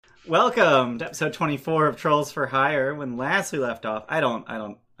Welcome to episode 24 of Trolls for Hire. When last we left off, I don't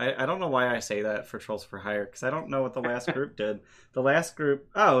know why I say that for Trolls for Hire, because I don't know what the last group did. The last group,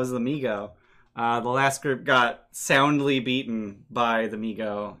 it was the Migo. The last group got soundly beaten by the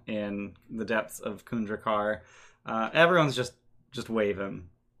Migo in the depths of Kundrakar. Everyone's just waving,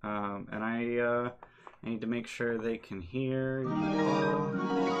 and I need to make sure they can hear you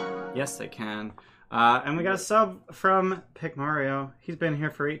all. Yes, they can. And we got a sub from Pick Mario. He's been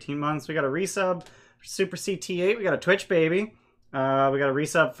here for 18 months. We got a resub for Super CT8. We got a Twitch baby. We got a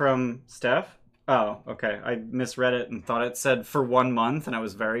resub from Steph. Oh, okay. I misread it and thought it said for 1 month, and I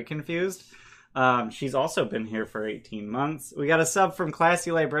was very confused. She's also been here for 18 months. We got a sub from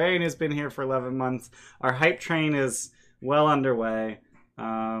Classy Librarian who's been here for 11 months. Our hype train is well underway.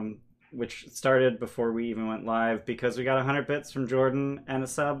 Which started before we even went live, because we got 100 bits from Jordan and a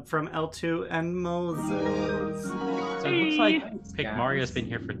sub from L2 and Moses. So it looks like Pick Mario's been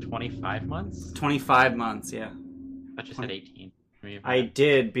here for 25 months? 25 months, yeah. I just said 18. I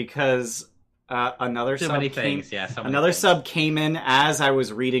did, because another sub came in as I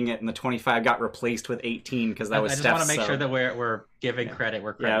was reading it, and the 25 got replaced with 18 because that was Steph's. I just want to make sure that we're giving credit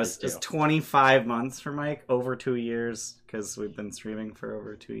where credit is due. It was 25 months for Mike, over 2 years, because we've been streaming for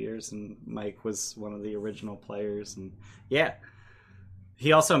over 2 years, and Mike was one of the original players, and yeah.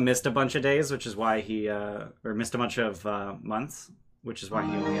 He also missed a bunch of days, which is why he, or missed a bunch of months, which is why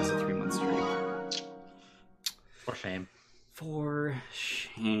he only has a 3-month streak. For shame. For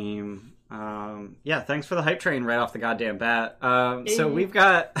shame. Thanks for the hype train right off the goddamn bat. So we've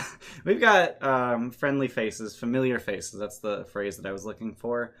got friendly faces, familiar faces. That's the phrase that I was looking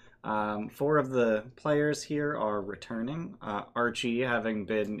for. 4 of the players here are returning. Archie having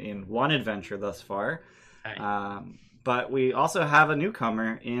been in one adventure thus far. But we also have a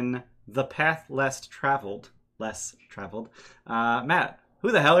newcomer in the path less traveled. Matt,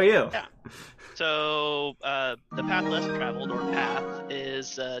 who the hell are you? Yeah. So the path less traveled, or path,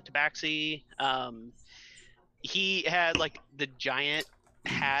 is Tabaxi. He had like the giant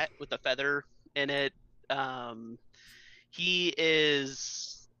hat with a feather in it. He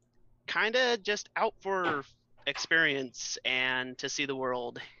is kind of just out for experience and to see the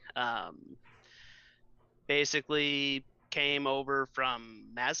world. Basically came over from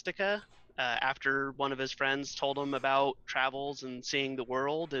Mazdaca after one of his friends told him about travels and seeing the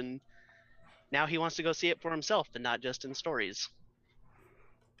world, and now he wants to go see it for himself and not just in stories.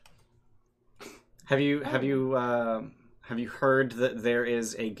 Have you heard that there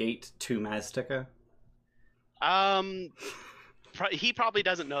is a gate to Mazdaca? He probably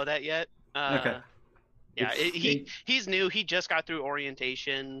doesn't know that yet. Okay. Yeah, he's new. He just got through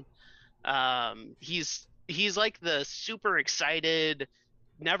orientation. He's like the super excited,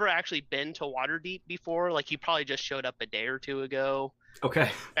 never actually been to Waterdeep before. Like, he probably just showed up a day or two ago.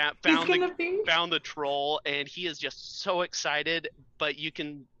 Okay. Found the troll, and he is just so excited. But you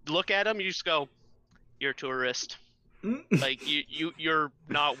can look at him, you just go, "You're a tourist." Like, you're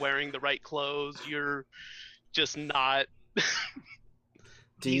not wearing the right clothes. You're just not.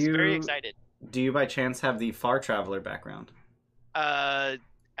 He's very excited. Do you by chance have the Far Traveler background? Because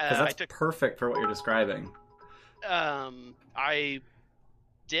that's perfect for what you're describing. I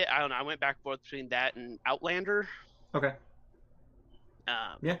did. I don't know. I went back and forth between that and Outlander. Okay.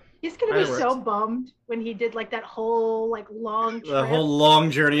 Yeah. He's gonna be so bummed when he did like that whole like long trip. The whole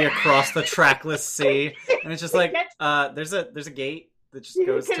long journey across the trackless sea, and it's just like there's a gate that just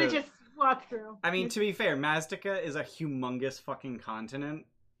goes to. Just walk through. I mean, to be fair, Mazdaca is a humongous fucking continent,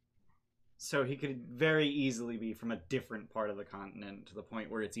 so he could very easily be from a different part of the continent to the point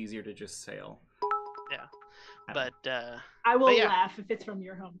where it's easier to just sail. Yeah, but I will laugh if it's from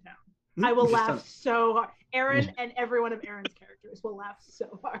your hometown. I will laugh so hard. Aaron and every one of Aaron's characters will laugh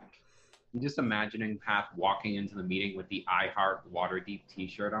so hard. I'm just imagining Path walking into the meeting with the I Heart Waterdeep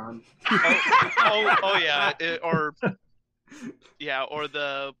T-shirt on. Oh yeah, or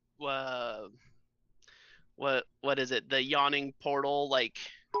the what is it? The yawning portal. Like,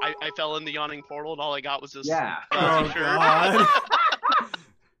 I fell in the yawning portal and all I got was this. Yeah. Oh god.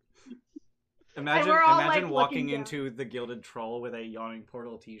 Imagine walking into the Gilded Troll with a Yawning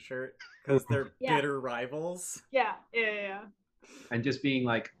Portal t-shirt, because they're bitter rivals. Yeah. And just being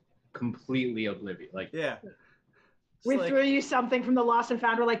like completely oblivious. Like, yeah. We threw you something from the Lost and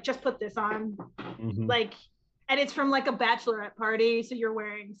Found. We're like, just put this on. Mm-hmm. Like, and it's from like a bachelorette party, so you're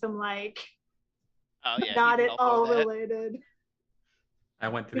wearing some like not at all related. I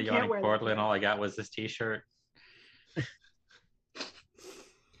went to the Yawning Portal and all I got was this t-shirt.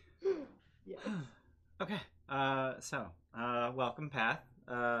 Yes. Okay. Welcome, Path.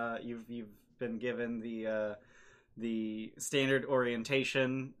 You've been given the the standard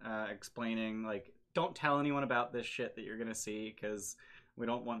orientation, explaining like, don't tell anyone about this shit that you're gonna see because we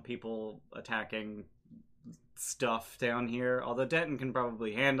don't want people attacking stuff down here. Although Denton can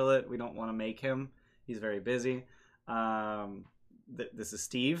probably handle it, we don't want to make him. He's very busy. This is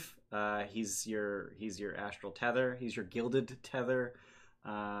Steve. He's your astral tether. He's your gilded tether.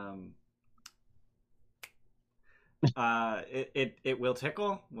 It will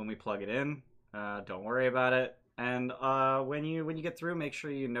tickle when we plug it in. Don't worry about it. And when you get through, make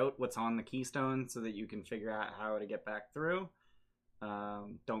sure you note what's on the keystone so that you can figure out how to get back through.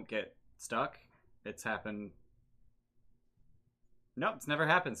 Don't get stuck. It's happened. Nope, it's never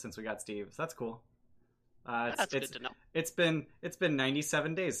happened since we got Steve. So that's cool. That's good to know. It's been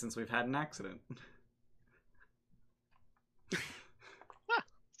 97 days since we've had an accident.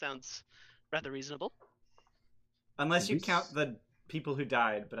 Sounds rather reasonable. Unless you count the people who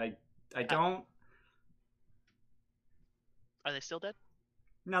died, but I don't. Are they still dead?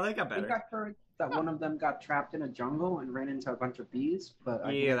 No, they got I think better. I heard that one of them got trapped in a jungle and ran into a bunch of bees. But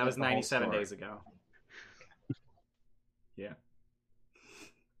I Yeah, didn't that get was the whole 97 story. days ago. Yeah.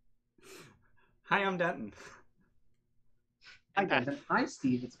 Hi, I'm Denton. Hi, Denton. Hi,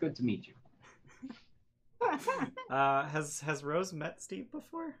 Steve. It's good to meet you. Has Rose met Steve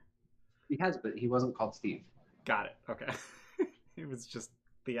before? He has, but he wasn't called Steve. Got it. Okay. It was just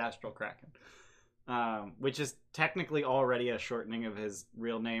the Astral Kraken. Which is technically already a shortening of his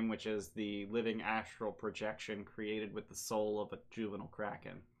real name, which is the living astral projection created with the soul of a juvenile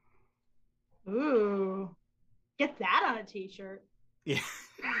kraken. Ooh. Get that on a t-shirt. Yeah.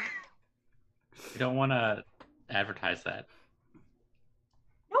 You don't want to advertise that.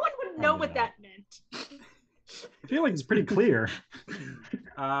 No one would know what that meant. I feel like it's pretty clear.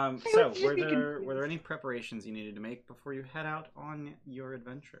 So, were there any preparations you needed to make before you head out on your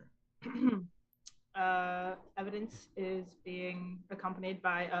adventure? Evidence is being accompanied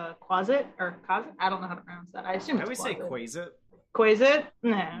by a quasit or quasit. I don't know how to pronounce that. I assume I it's always say quasit. Quasit. Quasit?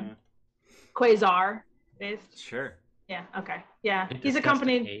 Nah. Yeah. Quasar based. Sure. Yeah. Okay. Yeah. It He's discussed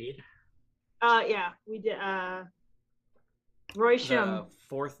accompanied. aid. Yeah. We did. Roy Shim.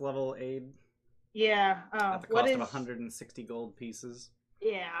 The 4th level aid Yeah. Oh, at the what cost is? of 160 gold pieces.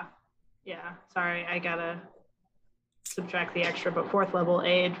 Yeah. Yeah. Sorry, I gotta subtract the extra, but 4th level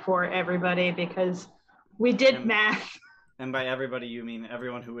aid for everybody because we did And- math. And by everybody, you mean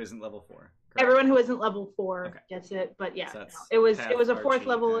everyone who isn't level 4. Correct? Everyone who isn't level 4 Okay. gets it, but yeah, So no, that's it was Path, a 4th Archie,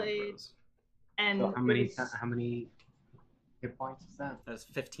 level and aid, Rose. and So how many it was- how many hit points is that? That's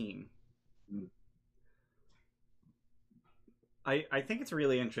 15. Mm. I think it's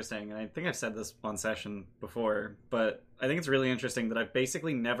really interesting, and I think I've said this on session before, but I think it's really interesting that I've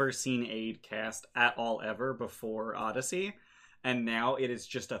basically never seen aid cast at all ever before Odyssey, and now it is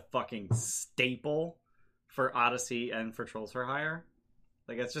just a fucking staple for Odyssey and for Trolls for Hire.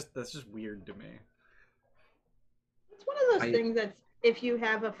 Like that's just weird to me. It's one of those things that's if you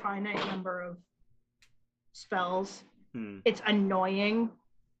have a finite number of spells, it's annoying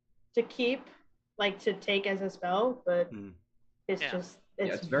to keep, like to take as a spell, but it's just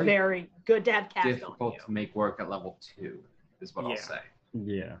it's very good to have cast on you. Difficult to make work at level 2 is what I'll say.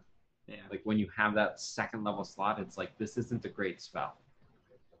 Yeah. Yeah. Like when you have that 2nd level slot, it's like this isn't a great spell.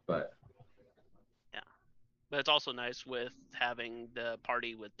 But it's also nice with having the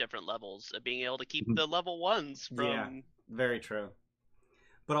party with different levels, being able to keep the level 1s from. Yeah, very true.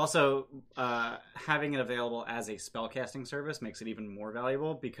 But also, having it available as a spellcasting service makes it even more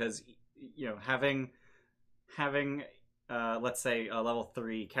valuable because, you know, having let's say a level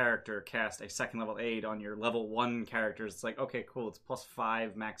 3 character cast a 2nd level aid on your level 1 characters, it's like, okay, cool, it's plus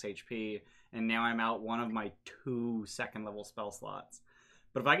 5 max HP, and now I'm out one of my 2 2nd level spell slots.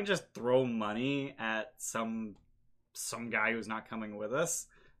 But if I can just throw money at some guy who's not coming with us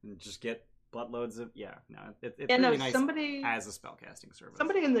and just get buttloads of it's really nice as a spellcasting service.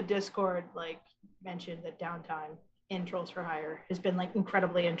 Somebody in the Discord mentioned that downtime in Trolls for Hire has been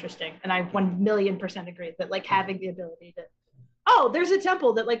incredibly interesting, and I 1,000,000% agree that having the ability to there's a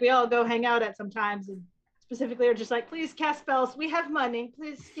temple that we all go hang out at sometimes, and specifically are just please cast spells. We have money.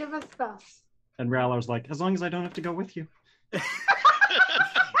 Please give us spells. And Rallar's like, as long as I don't have to go with you.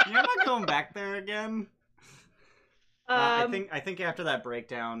 You're not going back there again. I think after that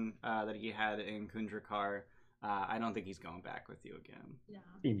breakdown that he had in Kundrakar, I don't think he's going back with you again. Yeah.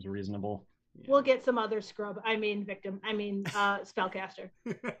 Seems reasonable. Yeah. We'll get some other spellcaster.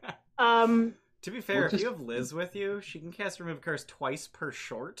 To be fair, if you have Liz with you, she can cast Remove Curse twice per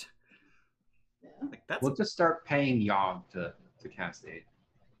short. Yeah. We'll just start paying Yogg to cast aid.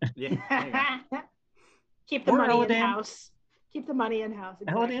 Yeah. Keep the money in house. Keep the money in house.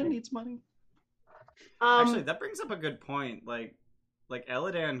 Exactly. Eladan needs money. Actually, that brings up a good point. Like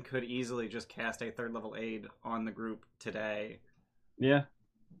Eladan could easily just cast a 3rd level aid on the group today. Yeah.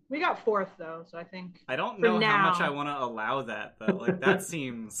 we got 4th though, so I think I don't For know how much now. I want to allow that though. Like that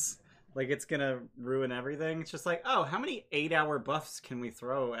seems like it's gonna ruin everything. It's just like, oh, how many 8-hour buffs can we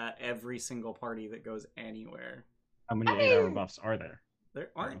throw at every single party that goes anywhere? How many 8-hour buffs are there? There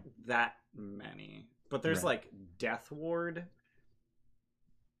aren't that many, but there's Right. like Death Ward.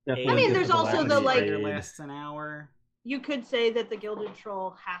 Definitely I mean, get there's to the also last the, like- aid. lasts an hour. you could say that the Gilded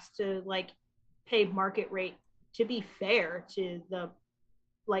Troll has to like pay market rate to be fair to the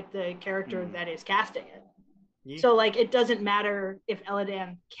character that is casting it. Yeah. So like it doesn't matter if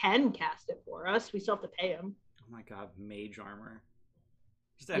Eladan can cast it for us, we still have to pay him. Oh my god, mage armor.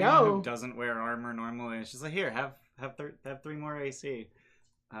 Just anyone Yo. who doesn't wear armor normally, it's just like, here, have 3 more AC.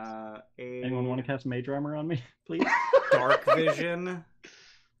 Anyone want to cast mage armor on me, please? Dark Vision.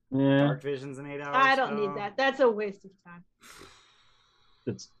 Yeah. Dark Vision's an 8-hour I don't spell. need that. That's a waste of time.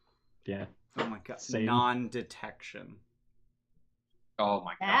 It's yeah. Oh my god, Same. non-detection. Oh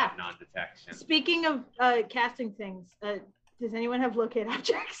my Ah. god, non-detection. Speaking of casting things, does anyone have locate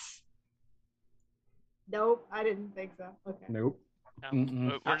objects? Nope, I didn't think so. Okay. Nope.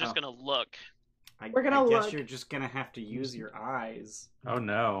 Mm-mm. We're just gonna look. We're gonna I guess look. you're just gonna have to use your eyes. Oh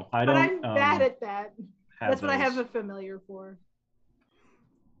no. I But don't. I'm bad at that. have That's what I have those. a familiar for.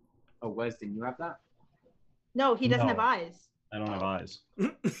 Oh, Wes, didn't you have that? No, he doesn't No. have eyes. I don't have eyes.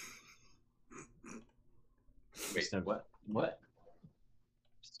 Wait, Just have what? What?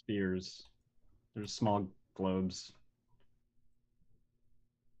 spheres. There's small globes.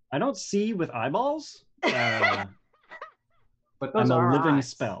 I don't see with eyeballs. But I'm those a are living eyes.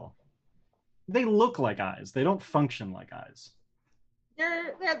 spell. They look like eyes. They don't function like eyes.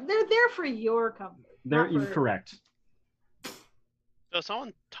 They're there for your comfort. They're not for- correct. So if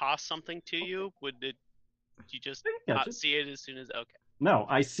someone tossed something to you, would you just Gotcha. not see it as soon as okay? No,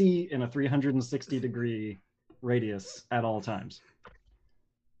 I see in a 360-degree radius at all times.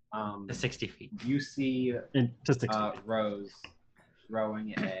 The 60 feet. You see In to 60 feet. Rose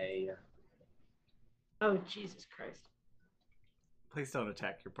throwing a Oh Jesus Christ! Please don't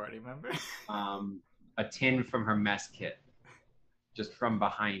attack your party member. a tin from her mess kit, just from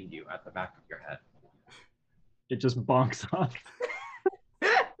behind you at the back of your head. It just bonks off.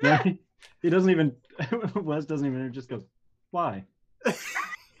 No, he doesn't even. Wes doesn't even. It just goes. Why?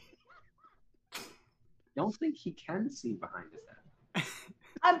 Don't think he can see behind his head.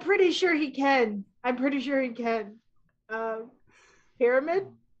 I'm pretty sure he can. Pyramid.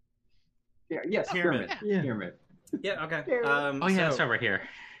 Yeah, yes, Pyramid. pyramid. Yeah. Pyramid. Yeah. Okay. Here. Oh yeah, it's so, over here.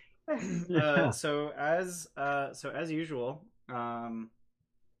 Yeah. so as usual,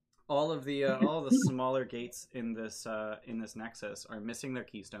 all of the smaller gates in this nexus are missing their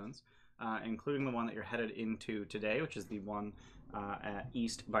keystones, including the one that you're headed into today, which is the one at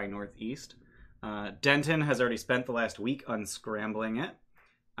east by northeast. Denton has already spent the last week unscrambling it,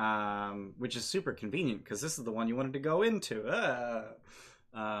 which is super convenient because this is the one you wanted to go into.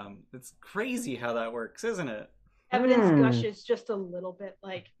 It's crazy how that works, isn't it? Evidence gushes just a little bit.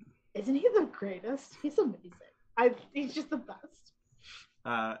 Like, isn't he the greatest? He's amazing. He's just the best.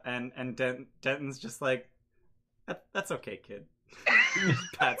 And Denton's just like, that's okay, kid.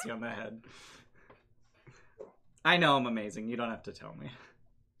 Pats you on the head. I know I'm amazing. You don't have to tell me.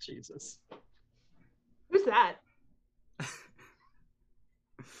 Jesus. Who's that?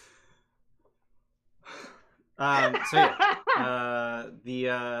 So yeah,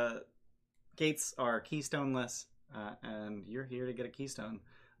 the gates are keystoneless, and you're here to get a keystone.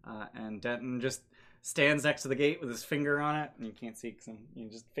 And Denton just stands next to the gate with his finger on it, and you can't see because you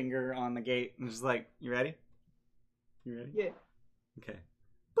just finger on the gate, and just like, you ready? You ready? Yeah. Okay.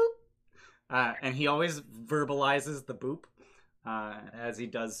 Boop. And he always verbalizes the boop. As he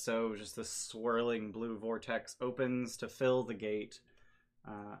does so, just a swirling blue vortex opens to fill the gate.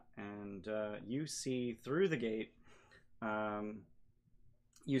 And you see through the gate,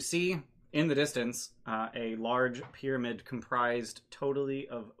 you see in the distance a large pyramid comprised totally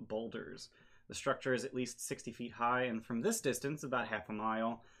of boulders. The structure is at least 60 feet high, and from this distance, about half a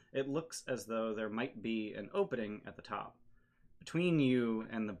mile, it looks as though there might be an opening at the top. Between you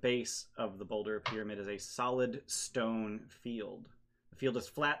and the base of the boulder pyramid is a solid stone field. The field is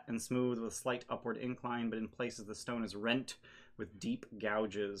flat and smooth with a slight upward incline, but in places the stone is rent with deep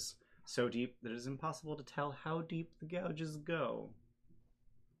gouges, so deep that it is impossible to tell how deep the gouges go.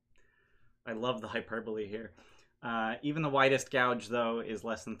 I love the hyperbole here. Even the widest gouge, though, is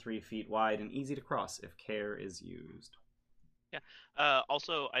less than 3 feet wide and easy to cross if care is used.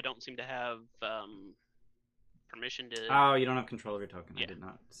 Also, I don't seem to have permission to. Oh, you don't have control of your token. Yeah. I did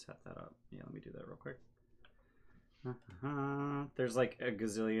not set that up. Yeah, let me do that real quick. There's like a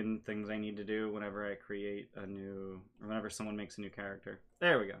gazillion things I need to do whenever I create a new, or whenever someone makes a new character.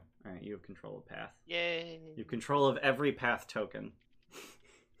 There we go. All right, you have control of path. Yay! You have control of every path token.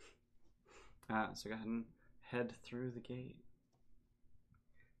 So go ahead and head through the gate.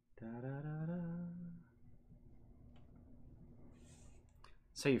 Da-da-da-da.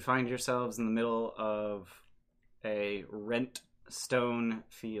 So you find yourselves in the middle of a rent stone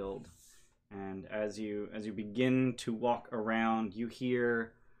field. And as you begin to walk around, you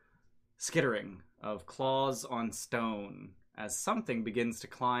hear skittering of claws on stone as something begins to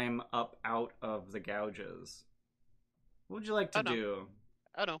climb up out of the gouges. What would you like to do?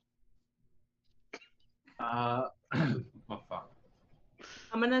 Oh no. Oh fuck.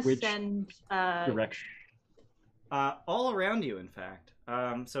 I'm gonna Which send. Direction. All around you, in fact.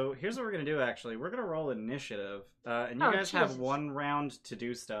 So here's what we're gonna do. Actually, we're gonna roll initiative, and you Oh, guys have Jesus. 1 round to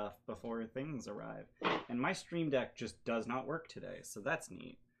do stuff before things arrive. And my stream deck just does not work today, so that's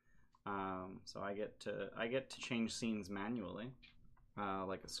neat. So I get to change scenes manually,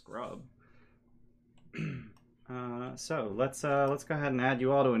 like a scrub. So let's go ahead and add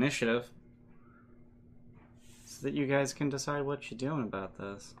you all to initiative, so that you guys can decide what you're doing about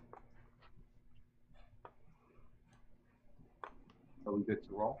this. Are we good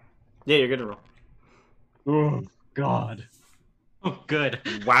to roll? Yeah, you're good to roll. Oh God. Oh, good.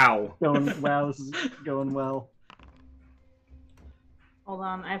 Wow. Wow, this is going well. Hold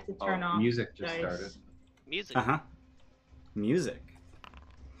on, I have to turn off. Music just dice. started. Music. Music.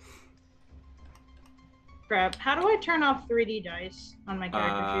 Crap. How do I turn off 3D dice on my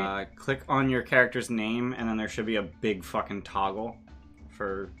character sheet? Click on your character's name, and then there should be a big fucking toggle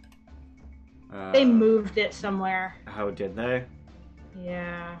for. They moved it somewhere. How did they?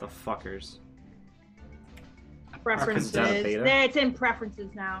 Yeah. The fuckers. Preferences. Is that a beta? There, it's in preferences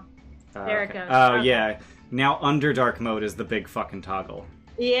now. There it goes. Oh Okay. yeah. Now Underdark mode is the big fucking toggle.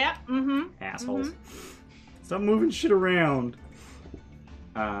 Yeah. Mm-hmm. Assholes. Stop moving shit around.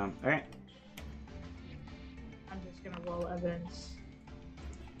 All right. I'm just gonna roll evidence.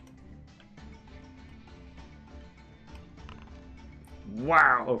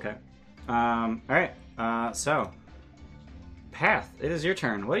 Wow. Okay. All right. So, Path, it is your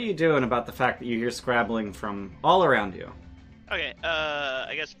turn. What are you doing about the fact that you hear scrabbling from all around you? Okay.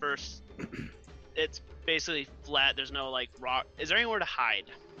 I guess first, it's basically flat. There's no like rock. Is there anywhere to hide?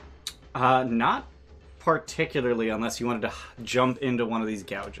 Not particularly, unless you wanted to jump into one of these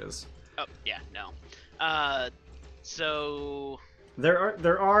gouges. Oh yeah, no. So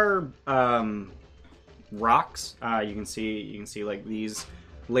There are rocks. You can see like these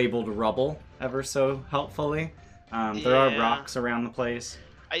labeled rubble ever so helpfully. There are Yeah. rocks around the place.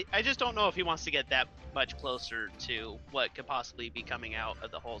 I just don't know if he wants to get that much closer to what could possibly be coming out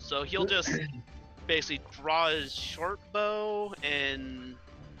of the hole. So he'll just basically draw his short bow and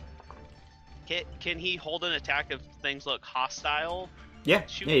can he hold an attack if things look hostile? Yeah,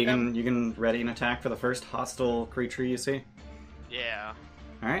 Shoot yeah. them? You can ready an attack for the first hostile creature you see. Yeah.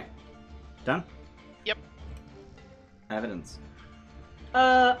 All right, done. Yep. Evidence.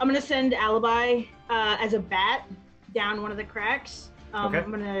 I'm gonna send Alibi as a bat down one of the cracks. Okay.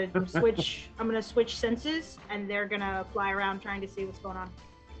 I'm gonna switch. I'm gonna switch senses, and they're gonna fly around trying to see what's going on.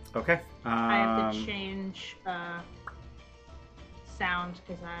 Okay. I have to change sound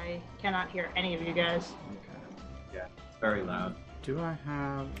because I cannot hear any of you guys. Yeah, it's very loud. Do I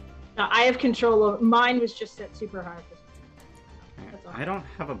have? I have control of. Mine was just set super high. That's all. I don't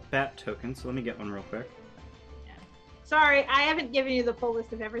have a bat token, so let me get one real quick. Sorry, I haven't given you the full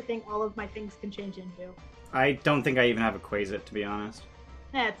list of everything all of my things can change into. I don't think I even have a Quasit, to be honest.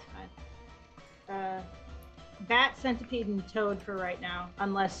 That's fine. Bat, centipede, and toad for right now,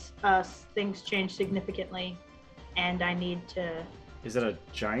 unless things change significantly, and I need to. Is it a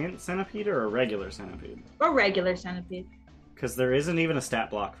giant centipede or a regular centipede? A regular centipede. Because there isn't even a stat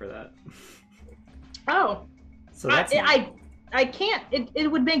block for that. Oh. So that's I can't. It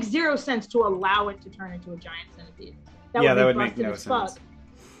would make zero sense to allow it to turn into a giant centipede. That would make no as fuck. sense.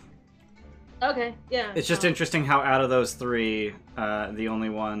 Okay, yeah. It's just interesting how out of those three, the only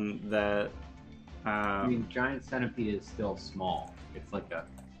one that. I mean, giant centipede is still small. It's like a.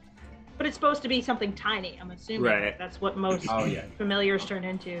 But it's supposed to be something tiny. I'm assuming Right. that's what most Oh yeah. familiars turn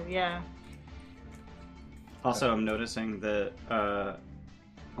into. Yeah. Also, I'm noticing that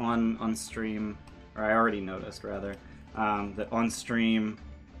on stream, or I already noticed rather, that on stream,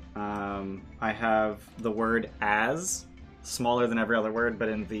 I have the word "as" smaller than every other word, but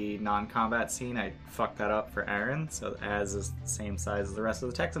in the non-combat scene, I fucked that up for Aaron, so Az is the same size as the rest of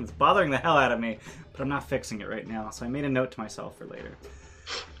the text, and it's bothering the hell out of me, but I'm not fixing it right now, so I made a note to myself for later.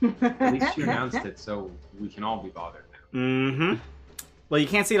 At least you announced it, so we can all be bothered now. Mm-hmm. Well, you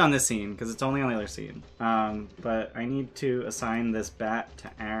can't see it on this scene, because it's only on the other scene. But I need to assign this bat to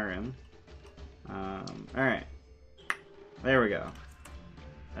Aaron. Alright. There we go.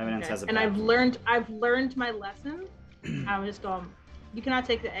 Evidence has a bat. And I've learned my lesson. I'm just going, you cannot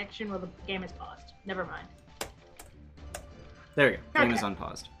take the action while the game is paused. Never mind. There we go. Game Okay. is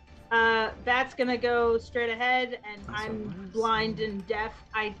unpaused. That's gonna go straight ahead, and I'm blind and deaf.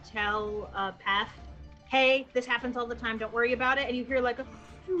 I tell Path, hey, this happens all the time, don't worry about it. And you hear like a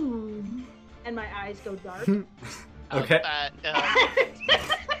and my eyes go dark. Okay.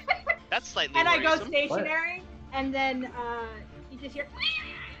 That's slightly And I go worrisome. stationary, and then you just hear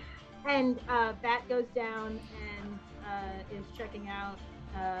and Bat goes down and is checking out.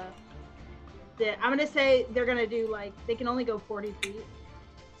 I'm gonna say they're gonna do like, they can only go 40 feet.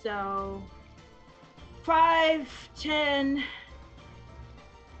 So 5, 10,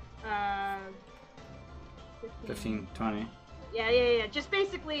 15, 20. Yeah. Just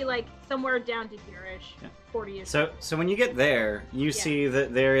basically like somewhere down to here-ish. Yeah. 40-ish. So when you get there, you see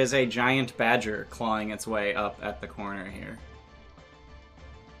that there is a giant badger clawing its way up at the corner here.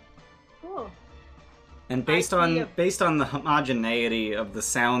 Cool. And based on the homogeneity of the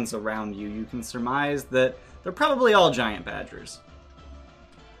sounds around you, you can surmise that they're probably all giant badgers.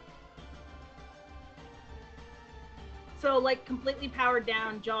 So like completely powered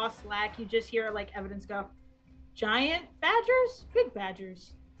down, jaw slack, you just hear like Evidence go, giant badgers? Big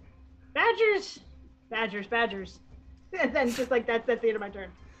badgers. Badgers. And then just like that's the end of my turn.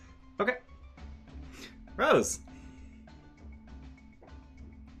 Okay. Rose.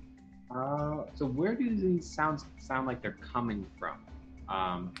 So where do these sounds sound like they're coming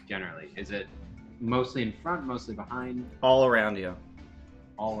from? Generally, is it mostly in front, mostly behind? All around you.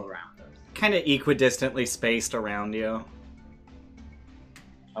 All around us. Kind of equidistantly spaced around you.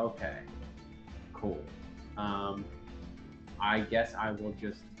 Okay. Cool. I guess I will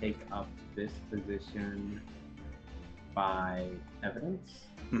just take up this position by Evidence.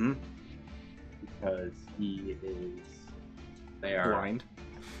 Mm-hmm. Because they are Blind.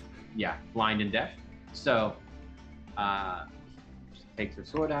 Yeah, blind and deaf. So, she takes her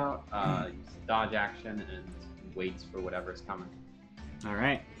sword out, uses dodge action, and waits for whatever's coming. All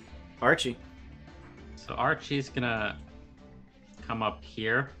right. Archie. So Archie's gonna come up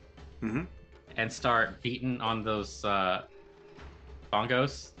here and start beating on those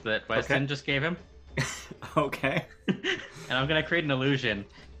bongos that Weston just gave him. Okay. And I'm gonna create an illusion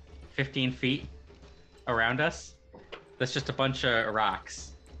 15 feet around us. That's just a bunch of rocks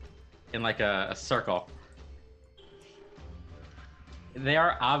in like a circle. They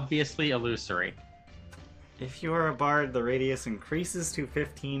are obviously illusory. If you are a bard, the radius increases to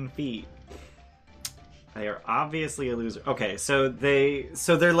 15 feet. They are obviously a loser. Okay, so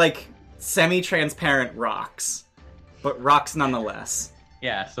they're like semi-transparent rocks, but rocks nonetheless.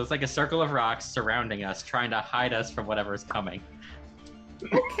 Yeah, so it's like a circle of rocks surrounding us, trying to hide us from whatever is coming.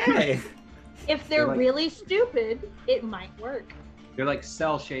 Okay. If they're like- really stupid, it might work. They're like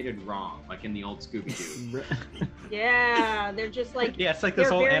cell shaded wrong, like in the old Scooby-Doo. Yeah, they're just like Yeah, it's like this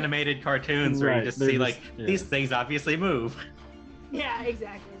They're old very- animated cartoons where you Right, just they're see just- like yeah. these things obviously move. yeah,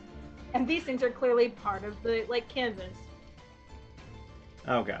 exactly. And these things are clearly part of the like canvas.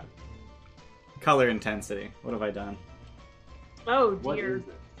 Oh god. Color intensity. What have I done? Oh What dear. is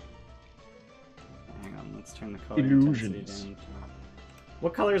it? Hang on, let's turn the color Illusions. intensity down.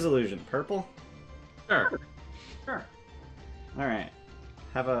 What color is illusion? Purple? Sure. Sure. All right.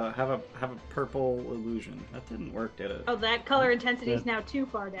 Have a purple illusion. That didn't work, did it? Oh, that color intensity is now too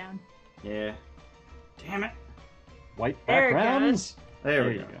far down. Yeah. Damn it. White There it backgrounds. There we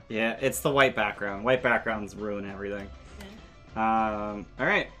There you go. go. Yeah, it's the white background. White backgrounds ruin everything. All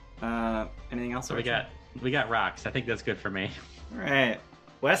right. Anything else? So we got rocks. I think that's good for me. All right.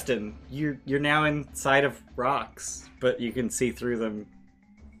 Weston, you're now inside of rocks, but you can see through them.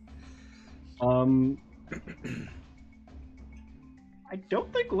 I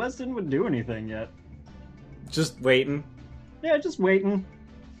don't think Weston would do anything yet. Just waiting. Yeah, just waiting.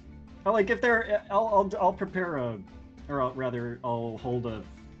 Like if they're, I'll prepare I'll hold a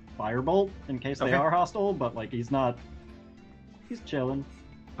firebolt in case they Okay. are hostile. But like he's not. He's chilling.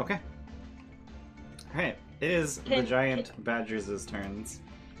 Okay. All right. It is the Can- giant badgers' turns.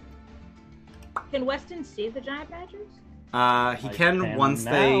 Can Weston see the giant badgers? He I can can once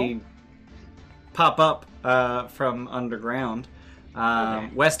now. they pop up from underground. Okay.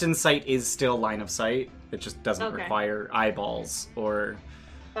 Weston's sight is still line of sight, It just doesn't Okay. require eyeballs or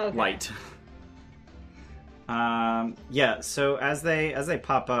light. Yeah. So as they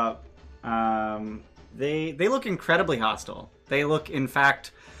pop up, they look incredibly hostile. They look, in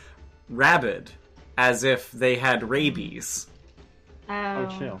fact, rabid, as if they had rabies.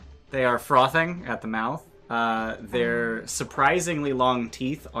 Oh, chill. They are frothing at the mouth. Their surprisingly long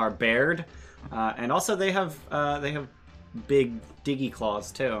teeth are bared, and also they have big diggy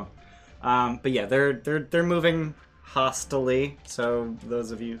claws too. But yeah, they're moving hostilely. So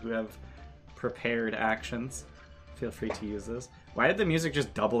those of you who have prepared actions, feel free to use this. Why did the music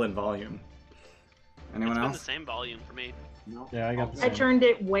just double in volume? Anyone It's been else? the same volume for me. No. Yeah, I got the I same. turned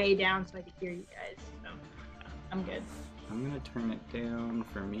it way down so I could hear you guys. So I'm good. I'm gonna turn it down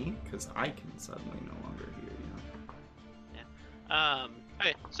for me because I can suddenly no longer hear you.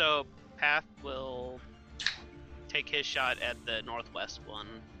 Okay, so Path will take his shot at the northwest one.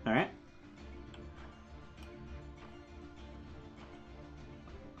 All right.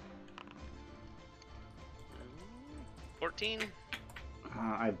 Mm, 14.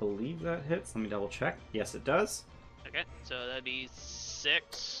 I believe that hits. Let me double check. Yes, it does. Okay, so that'd be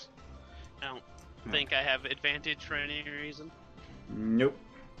 6. I don't think I have advantage for any reason. Nope.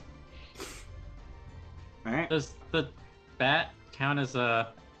 All right. Does the bat count as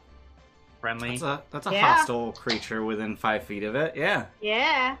a friendly? That's a Yeah. hostile creature within 5 feet of it. Yeah.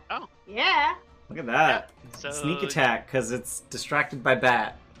 Yeah. Oh. Yeah. Look at that. So Sneak attack because it's distracted by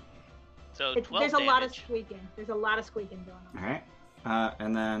bat. So 12 There's a lot of damage. squeaking. There's a lot of squeaking going on. All right.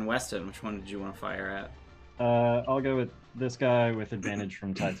 And then Weston, which one did you want to fire at? I'll go with this guy with advantage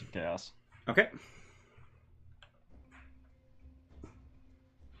from Tides of Chaos. Okay.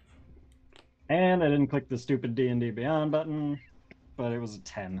 And I didn't click the stupid D&D Beyond button, but it was a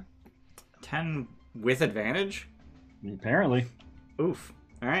 10. 10 with advantage? Apparently. Oof.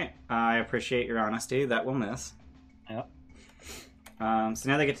 All right. I appreciate your honesty. That will miss. Yep. So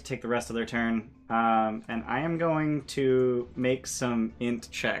now they get to take the rest of their turn. And I am going to make some int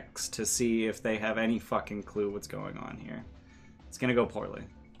checks to see if they have any fucking clue what's going on here. It's going to go poorly.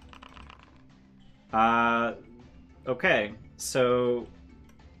 Okay. So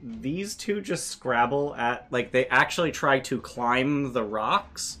these two just scrabble at... Like, they actually try to climb the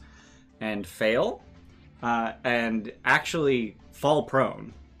rocks and fail. And actually fall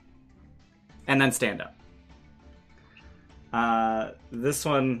prone. And then stand up. This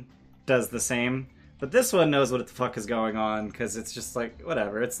one does the same, but this one knows what the fuck is going on because it's just like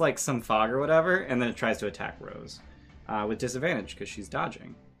whatever. It's like some fog or whatever, and then it tries to attack Rose with disadvantage because she's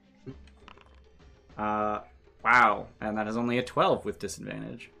dodging. Wow, and that is only a 12 with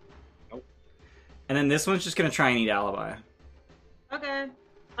disadvantage. Nope. And then this one's just gonna try and eat Alibi. Okay.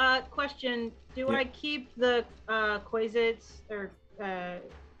 Question: do Yeah. I keep the Quasits or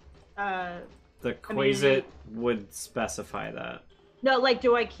The Quasit would specify that. no? Like,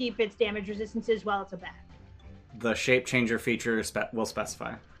 do I keep its damage resistances while it's a bat? The shape changer feature will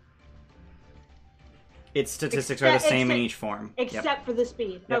specify. Its statistics are the Except- same in except- each form. Except Yep. for the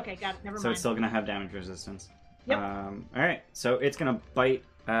speed. Yep. Okay, got it. Never So mind. it's still going to have damage resistance. Yep. All right. So it's going to bite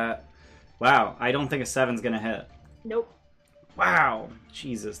at... Wow. I don't think a 7's going to hit. Nope. Wow.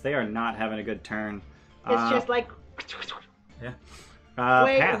 Jesus. They are not having a good turn. It's just like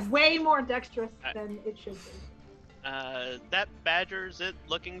Path. way more dexterous than it should be. That badger's it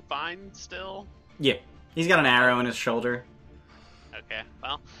looking fine still? Yeah. He's got an arrow in his shoulder. Okay,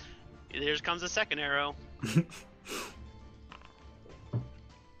 well, here comes a second arrow. Nice.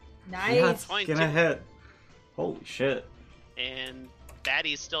 Yeah, it's Point going to two. hit. Holy shit. And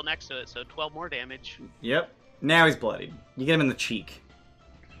Daddy's still next to it, so 12 more damage. Yep. Now he's bloodied. You get him in the cheek.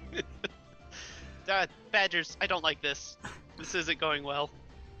 Badgers, I don't like this. This isn't going well.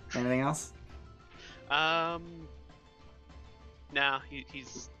 Anything else? No,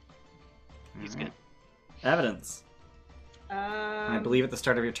 he's All right. good. Evidence. I believe at the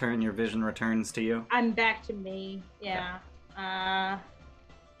start of your turn, your vision returns to you. I'm back to me. Yeah.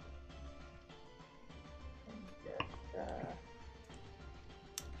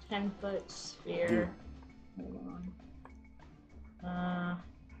 10-foot sphere. Hold on.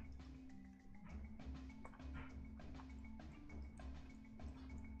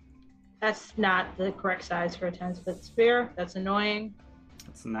 That's not the correct size for a 10-foot sphere. That's annoying.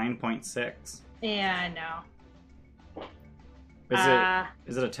 It's 9.6. Yeah, I know.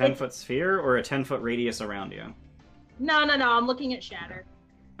 Is it a 10-foot sphere or a 10-foot radius around you? No. I'm looking at Shatter.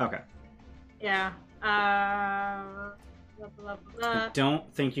 Okay. Yeah. I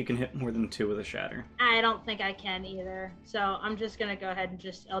don't think you can hit more than 2 with a shatter. I don't think I can either. So I'm just gonna go ahead and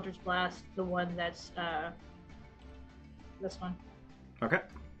just Eldritch Blast the one that's this one. Okay.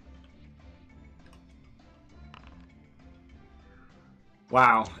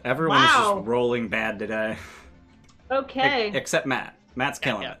 Wow, everyone is just rolling bad today. Okay. Except Matt. Matt's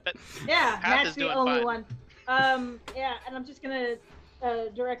killing Yeah, it. but Yeah, Pat Matt's is the doing only fine. one. Yeah, and I'm just gonna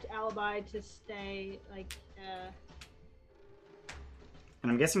direct Alibi to stay like.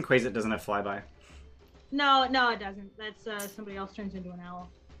 And I'm guessing Quasit doesn't have flyby. No, it doesn't. That's somebody else turns into an owl.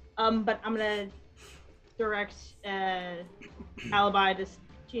 But I'm gonna direct Alibi to.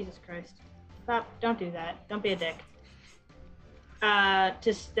 Jesus Christ! Stop! Don't do that. Don't be a dick.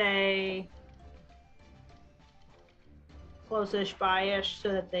 To stay close-ish, by-ish, so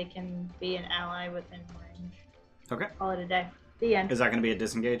that they can be an ally within range. Okay. Call it a day. The end. Is that going to be a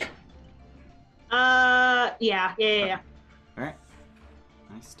disengage? Yeah. All right.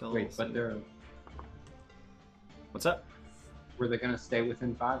 I still Wait, but they're... What's up? Were they going to stay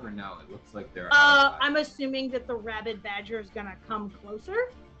within 5 or no? It looks like they're... I'm assuming that the rabid badger is gonna come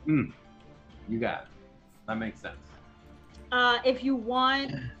closer. You got it. That makes sense. If you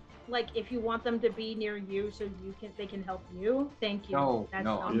want them to be near you, so they can help you. Thank you.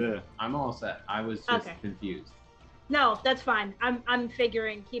 I'm all set. I was just confused. No, that's fine. I'm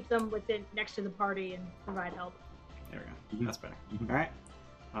figuring keep them within next to the party and provide help. There we go. Mm-hmm. That's better. Mm-hmm.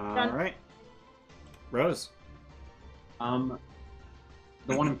 All right. Rose.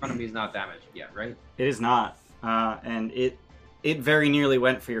 The one in front of me is not damaged yet, right? It is not. And it very nearly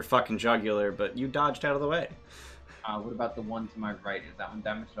went for your fucking jugular, but you dodged out of the way. What about the one to my right? Is that one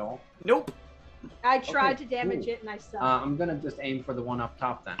damaged at all? Nope. I tried to damage it and I sucked. I'm gonna just aim for the one up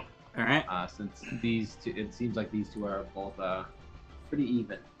top then. All right. Since these two, it seems like these two are both pretty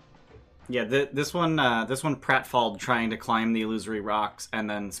even. Yeah, this one pratfalled trying to climb the illusory rocks and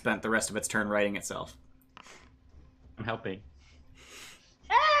then spent the rest of its turn righting itself. I'm helping.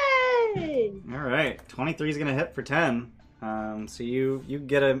 Hey! All right, 23 is gonna hit for 10. So you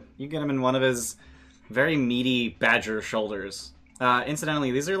get him in one of his very meaty badger shoulders.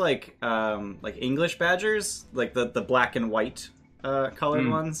 Incidentally, these are like English badgers, like the black and white colored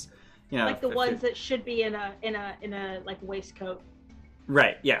ones. You know, like the ones that should be in a like waistcoat.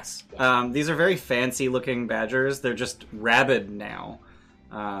 Right. Yes. Yeah. These are very fancy looking badgers. They're just rabid now,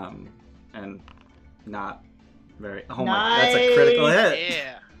 and not very. Oh my! That's a critical hit.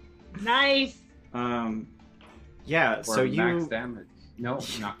 Yeah. Nice. Yeah. Or so max damage. No,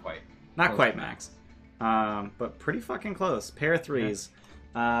 not quite. Not Close quite max. But pretty fucking close. Pair of threes.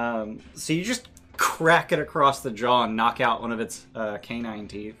 Yeah. So you just crack it across the jaw and knock out one of its canine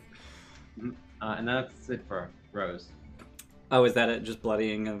teeth. And that's it for Rose. Oh, is that it? Just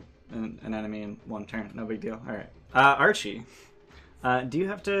bloodying an enemy in one turn? No big deal. All right. Archie, do you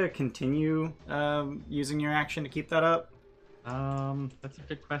have to continue using your action to keep that up? That's a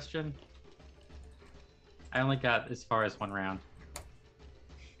good question. I only got as far as one round.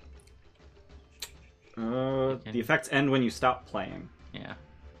 The effects end when you stop playing. Yeah.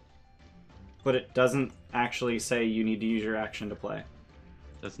 But it doesn't actually say you need to use your action to play.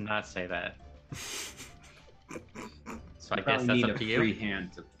 Does not say that. So I You guess probably that's need up to a you. free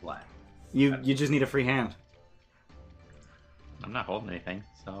hand to play. You just need a free hand. I'm not holding anything,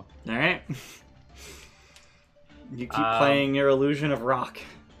 so. All right. You keep playing your illusion of rock.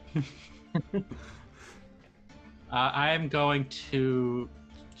 I am going to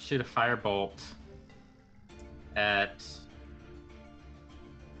shoot a firebolt at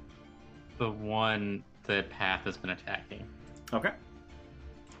the one the path has been attacking. Okay.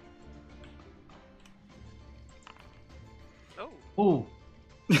 Oh. Ooh,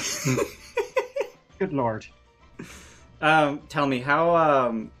 good lord. Tell me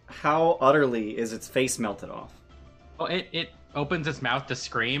how utterly is its face melted off? Well, it opens its mouth to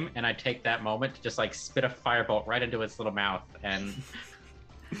scream, and I take that moment to just like spit a firebolt right into its little mouth, and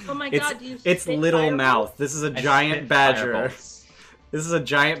Oh my god, do you its spit little fireballs? mouth. This is a I giant spit badger. firebolts. This is a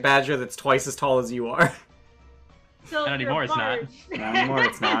giant badger that's twice as tall as you are. So Not anymore, it's not. Not anymore,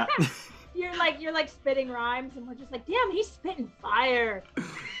 it's not. You're like spitting rhymes, and we're just like, damn, he's spitting fire.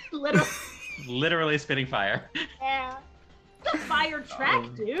 Literally. Literally spitting fire. Yeah. It's a fire track,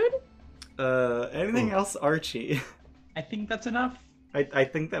 dude. Anything else, Archie? I think that's enough. I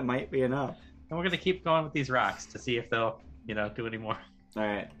think that might be enough. And we're gonna keep going with these rocks to see if they'll, do any more. All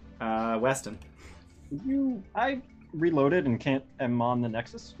right, Weston. I reloaded and am on the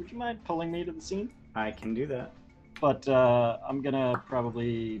Nexus. Would you mind pulling me to the scene? I can do that. But I'm gonna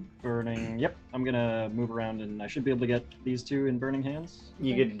probably I'm gonna move around and I should be able to get these two in burning hands.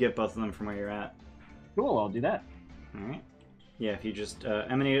 You could get both of them from where you're at. Cool, I'll do that. All right. Yeah, if you just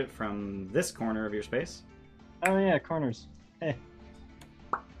emanate it from this corner of your space. Oh yeah, corners. Hey.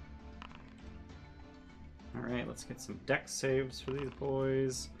 All right, let's get some dex saves for these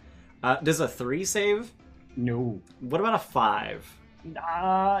boys. Does a 3 save? No. What about a 5?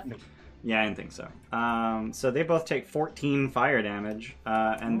 No. Yeah, I didn't think so. So they both take 14 fire damage,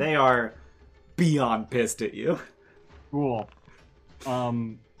 and they are beyond pissed at you. Cool.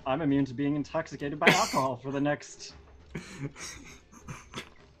 I'm immune to being intoxicated by alcohol for the next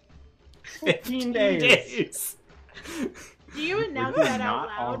 15 days. Do you announce Were you that out not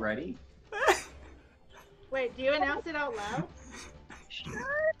loud? already? Wait, do you announce it out loud?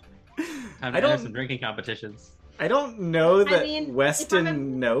 Time I to enter don't- some drinking competitions. I don't know that mean, Weston if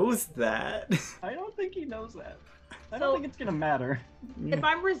I'm knows that. I don't think he knows that. I So- don't think it's gonna matter. If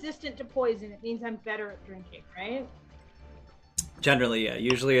I'm resistant to poison, it means I'm better at drinking, right? Generally, yeah.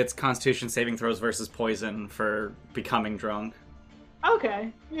 Usually it's Constitution saving throws versus poison for becoming drunk.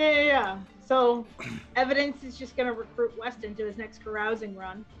 Okay. Yeah. So, Evidence is just gonna recruit Weston to his next carousing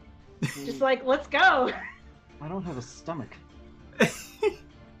run. Just like, let's go. I don't have a stomach.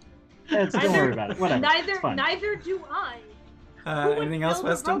 Don't worry about it. Whatever. It's fine. Neither do I. Who would Anything else, build a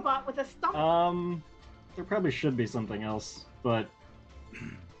Weston? robot with a stomach? There probably should be something else, but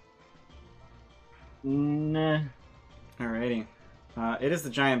nah. Alrighty. It is the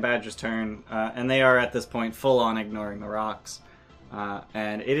giant badger's turn, and they are at this point full on ignoring the rocks.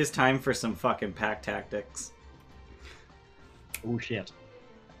 And it is time for some fucking pack tactics. Oh shit.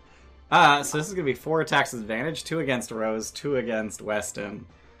 So this is gonna be 4 attacks with advantage, 2 against Rose, 2 against Weston.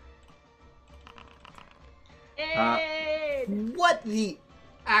 Hey! What the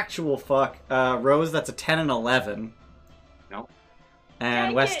actual fuck? Rose, that's a 10 and 11. No. And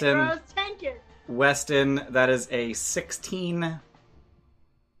Tank Weston, it, Rose, tank it. Weston, that is a 16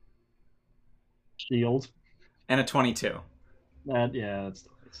 Shield. and a 22. That's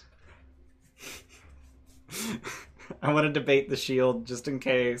I want to debate the shield just in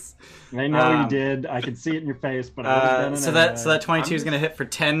case. I know you did. I could see it in your face, but I would have done it so anyway. that 22 is going to hit for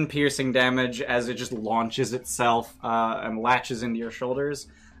 10 piercing damage as it just launches itself and latches into your shoulders.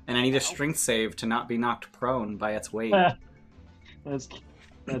 And I need a strength save to not be knocked prone by its weight. That's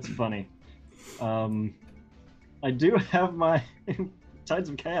funny. I do have my Tides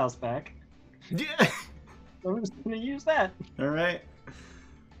of Chaos back. Yeah. I'm just going to use that. All right.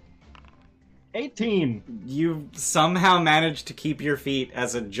 18. You somehow managed to keep your feet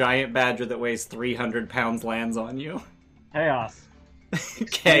as a giant badger that weighs 300 pounds lands on you. Chaos.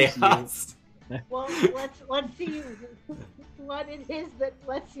 Chaos. Well, let's see what it is that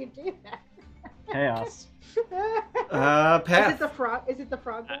lets you do that. Chaos. Path. Is it the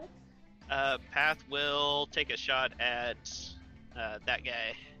frog guy? Path will take a shot at that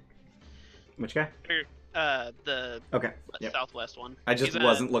guy. Which guy? The Okay. Yep. southwest one. I just He's gonna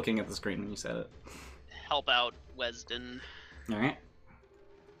wasn't looking at the screen when you said it. help out Weston. All right.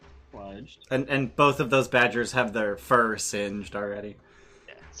 Obliged. And both of those badgers have their fur singed already.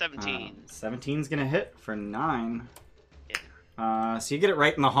 Yeah, 17. 17's gonna hit for 9. So you get it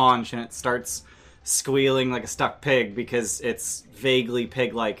right in the haunch, and it starts squealing like a stuck pig because it's vaguely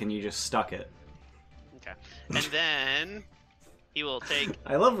pig-like, and you just stuck it. Okay. And then he will take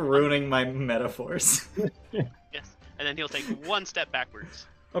I love ruining my metaphors. yes. And then he'll take 1 step backwards.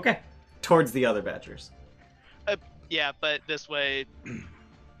 Okay. Towards the other badgers. Yeah, but this way.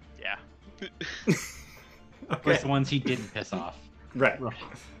 Yeah. Okay. With the ones he didn't piss off. Right.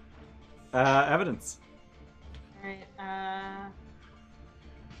 Evidence. Alright,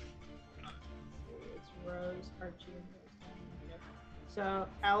 it's Rose, Archie, and Rose. So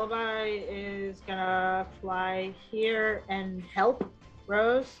Alibi is gonna fly here and help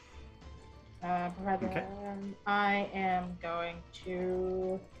Rose. Okay. I am going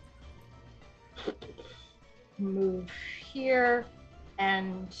to move here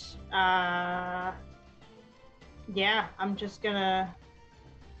and yeah, I'm just gonna.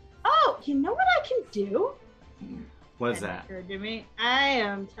 Oh, you know what I can do? What is that? Occurred to me. I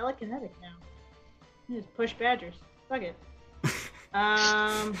am telekinetic now. Just push badgers. Fuck it.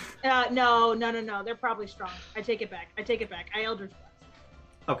 No. They're probably strong. I take it back. I Eldritch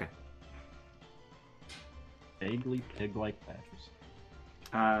Blast. Okay. Vaguely pig-like badgers.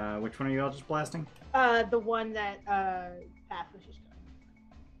 Which one are you all just blasting? The one that Path was just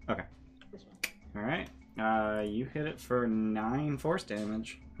going. Okay. This one. All right. You hit it for 9 force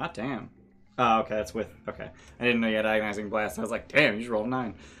damage. Hot damn. Oh, okay, that's with... Okay. I didn't know you had agonizing blast. I was like, damn, you just rolled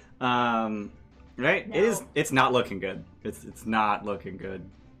 9. Right? No. It's not looking good. It's not looking good.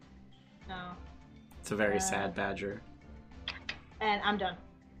 No. It's a very sad badger. And I'm done.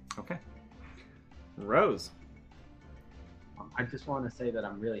 Okay. Rose. I just want to say that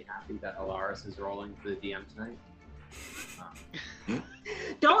I'm really happy that Alaris is rolling for the DM tonight.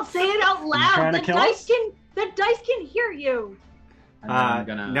 Don't say it out loud. trying to The kill dice us? can hear you. And then I'm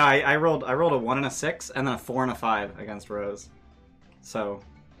gonna. No, I rolled a 1 and a 6, and then a 4 and a 5 against Rose. So,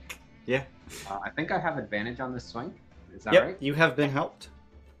 yeah. I think I have advantage on this swing. Is that Yep, right? you have been helped.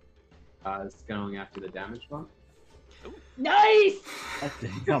 It's going after the damage one. Nice!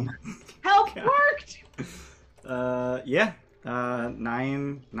 Damn. Help God. worked! Yeah.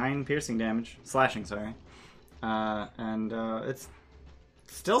 9 piercing damage. Slashing, sorry. And it's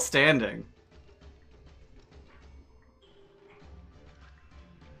still standing.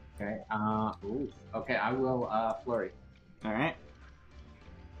 Okay. Okay, I will flurry. Alright.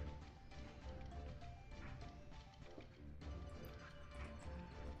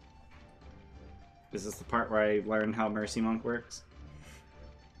 Is this the part where I learn how Mercy Monk works?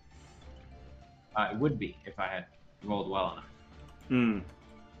 It would be if I had rolled well enough.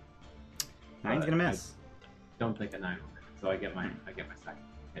 9's gonna miss. Don't think a 9 will hit, so I get my second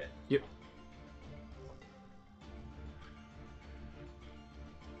hit. Yep.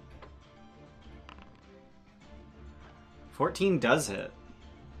 $14 does hit.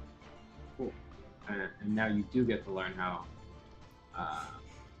 Cool. And now you do get to learn how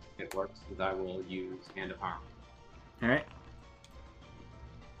it works, because I will use Hand of Harm. Alright.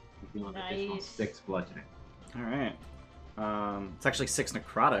 You an additional Nice. 6 bludgeoning. Alright. It's actually 6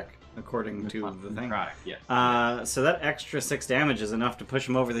 necrotic, according to the thing. Necrotic, yes. So that extra 6 damage is enough to push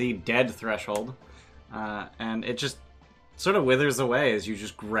him over the dead threshold. And it just sort of withers away as you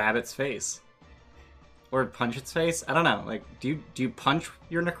just grab its face. Or punch its face? I don't know. Like, do you punch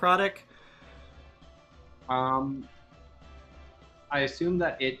your necrotic? I assume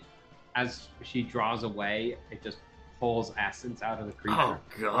that as she draws away, it just pulls essence out of the creature. Oh,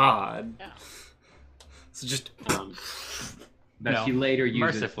 God. Yeah. So just... that No, she later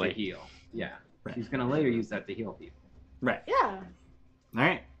uses mercifully. to heal. Yeah. Right. She's going to later use that to heal people. Right. Yeah.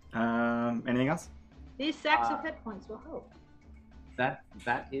 Alright. Anything else? These sacks of hit points will help. That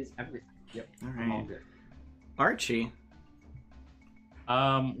is everything. Yep. All I'm all right. good. Archie.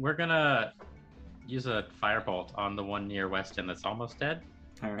 We're gonna use a firebolt on the one near Weston that's almost dead.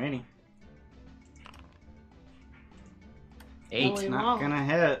 Alrighty. 8. we Not won't. gonna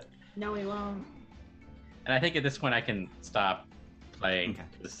hit. No, we won't. And I think at this point I can stop playing. Okay.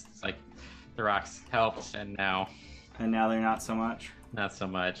 'Cause it's like the rocks helped, and now And now they're not so much. not so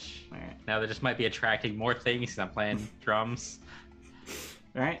much. Alright. Now they just might be attracting more things 'cause I'm playing drums.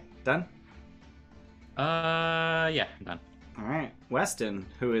 Alright, done? Yeah, I'm done. Alright. Weston,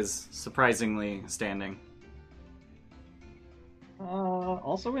 who is surprisingly standing.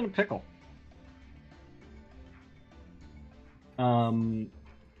 Also in a pickle.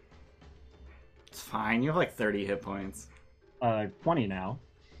 It's fine, you have like 30 hit points. 20 now.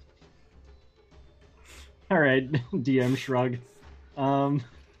 All right, DM shrug.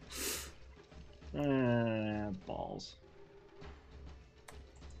 Balls.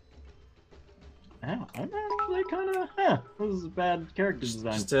 Yeah, I'm actually kind of. This is a bad character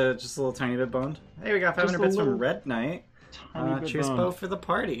design. Just a little tiny bit boned. Hey, we got 500 Just a bits from little Red Knight. Tiny bit Cheers, boned. Bo, for the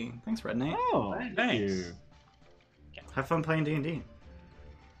party. Thanks, Red Knight. Oh, Thanks. thank you. Have fun playing D&D.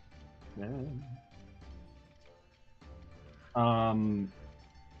 Yeah. I'm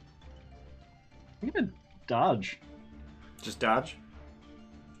gonna dodge. Just dodge.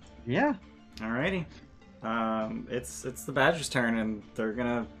 Yeah. Alrighty. It's the Badger's turn, and they're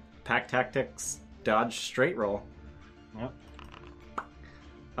gonna pack tactics, dodge, straight roll. Yep.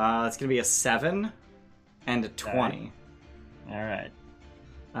 It's gonna be a 7 and a 20. All right.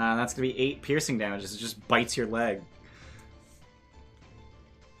 That's gonna be 8 piercing damage. It just bites your leg.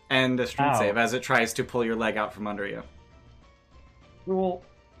 And a strength Ow. save as it tries to pull your leg out from under you. Cool.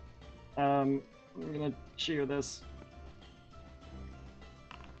 I'm gonna cheer this.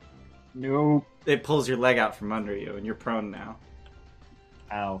 Nope. It pulls your leg out from under you, and you're prone now.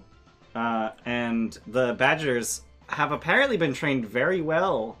 Ow. And the Badgers have apparently been trained very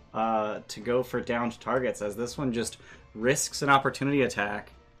well to go for downed targets, as this one just risks an opportunity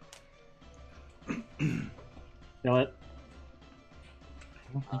attack. Kill it.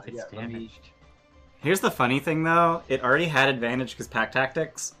 I don't think it's let me- damaged. Here's the funny thing, though. It already had advantage because pack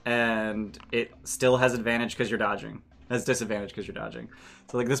tactics, and it still has advantage because you're dodging. Has disadvantage because you're dodging.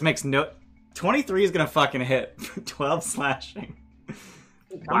 So, like, this makes no... 23 is going to fucking hit for 12 slashing.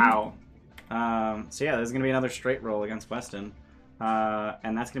 Wow. So, yeah, there's going to be another straight roll against Weston.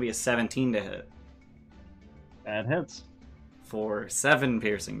 And that's going to be a 17 to hit That hits. for 7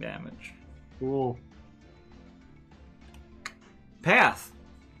 piercing damage. Cool. Path.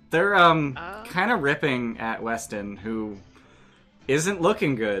 They're kind of ripping at Weston, who isn't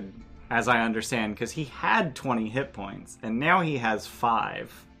looking good, as I understand, because he had 20 hit points, and now he has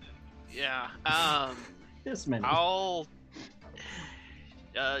 5. Yeah. This many. I'll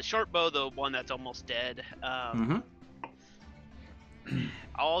short bow the one that's almost dead. Mm-hmm.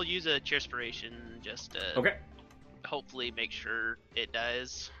 I'll use a Cheerspiration just to Okay. hopefully make sure it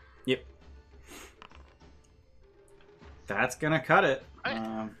dies. Yep. That's gonna cut it.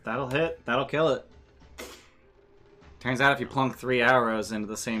 Okay. That'll hit. That'll kill it. Turns out if you plunk 3 arrows into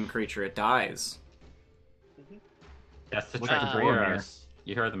the same creature, it dies. That's the What's trick the of board warriors.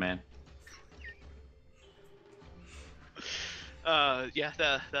 You heard the man. Yeah,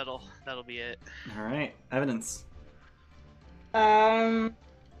 that'll be it. All right. Evidence. Gonna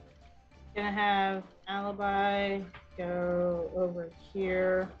have Alibi go over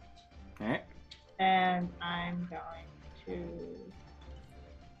here, All right. and I'm going to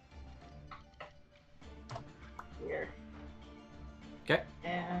here. Okay.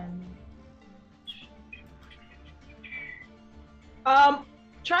 And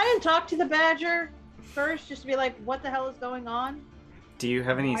try and talk to the badger first, just to be like, what the hell is going on? Do you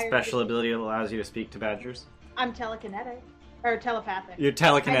have any Why are special you- ability that allows you to speak to badgers? I'm telekinetic or telepathic. You're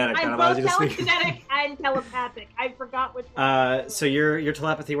telekinetic. I'm that allows both you to speak. telekinetic and telepathic. I forgot which one. So your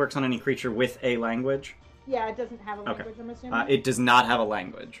telepathy works on any creature with a language. Yeah, it doesn't have a Okay. language, I'm assuming. It does not have a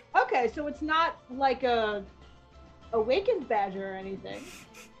language. Okay, so it's not like a awakened badger or anything.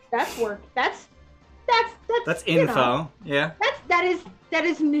 That's work. That's That's you info. know, Yeah. that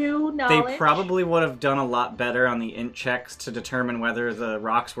is new knowledge. They probably would have done a lot better on the int checks to determine whether the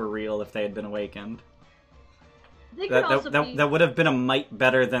rocks were real if they had been awakened. They could also That be, would have been a mite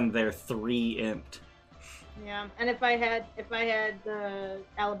better than their 3 int. yeah. And if I had the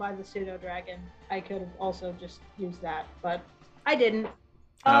Alibi the pseudo dragon, I could have also just used that, but I didn't.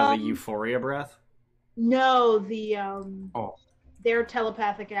 The euphoria breath. No, the Oh. they're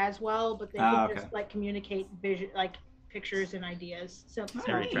telepathic as well, but they Ah, can okay. just like communicate vision, like pictures and ideas. So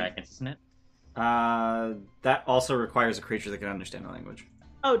Fairy dragons, isn't it? That also requires a creature that can understand the language.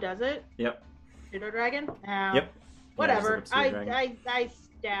 Oh, does it? Yep. Pseudo dragon? Yep. Whatever. Yeah, it's a pseudo I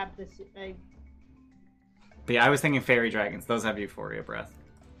stabbed this. But yeah, I was thinking fairy dragons. Those have euphoria breath.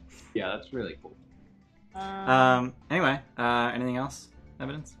 Yeah, that's really cool. Anyway, anything else?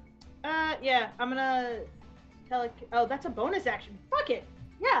 Evidence? Yeah, I'm gonna oh, that's a bonus action. Fuck it.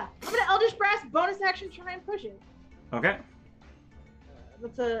 Yeah, I'm gonna Eldritch Blast bonus action try and push it. Okay.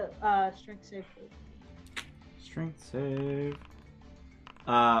 That's a strength save, please. Strength save.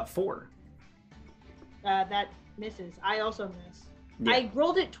 4. That misses. I also miss. Yeah. I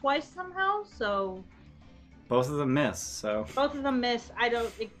rolled it twice somehow, so Both of them miss, so. both of them miss. I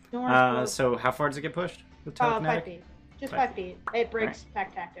don't ignore. So how far does it get pushed? With 5 telekinetic? feet. Just 5 5 feet. It breaks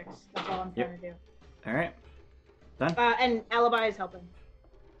pack tactics. That's all I'm trying to do. Alright. Done? And Alibi is helping.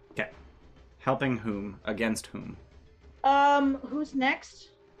 Okay. Helping whom? Against whom? Who's next?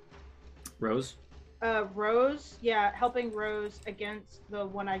 Rose? Rose. Yeah, helping Rose against the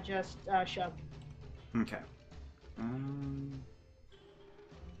one I just shoved. Okay.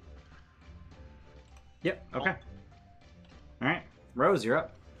 Yep, okay. Alright. Rose, you're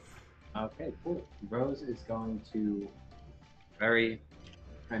up. Okay, cool. Rose is going to very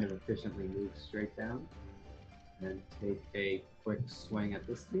kind of efficiently move straight down and take a quick swing at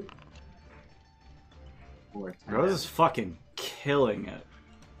this thing. For 10 Rose is fucking killing it.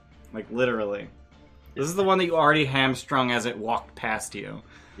 Like, literally. This is the one that you already hamstrung as it walked past you.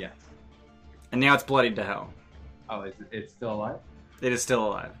 Yes. And now it's bloodied to hell. Oh, it's still alive? It is still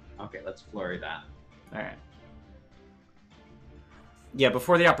alive. Okay, let's flurry that. Alright. Yeah,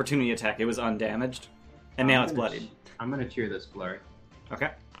 before the opportunity attack, it was undamaged. And now it's bloodied. I'm gonna cheer this flurry.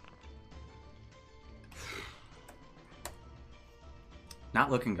 Okay. Not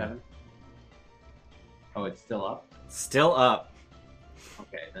looking good. 7. Oh, it's still up? Still up.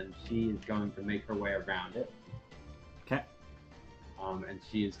 Okay, then she is going to make her way around it. Okay. And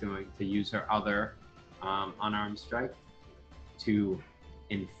she is going to use her other unarmed strike to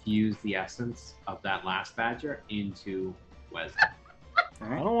infuse the essence of that last badger into Wesley. I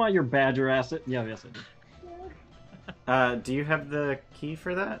Alright. don't want your badger asset. Yeah, yes, I do. Do you have the key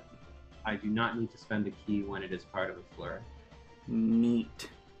for that? I do not need to spend a key when it is part of a flurry. Neat.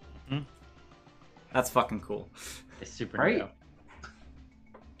 Mhm. That's fucking cool. It's super Right. neato.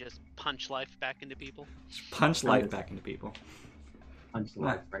 Just punch life back into people. Punch life back into people. Punch the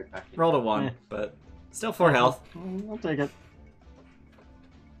life right back in. Rolled a 1, Yeah. but still 4 health. I'll take it.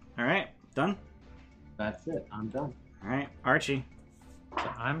 Alright, done? That's it. I'm done. Alright, Archie. So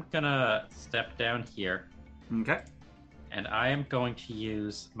I'm gonna step down here, Okay. and I am going to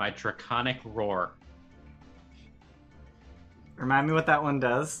use my Draconic Roar. Remind me what that one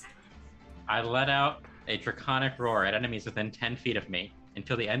does. I let out a Draconic Roar at enemies within 10 feet of me.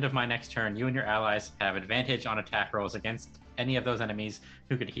 Until the end of my next turn, you and your allies have advantage on attack rolls against any of those enemies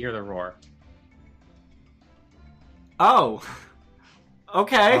who could hear the roar. Oh!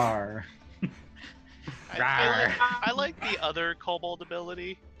 Okay. I like the other kobold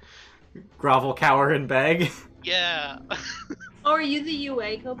ability. Grovel, cower, and beg. Yeah. Oh, are you the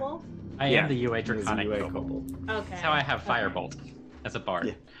UA kobold? I am the UA He is a Draconic UA Kobold. Okay. That's how I have Firebolt as a bard.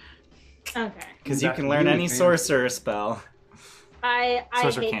 Yeah. Okay. Because you can learn any sorcerer spell. I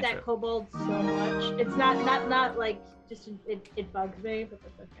Sorcerer hate cantrip. that kobold so much. It's not like just it bugs me, but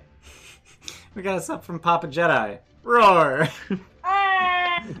that's okay. We got a sub from Papa Jedi. Roar!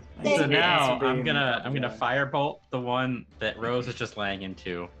 Ah! So now Thanks for I'm being gonna Papa Jedi. Firebolt the one that Rose is just laying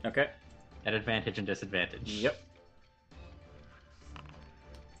into Okay. at advantage and disadvantage. Yep.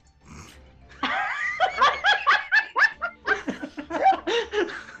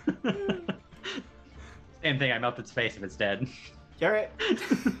 Same thing. I melt its face if it's dead. Alright.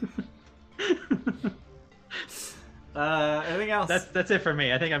 Anything else? That's it for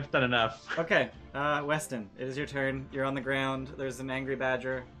me. I think I've done enough. Okay. Weston, it is your turn. You're on the ground. There's an angry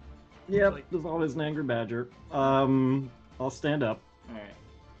badger. Yep, there's always an angry badger. I'll stand up. Alright.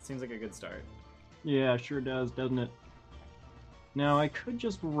 Seems like a good start. Yeah, sure does, doesn't it? Now, I could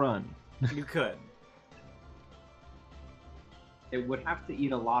just run. You could. It would have to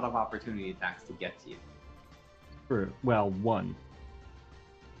eat a lot of opportunity attacks to get to you. Well, one.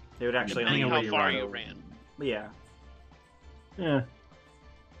 They would actually Depending only on How where run. far you ran. Yeah. Yeah.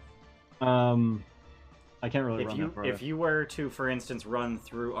 I can't really run that far. If you were to, for instance, run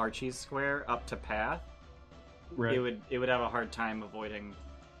through Archie's square up to path, Right. it would have a hard time avoiding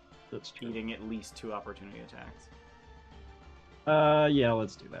That's true. eating at least 2 opportunity attacks. Yeah,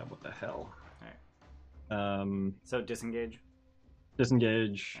 let's do that. What the hell? So disengage.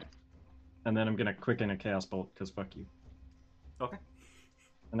 Disengage. And then I'm gonna quicken a Chaos Bolt, because fuck you. Okay.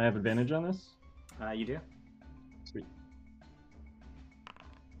 And I have advantage on this? You do. Sweet.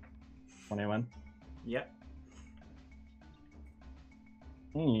 21. Yep.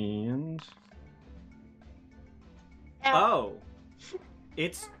 And... Oh,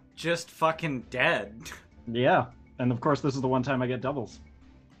 it's just fucking dead. yeah. And of course, this is the one time I get doubles.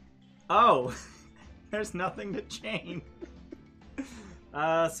 Oh, there's nothing to chain.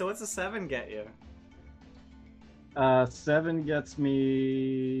 So what's a 7 get you? 7 gets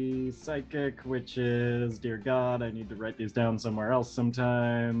me Psychic, which is, dear God, I need to write these down somewhere else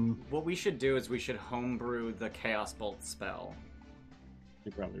sometime. What we should do is we should homebrew the Chaos Bolt spell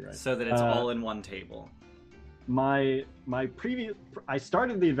You're probably right. so that it's all in one table. My previous, I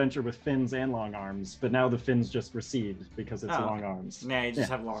started the adventure with fins and long arms, but now the fins just recede because it's Oh. long arms. Nah, you just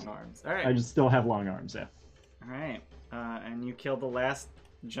have long arms. All right. I just still have long arms, yeah. All right. And you kill the last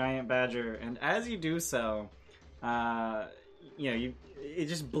giant badger, and as you do so, it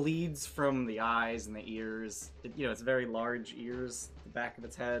just bleeds from the eyes and the ears. It's very large ears, the back of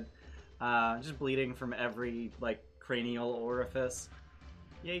its head, just bleeding from every cranial orifice.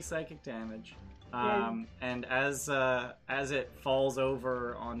 Yay, psychic damage. And as it falls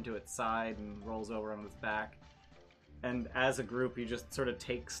over onto its side and rolls over on its back, and as a group you just sort of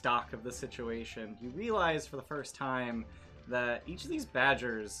take stock of the situation, you realize for the first time that each of these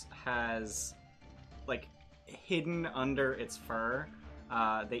badgers has, hidden under its fur,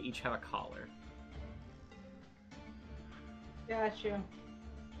 they each have a collar. Gotcha.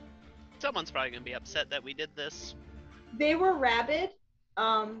 Someone's probably gonna be upset that we did this. They were rabid,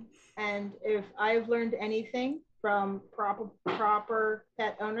 and if I've learned anything from proper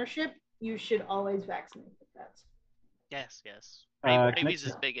pet ownership, you should always vaccinate the pets. Yes. Can Rabies I-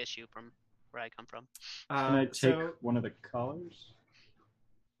 is a big issue from where I come from. Can I take one of the collars?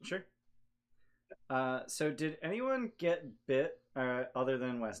 Sure. So did anyone get bit other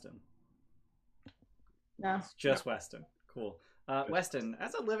than Weston? No. It's just Weston. Cool. Weston,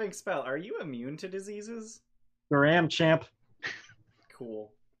 as a living spell, are you immune to diseases? Sure am, champ.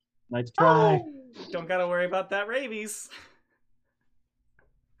 Cool. Nice try. Don't gotta worry about that rabies.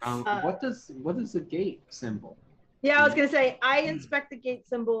 What does the gate symbol? Yeah, I was gonna say I inspect the gate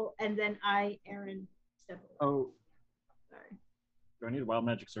symbol and then Aaron step away. Oh, Sorry. do I need a wild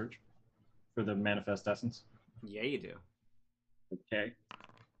magic search for the manifest essence? Yeah, you do. Okay.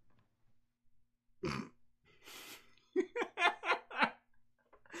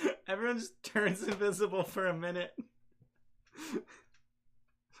 Everyone just turns invisible for a minute.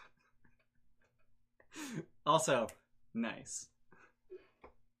 Also, nice.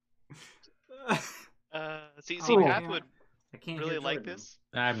 See, Oh, Pat yeah. would I can't really hear like Jordan. this.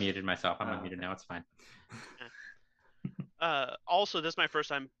 I muted myself. I'm Oh, unmuted now. It's fine. Also, this is my first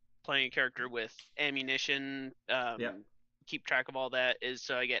time playing a character with ammunition. Keep track of all that is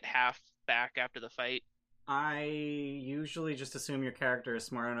so I get half back after the fight. I usually just assume your character is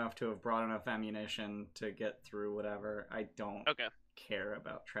smart enough to have brought enough ammunition to get through whatever. I don't Okay. care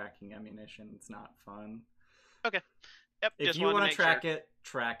about tracking ammunition. It's not fun. Okay. Yep. If just you want want to to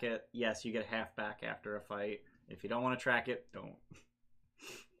track it. Yes, you get half back after a fight. If you don't want to track it, don't.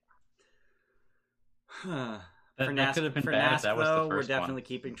 That could have been bad if that was the though, first we're definitely one.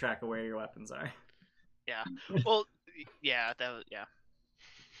 keeping track of where your weapons are. Yeah. Well, yeah. That was, yeah.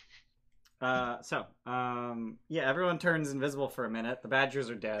 Yeah, everyone turns invisible for a minute. The Badgers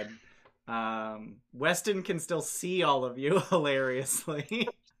are dead. Weston can still see all of you, hilariously.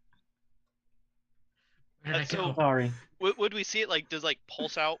 Where did I So- go? Sorry. Would we see it like does like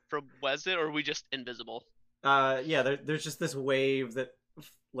pulse out from Weston, or are we just invisible? Yeah, there's just this wave that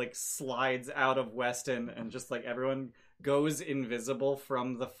like slides out of Weston, and just like everyone goes invisible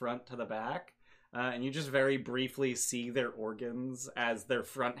from the front to the back. And you just very briefly see their organs as their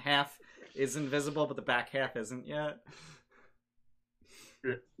front half is invisible, but the back half isn't yet.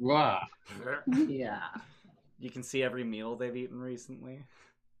 Wow. Yeah. You can see every meal they've eaten recently.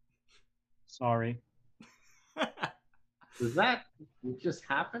 Sorry. Does that just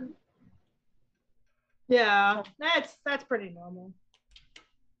happen? Yeah, that's pretty normal.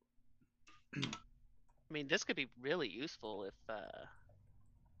 I mean, this could be really useful if,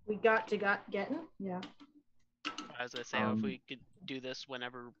 We getting. Yeah. as I say, if we could do this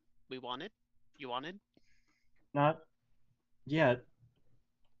whenever we wanted. You wanted? Not yet.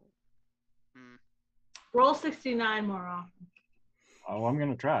 Roll 69 more often. Oh, I'm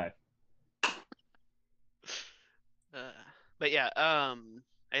gonna try. But yeah, I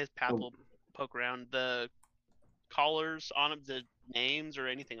guess Path will poke around the collars on them, the names or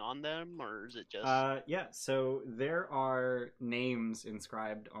anything on them, or is it just? Yeah, so there are names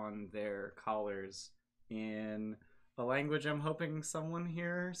inscribed on their collars in a language I'm hoping someone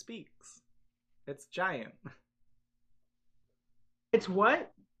here speaks. It's giant. It's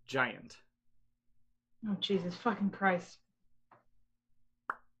what? Giant. Oh, Jesus fucking Christ.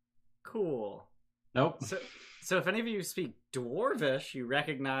 Cool. Nope. So if any of you speak Dwarvish, you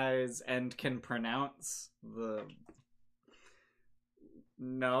recognize and can pronounce the...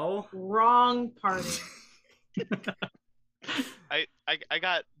 No? Wrong party. I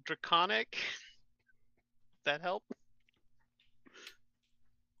got Draconic. Does that help?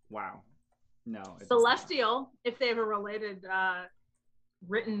 Wow. No. It does Celestial, if they have a related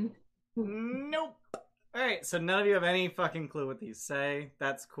written. not. Nope. Alright, so none of you have any fucking clue what these say.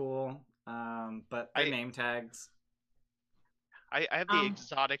 That's cool. But they're name tags. I have the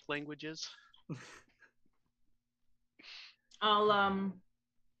exotic languages.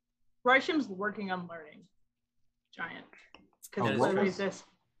 Risham's working on learning giant. Because what clearly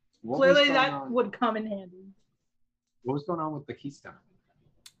was- that would come in handy. What was going on with the keystone?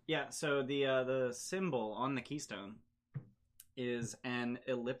 Yeah, so the symbol on the keystone is an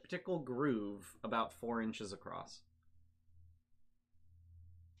elliptical groove about 4 inches across.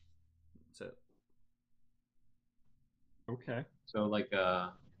 That's it. Okay. So like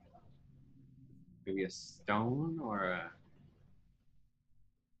maybe a stone or a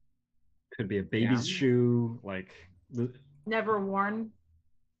Could be a baby's Yeah. shoe. Like, Never worn.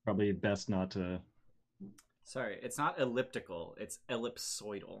 probably best not to. Sorry, it's not elliptical, it's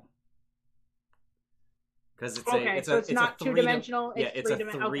ellipsoidal. Because it's Okay, it's so it's not a two-dimensional, Yeah, it's it's a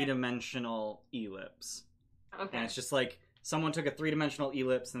three-dimensional. Okay. three-dimensional ellipse. Okay. And it's just like someone took a three-dimensional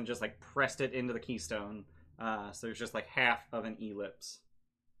ellipse and just like pressed it into the keystone. So there's just like half of an ellipse.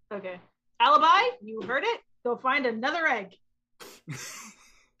 Okay. Alibi, you heard it. Go find another egg.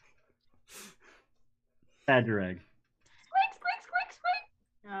 Badger egg. Squeak, squeak, squeak,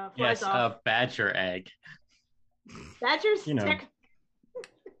 squeak. Flies Yes, off. a badger egg. Badgers, You know.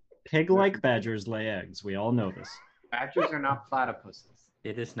 Pig-like badgers lay eggs. We all know this. badgers are not platypuses.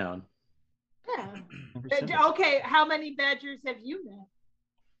 It is known. Yeah. Never said this. Okay, how many badgers have you met?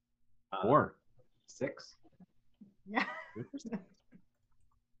 4. 6. Yeah.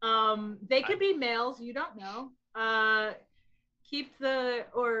 They could be males. You don't know. Keep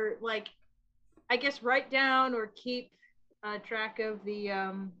I guess write down or keep track of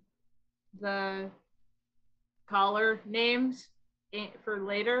the collar names for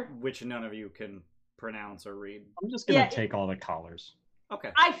later. Which none of you can pronounce or read. I'm just gonna Yeah. take all the collars.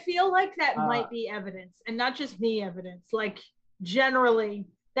 Okay. I feel like that might be evidence, and not just me evidence. Like generally,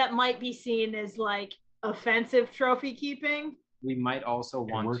 that might be seen as like offensive trophy keeping. We might also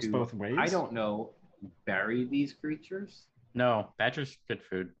It want works to. both ways. I don't know. Bury these creatures. No, badger's good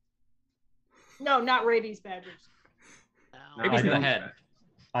food. No, not rabies badgers. No, Rabies I in the don't- head.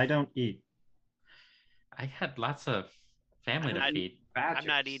 I don't eat. I had lots of family to I'm feed. I'm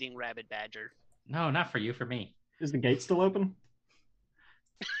not Badgers. eating rabid badger. No, not for you, for me. Is the gate still open?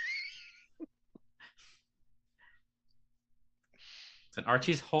 And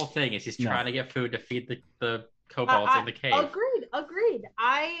Archie's whole thing is he's No. trying to get food to feed the kobolds in the cave. Agreed.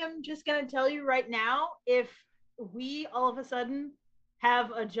 I am just gonna tell you right now, if we all of a sudden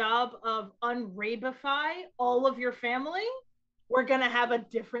have a job of unrabify all of your family, we're gonna have a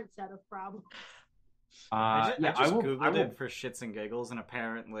different set of problems. I just Googled it for shits and giggles, and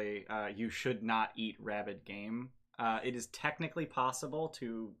apparently you should not eat rabid game. It is technically possible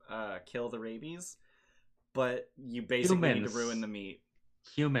to kill the rabies, but you basically need to ruin the meat.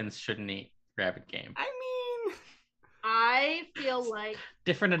 Humans shouldn't eat rabid game. I feel like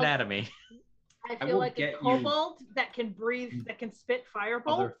different anatomy. I feel like a kobold that can breathe, that can spit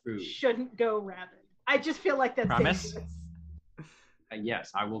firebolt shouldn't go rabid. I just feel like that's dangerous.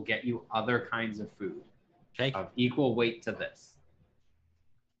 Yes, I will get you other kinds of food. Jake. Of equal weight to this.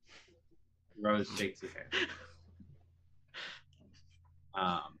 Rose shakes his head.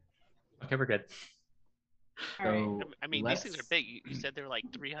 Okay, we're good. So I mean, these things are big. You said they're like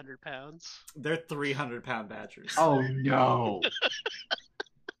 300 pounds. They're 300-pound badgers. Oh no!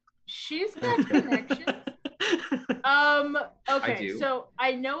 She's got connections. Okay, so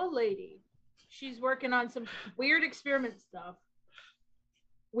I know a lady. She's working on some weird experiment stuff.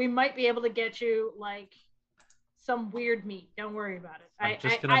 We might be able to get you like some weird meat. Don't worry about it.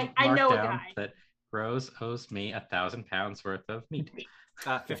 I know a guy. That Rose owes me 1,000 pounds worth of meat.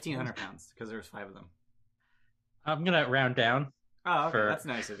 1,500 pounds because there's 5 of them. I'm gonna round down. Oh, okay. That's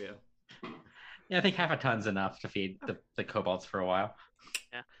nice of you. Yeah, I think half a ton's enough to feed the kobolds for a while.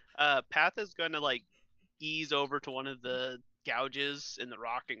 Yeah. Path is gonna like ease over to one of the gouges in the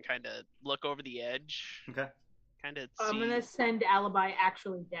rock and kind of look over the edge. Okay. Kind of. I'm gonna send Alibi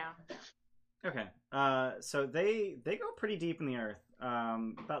actually down. Okay. So they go pretty deep in the earth,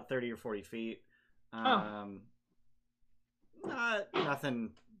 about 30 or 40 feet.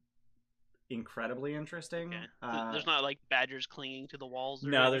 Nothing incredibly interesting. Okay. There's not like badgers clinging to the walls.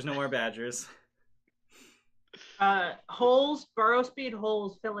 No, there's no more badgers. Holes, burrow speed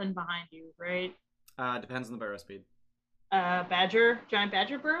holes fill in behind you, right? Depends on the burrow speed. Giant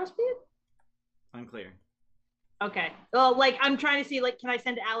badger burrow speed? Unclear. Okay. Well, like I'm trying to see, like, can I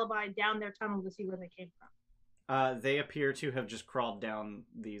send Alibi down their tunnel to see where they came from? They appear to have just crawled down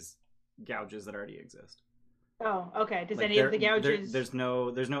these gouges that already exist. Oh, okay. Does any of the gouges? There's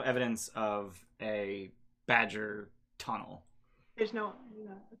no evidence of a badger tunnel. There's no.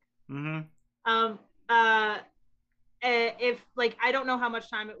 Mm-hmm. If like I don't know how much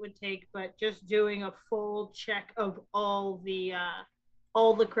time it would take, but just doing a full check of all the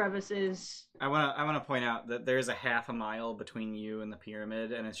crevices. I wanna point out that there's a half a mile between you and the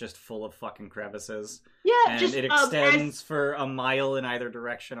pyramid, and it's just full of fucking crevices. Yeah, and it extends for a mile in either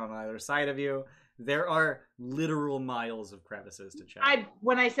direction on either side of you. There are literal miles of crevices to check.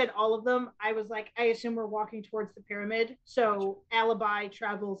 When I said all of them, I was like, I assume we're walking towards the pyramid. So Alibi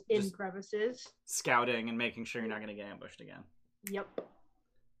travels in just crevices. Scouting and making sure you're not going to get ambushed again. Yep.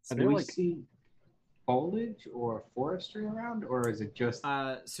 So do we see foliage or forestry around, or is it just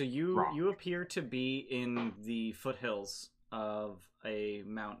so you appear to be in the foothills of a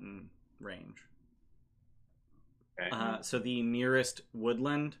mountain range. Okay. So the nearest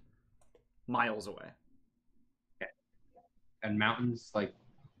woodland, miles away. Okay. And mountains like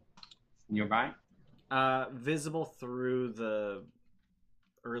nearby? Visible through the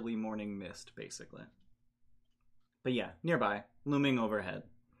early morning mist, basically. But yeah, nearby, looming overhead.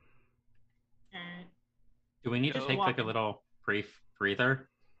 Do we need to take like a little brief breather?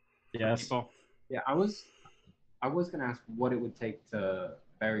 Yes. People? Yeah, I was gonna ask what it would take to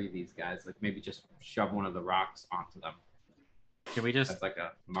bury these guys. Like maybe just shove one of the rocks onto them. Can we just like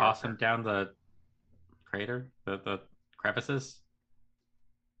a toss them down the crater, the crevices?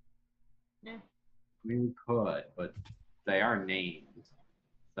 Yeah. I mean, we could, but they are named.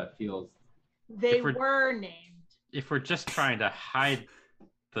 That feels. They were named. If we're just trying to hide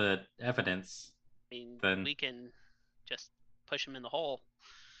the evidence, I mean, then we can just push them in the hole.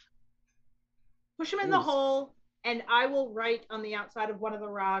 Push them in the hole, and I will write on the outside of one of the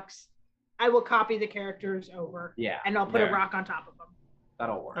rocks. I will copy the characters over. Yeah. And I'll put a rock on top of them.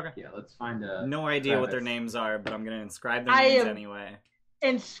 That'll work. Okay. Yeah, let's find a. No idea what their names are, but I'm going to inscribe their names anyway.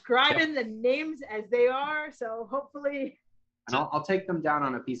 Inscribing the names as they are, so hopefully. And I'll take them down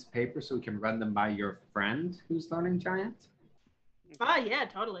on a piece of paper so we can run them by your friend who's learning giant. Yeah,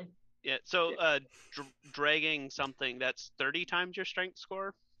 totally. Yeah, so dragging something that's 30 times your strength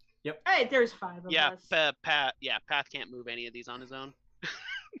score? Yep. Hey, there's 5 of us. Path can't move any of these on his own.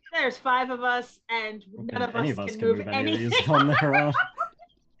 There's 5 of us, and none of us can move anything. Of these on their own.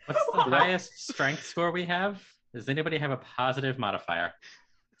 What's the highest strength score we have? Does anybody have a positive modifier?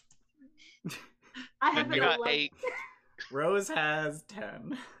 I have I got 8. Rose has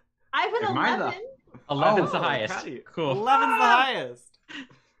 10. I have an Am I 11. 11's the Oh, highest. proud of you. Cool. 11's the highest.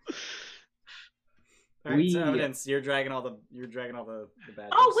 All right, so We- evidence. You're dragging all the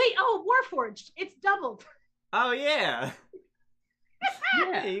badges. Oh wait, Warforged. It's doubled. Oh yeah.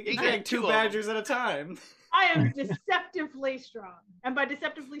 Yeah. You can You drag get 2 two of them. badgers at a time. I am deceptively strong. And by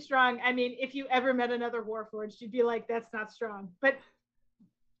deceptively strong, I mean if you ever met another Warforged, you'd be like, that's not strong. But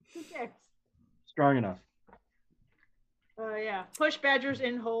who cares? Strong enough. Yeah. Push badgers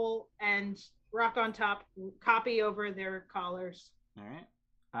in hole and rock on top, copy over their collars. All right.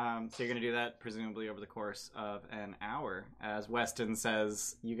 So you're gonna do that presumably over the course of an hour, as Weston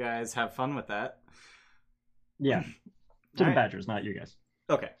says. You guys have fun with that. Yeah. To the Alright. badgers, not you guys.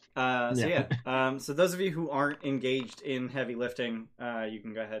 Okay. So Yeah. yeah. So those of you who aren't engaged in heavy lifting, you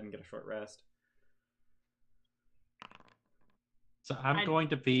can go ahead and get a short rest. So I'm going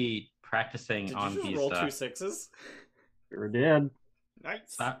to be practicing Did on you just these. roll 2 6s? Sure did.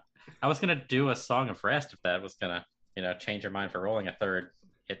 Nice. I was gonna do a song of rest if that was gonna, change your mind for rolling a third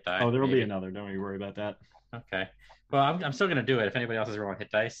hit die. Oh, there will be maybe. another. Don't you worry about that. Okay. Well, I'm still gonna do it. If anybody else is rolling hit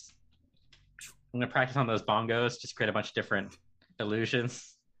dice, I'm gonna practice on those bongos. Just create a bunch of different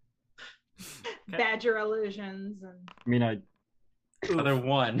illusions. Okay. Badger illusions and I mean, I Another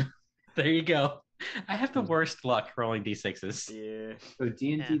 1. There you go. I have the worst luck rolling d6s. Yeah. So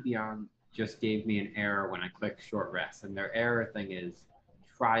D&D Yeah. Beyond just gave me an error when I clicked short rest, and their error thing is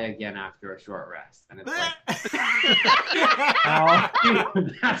try again after a short rest, and it's like,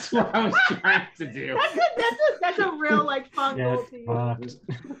 dude, that's what I was trying to do. that's a real like fun yeah, goal to use.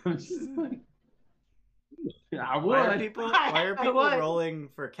 I'm just like, I Why are would people I would. rolling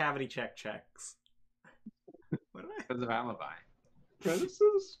for cavity checks? What am I? because of alibi.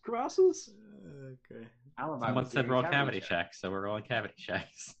 crevices, crosses. Okay. Alibi. Someone was said doing roll cavity cavity check. checks, so we're rolling cavity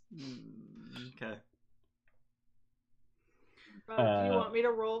checks. Okay. Do you want me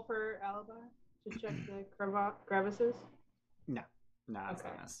to roll for alibi to check the crevices? No, it's Okay.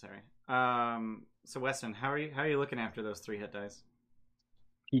 not necessary. So Weston, how are you looking after those 3 hit dice?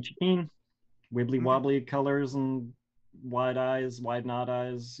 Peachy keen, wibbly wobbly colors and wide eyes, wide not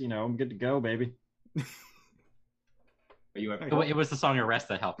eyes. I'm good to go, baby. But you have It was the song of rest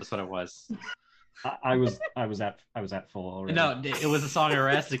that helped. That's what it was. I was at full already. No, it was the song of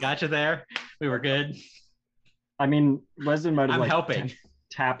rest. It got you there. We were good. I mean, Weston might have I'm like helping.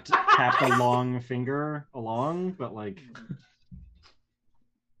 tapped a long finger along, but like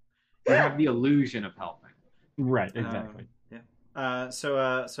you have the illusion of helping. right, exactly.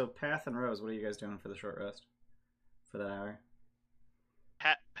 So Path and Rose, what are you guys doing for the short rest? For that hour?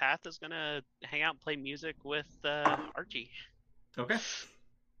 Path is gonna hang out and play music with Archie. Okay.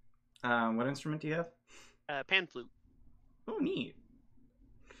 What instrument do you have? Pan flute. Oh, neat.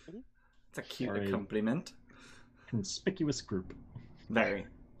 Mhm. It's a cute Sorry. accompaniment. Conspicuous group. Very.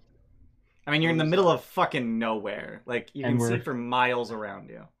 I mean, you're in the middle of fucking nowhere. Like, you And can see we're- for miles around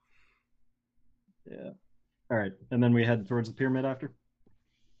you. Yeah. All right, and then we head towards the pyramid after.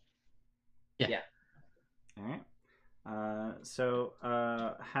 All right.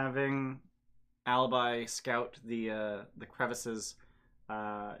 So having Alibi scout the crevices,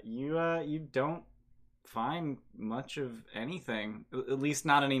 you don't find much of anything. At least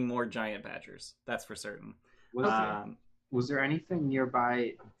not any more giant badgers. That's for certain. Was there anything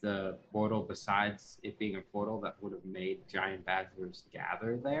nearby the portal besides it being a portal that would have made giant badgers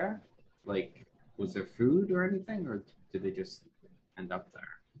gather there? Like, was there food or anything, or did they just end up there?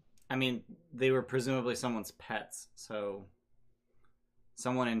 I mean, they were presumably someone's pets, so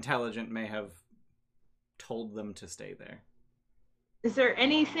someone intelligent may have told them to stay there. Is there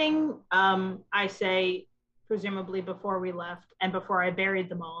anything I say, presumably before we left and before I buried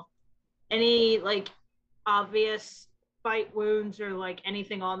them all? Any like obvious bite wounds or like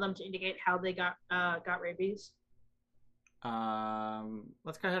anything on them to indicate how they got rabies?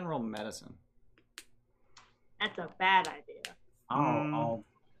 Let's go ahead and roll medicine. That's a bad idea. I'll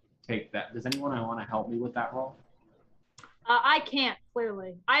take that. Does anyone want to help me with that roll? I can't,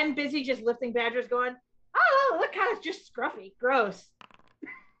 clearly. I'm busy just lifting badgers going, oh, look how it's just scruffy. Gross.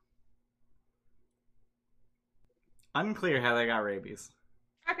 Unclear how they got rabies.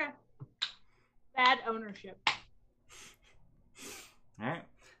 Okay. Bad ownership. All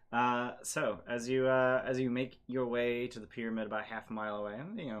right. So as you make your way to the pyramid about half a mile away,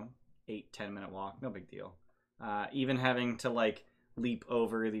 8-10 minute walk, no big deal. Even having to like leap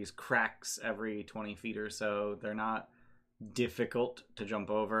over these cracks every 20 feet or so, they're not difficult to jump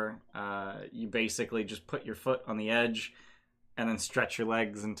over. You basically just put your foot on the edge and then stretch your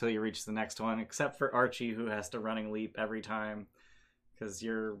legs until you reach the next one, except for Archie, who has to running leap every time because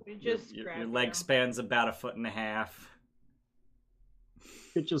your leg you. span's about 1.5 feet.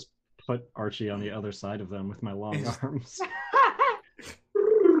 could just put Archie on the other side of them with my long arms.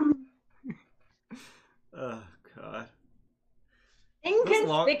 Oh god.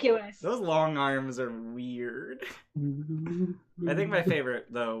 Inconspicuous. Those long arms are weird. I think my favorite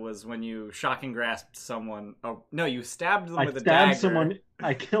though was when you shocking grasped someone. Oh no, you stabbed them with a dagger. Someone.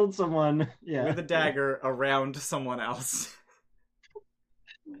 I killed someone. Yeah, with a dagger around someone else.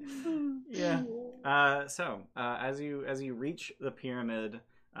 Yeah. As you reach the pyramid,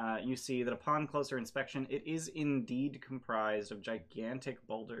 you see that upon closer inspection, it is indeed comprised of gigantic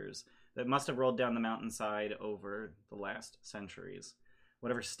boulders that must have rolled down the mountainside over the last centuries.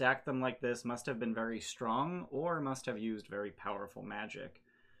 Whatever stacked them like this must have been very strong or must have used very powerful magic.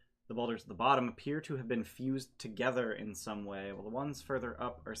 The boulders at the bottom appear to have been fused together in some way, while the ones further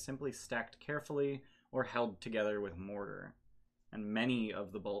up are simply stacked carefully or held together with mortar. And many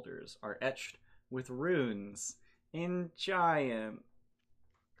of the boulders are etched with runes in giant.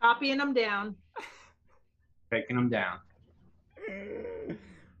 Copying them down. Taking them down.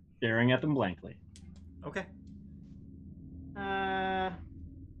 Staring at them blankly. Okay. I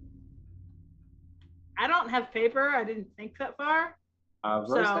don't have paper. I didn't think that far.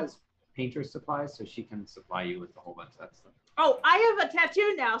 Rose has painter supplies, so she can supply you with a whole bunch of that stuff. Oh, I have a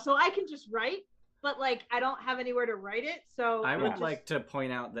tattoo now, so I can just write. But like, I don't have anywhere to write it, so I would like to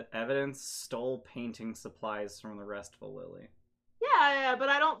point out that Evidence stole painting supplies from the restful Lily. Yeah, but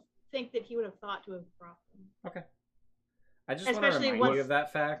I don't think that he would have thought to have brought them. Okay. I just want to remind you of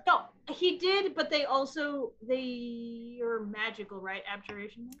that fact. No, he did, but they are magical, right?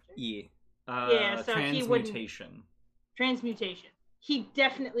 Abjuration magic? Yeah. So transmutation. Transmutation. He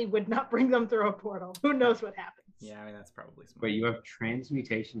definitely would not bring them through a portal. Who knows what happens? Yeah, I mean, that's probably smart. Wait, you have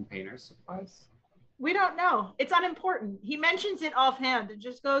transmutation painter supplies? We don't know. It's unimportant. He mentions it offhand and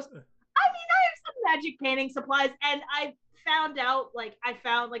just goes, I have some magic painting supplies, and I found out, I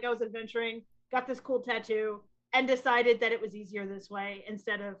was adventuring, got this cool tattoo, and decided that it was easier this way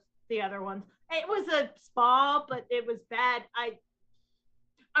instead of the other ones. It was a spa, but it was bad.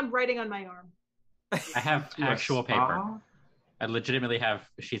 I'm writing on my arm. I have actual paper. I legitimately have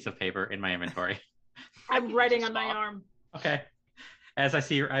sheets of paper in my inventory. I'm writing on my arm. Okay. As I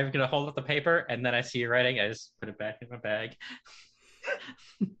see, I'm gonna hold up the paper, and then I see you writing. I just put it back in my bag.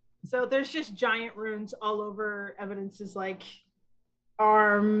 So there's just giant runes all over Evidence's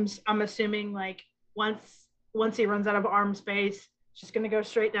arms. I'm assuming once he runs out of arm space, it's just gonna go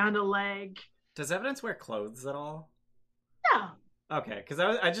straight down to leg. Does Evidence wear clothes at all? No. Okay, because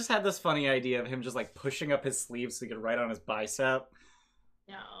I just had this funny idea of him just pushing up his sleeves so he could write on his bicep.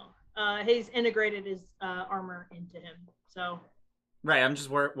 No. He's integrated his armor into him, so. Right, I'm just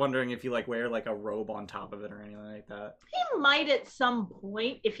wondering if you wear a robe on top of it or anything like that. He might at some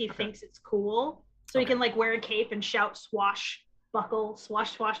point if he thinks it's cool. So he can wear a cape and shout swash, buckle,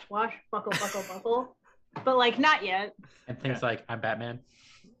 swash, swash, swash, buckle, buckle, buckle. But not yet. And things like, I'm Batman.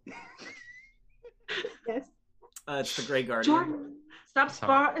 Yes. It's the Grey Guardian. Jordan, stop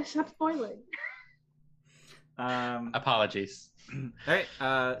spoiling. Apologies. All right.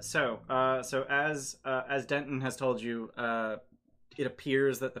 So as Denton has told you, it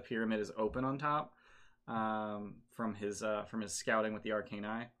appears that the pyramid is open on top, from his scouting with the arcane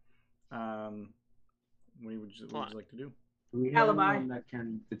eye. What would you like to do? Do we have Alibi. anyone that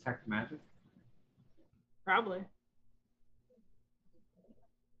can detect magic? Probably.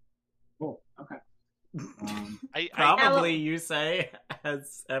 Cool. Okay. Probably, you say,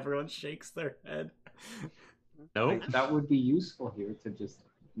 as everyone shakes their head. Nope. That would be useful here to just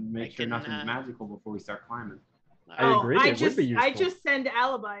make sure nothing's magical before we start climbing. I agree. Would be useful. I just send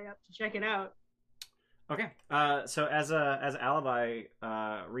Alibi up to check it out. Okay. So as Alibi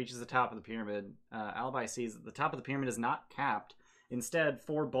reaches the top of the pyramid, Alibi sees that the top of the pyramid is not capped. Instead,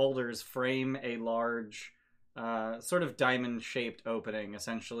 4 boulders frame a large, sort of diamond-shaped opening,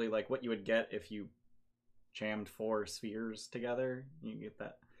 essentially like what you would get if you jammed 4 spheres together. You get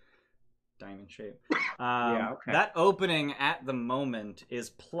that diamond shape. Okay. That opening at the moment is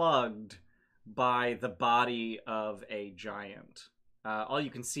plugged by the body of a giant. All you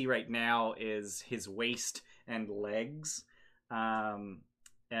can see right now is his waist and legs, and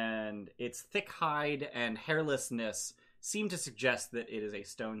its thick hide and hairlessness seem to suggest that it is a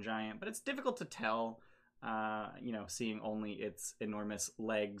stone giant, but it's difficult to tell, seeing only its enormous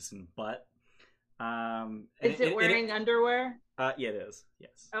legs and butt. Is it wearing underwear? Yeah, it is.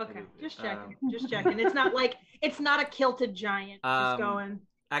 Yes. Okay, just checking. Just checking. It's not a kilted giant. Just going.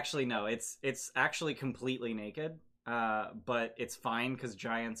 Actually, no. It's actually completely naked. But it's fine because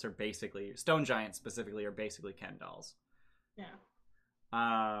giants are basically stone giants specifically are basically Ken dolls. Yeah.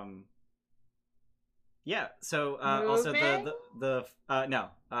 Yeah. So also Moving? no.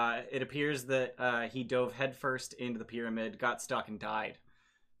 It appears that he dove headfirst into the pyramid, got stuck, and died.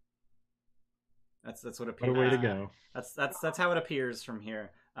 That's what What appears. a way to go. That's how it appears from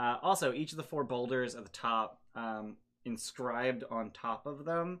here. Also, each of the 4 boulders at the top, inscribed on top of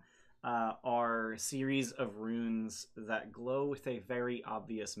them, are series of runes that glow with a very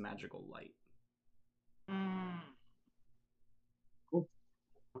obvious magical light. Cool.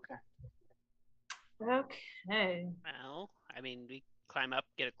 Okay. Okay. Well, I mean, we climb up,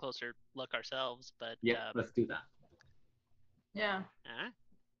 get a closer look ourselves, but Yeah, let's do that. Yeah.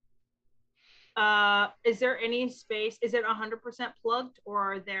 uh, Is there any space? Is it 100% plugged,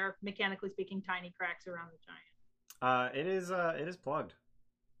 or are there, mechanically speaking, tiny cracks around the giant? It is plugged.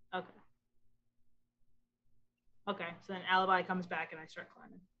 Okay. Okay, so then Alibi comes back and I start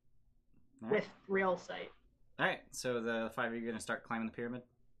climbing. Right. With real sight. Alright, so the 5 of you are going to start climbing the pyramid?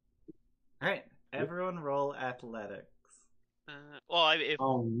 Alright, everyone roll athletics. If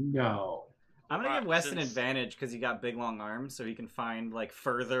Oh no. I'm going to give Weston since advantage because he got big long arms, so he can find like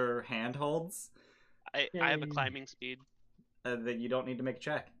further handholds I have a climbing speed. that you don't need to make a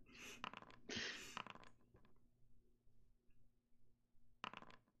check.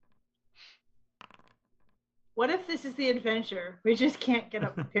 What if this is the adventure? We just can't get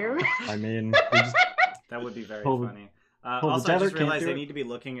up the pyramid. I mean, we just That would be very Pull the- funny. pull the Also, I tether, just can't realized do I it. need to be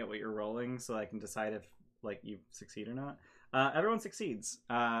looking at what you're rolling so I can decide if like you succeed or not. Everyone succeeds.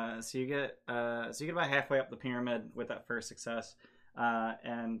 So you get about halfway up the pyramid with that first success.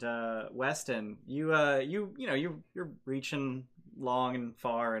 And Weston, you're reaching long and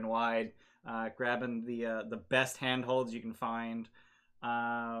far and wide, grabbing the best handholds you can find,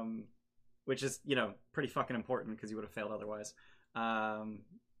 which is pretty fucking important because you would have failed otherwise.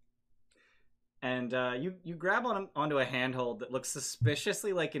 And you grab onto a handhold that looks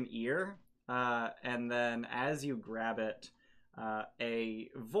suspiciously like an ear, and then as you grab it, a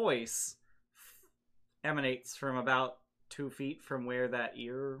voice emanates from about 2 feet from where that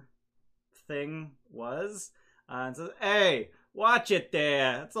ear thing was, and says, "Hey, watch it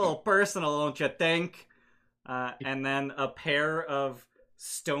there. It's a little personal, don't you think?" And then a pair of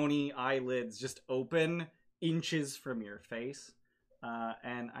stony eyelids just open inches from your face.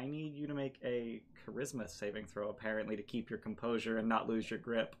 And I need you to make a charisma saving throw, apparently, to keep your composure and not lose your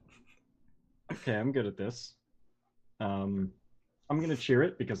grip. okay, I'm good at this. I'm gonna cheer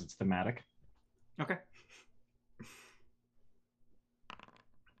it because it's thematic. Okay.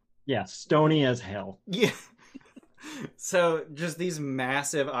 Yeah, stony as hell. Yeah. So just these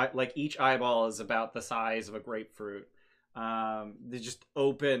massive, like each eyeball is about the size of a grapefruit. They just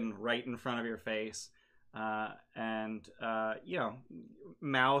open right in front of your face. And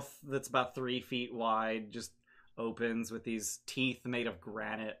mouth that's about 3 feet wide just opens with these teeth made of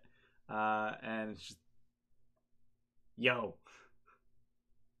granite, and it's just, yo,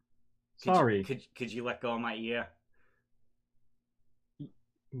 Sorry. could you let go of my ear?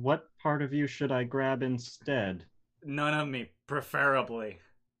 What part of you should I grab instead? None of me, preferably.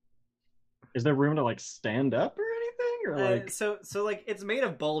 Is there room to like stand up or anything, or like? So like it's made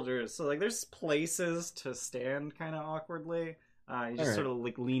of boulders, so like there's places to stand kind of awkwardly. You just sort of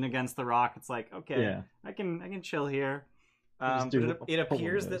like lean against the rock. It's like, okay, Yeah. I can chill here. Just But do it a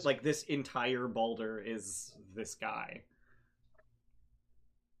appears pull of that those. like this entire boulder is this guy.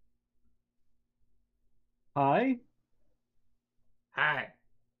 Hi. Hi.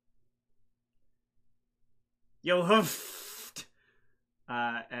 Yo hoofed.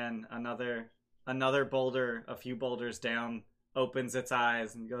 And another boulder, a few boulders down, opens its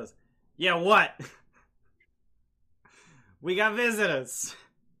eyes and goes, "Yeah, what? We got visitors."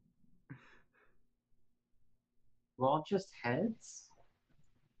 Well, just heads.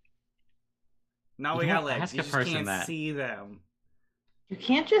 Now You we got don't legs. ask You a just person can't that. see them. You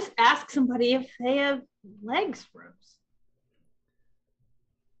can't just ask somebody if they have legs, Rose.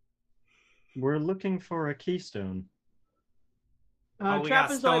 We're looking for a keystone. We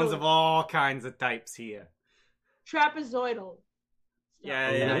got stones of all kinds of types here. Trapezoidal.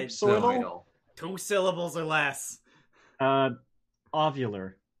 Yeah, Ellipsoidal? 2 syllables or less.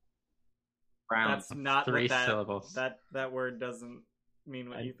 Ovular. Round. That's not 3 what syllables. that word doesn't mean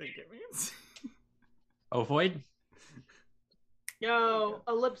what you think it means. Ovoid? Yo,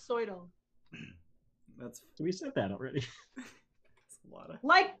 ellipsoidal. That's We said that already. a lot of.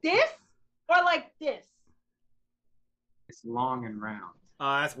 Like this or like this? It's long and round.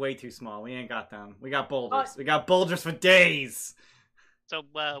 Oh, that's way too small. We ain't got them. We got boulders. We got boulders for days. So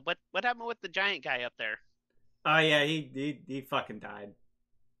what happened with the giant guy up there? Oh yeah, he fucking died.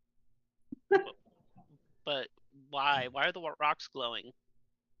 But why? Why are the rocks glowing?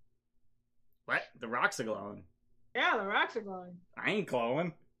 What? The rocks are glowing. Yeah, the rocks are glowing. I ain't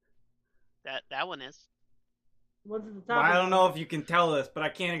glowing. That one is. What's at the top? Well, I don't know if you can tell this, but I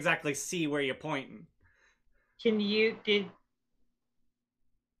can't exactly see where you're pointing.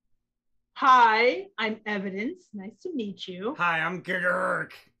 Hi, I'm Evidence. Nice to meet you. Hi, I'm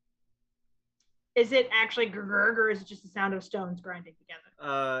Gurg. Is it actually Gurg, or is it just the sound of stones grinding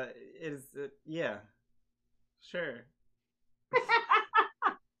together? Yeah. Sure.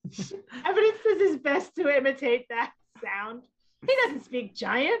 Evidence does his best to imitate that sound. He doesn't speak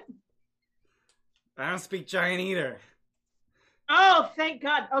giant. I don't speak giant either. Oh, thank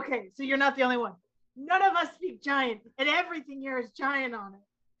God. Okay, so you're not the only one. None of us speak giant, and everything here is giant on it.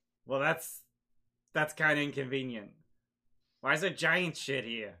 Well, that's kind of inconvenient. Why is there giant shit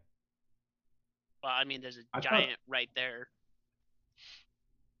here? Well, I mean, there's a giant right there.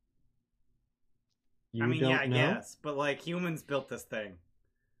 You I mean, yeah, I know? guess, but like humans built this thing.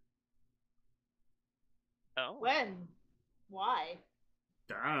 Oh. When? Why?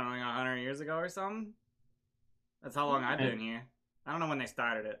 I don't know, like 100 years ago or something. That's how long I've been here. I don't know when they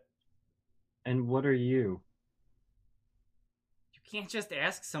started it. And what are you? You can't just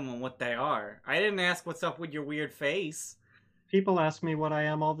ask someone what they are. I didn't ask what's up with your weird face. People ask me what I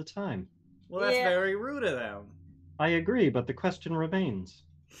am all the time. Well, that's very rude of them. I agree, but the question remains.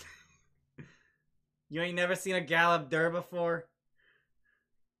 You ain't never seen a Galabdur before?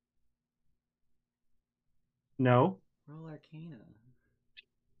 No. Roll Arcana.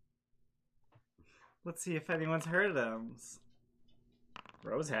 Let's see if anyone's heard of them.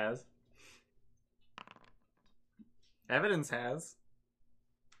 Rose has. Evidence has.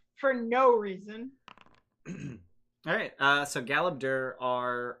 For no reason. Alright, so Galabdur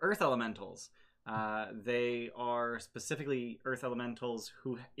are earth elementals. They are specifically earth elementals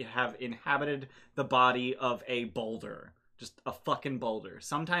who have inhabited the body of a boulder. Just a fucking boulder.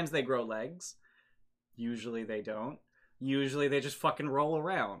 Sometimes they grow legs. Usually they don't. Usually they just fucking roll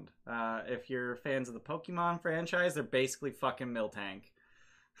around. If you're fans of the Pokemon franchise, they're basically fucking Miltank.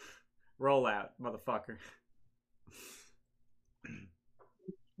 Roll out, motherfucker.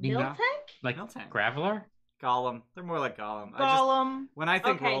 Miltank? Like Miltank. Graveler? Golem. They're more like Golem. Golem. When I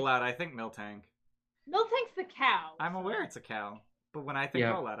think Okay. rollout, I think Miltank. Miltank's the cow. I'm aware it's a cow, but when I think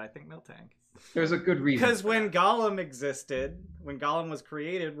rollout, I think Miltank. There's a good reason. Because when Golem existed, when Golem was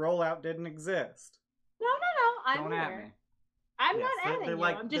created, rollout didn't exist. No. I'm Don't aware. at me. I'm Yes, not adding they're you.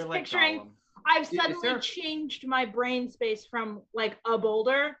 like, I'm they're just like picturing. Golem. I've Is suddenly there- changed my brain space from like a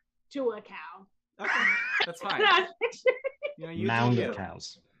boulder to a cow. Okay, that's fine. I was picturing You know, you Mound do of you.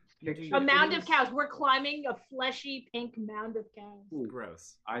 cows. You do a you. mound of cows. We're climbing a fleshy pink mound of cows.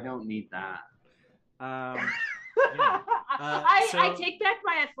 Gross. I don't need that. Yeah. I take back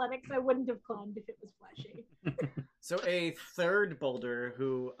my athletics. I wouldn't have climbed if it was fleshy. So a third boulder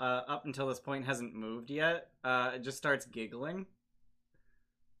who, up until this point, hasn't moved yet, just starts giggling,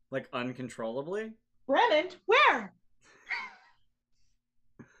 like uncontrollably. Brennan, where?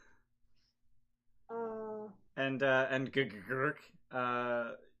 And Gurk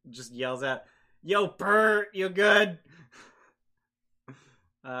just yells out, "Yo, Pert, you good?"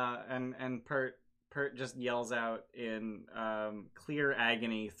 And Pert just yells out in clear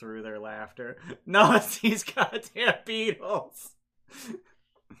agony through their laughter, "No, it's these goddamn beetles.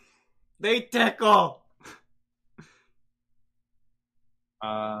 They tickle."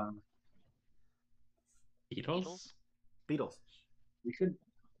 Beetles? Beetles. We could.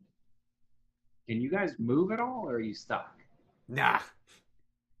 Can you guys move at all, or are you stuck? Nah.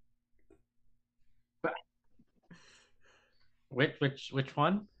 Which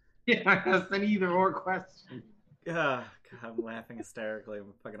one? Yeah, that's an either or question. God, I'm laughing hysterically. My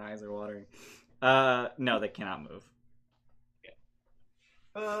fucking eyes are watering. No, they cannot move.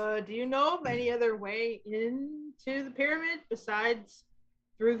 Do you know of any other way into the pyramid besides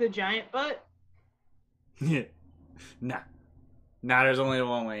through the giant butt? Nah. Nah, there's only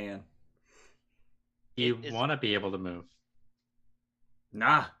one way in. You want to be able to move.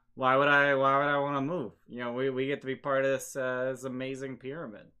 Nah. Why would I want to move? You know, we get to be part of this amazing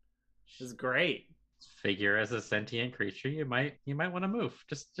pyramid. This is great. Figure as a sentient creature, you might want to move.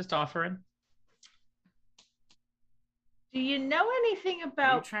 Just offering. Do you know anything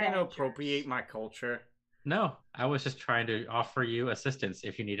about Are you trying badgers? to appropriate my culture? No, I was just trying to offer you assistance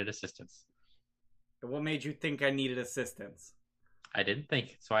if you needed assistance. What made you think I needed assistance? I didn't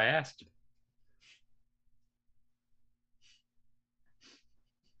think, so I asked.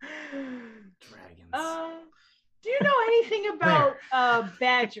 Dragons. Do you know anything about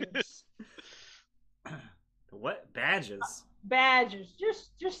badgers? What? Badges? Badgers.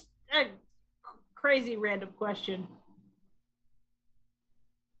 Just a crazy random question.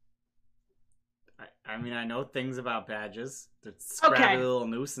 I mean, I know things about badges. They're scrappy little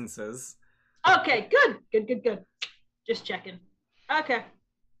nuisances. Okay, good. Just checking. Okay.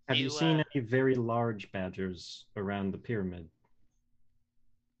 Have you seen any very large badgers around the pyramid?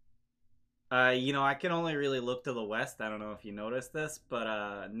 I can only really look to the west. I don't know if you noticed this, but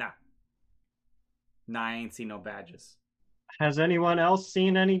nah. Nah, I ain't seen no badges. Has anyone else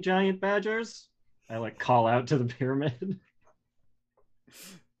seen any giant badgers? I call out to the pyramid.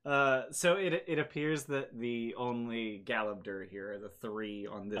 So it appears that the only Galabdur here are the 3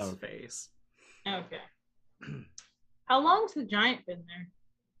 on this face. Okay. How long's the giant been there?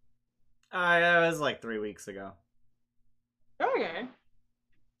 It was like 3 weeks ago. Okay.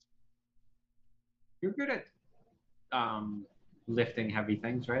 You're good at lifting heavy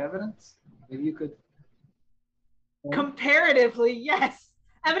things, right? Evidence? Maybe you could. Comparatively, yes.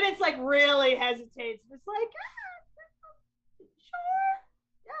 Evidence really hesitates. It's like, sure,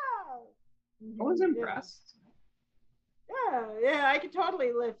 yeah. I was impressed. Yeah, I could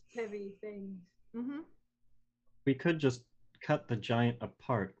totally lift heavy things. Mm-hmm. We could just cut the giant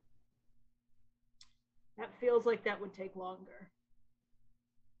apart. That feels like that would take longer.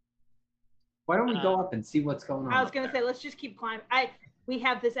 Why don't we go up and see what's going on? I was going to say, let's just keep climbing. We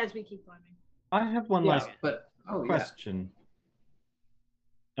have this as we keep climbing. I have one last question.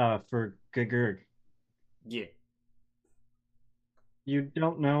 For Gagurg. Yeah. You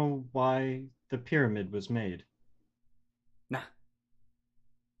don't know why the pyramid was made? Nah.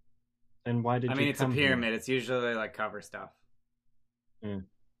 Then why did you come it's a pyramid. Here? It's usually cover stuff. Mm.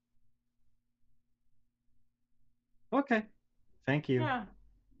 Okay. Thank you. Yeah.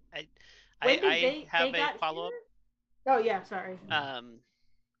 I have a follow-up. Oh, yeah, sorry.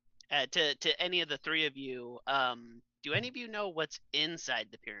 To any of the 3 of you, do any of you know what's inside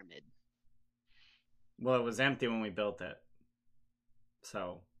the pyramid? Well, it was empty when we built it.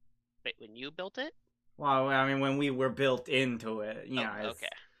 So. Wait, when you built it? Well, I mean, when we were built into it, okay.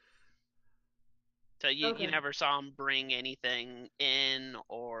 So you never saw them bring anything in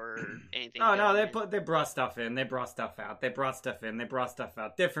or anything? Oh no, they brought stuff in, they brought stuff out, they brought stuff in, they brought stuff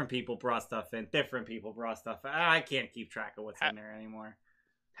out. Different people brought stuff in, different people brought stuff out. I can't keep track of what's in there anymore.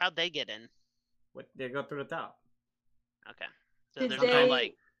 How'd they get in? They go through the top. Okay. So there's no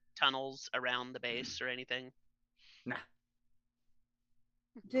tunnels around the base or anything? Nah.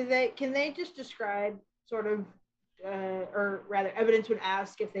 Can they just describe sort of, or rather, evidence would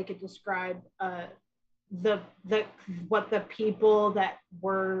ask if they could describe what the people that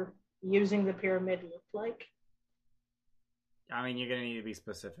were using the pyramid looked like? I mean, you're gonna need to be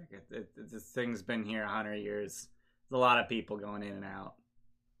specific. This thing's been here 100 years. There's a lot of people going in and out.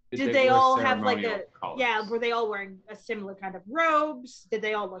 Did they all have were they all wearing a similar kind of robes? Did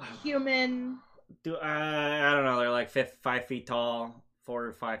they all look human? I don't know. They're 5 feet tall, 4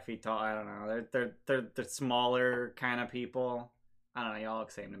 or 5 feet tall. I don't know. They're smaller kind of people. I don't know. Y'all look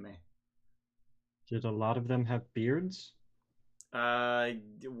the same to me. Did a lot of them have beards?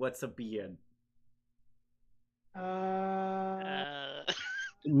 What's a beard? No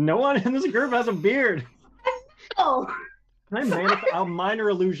one in this group has a beard. No. I'll minor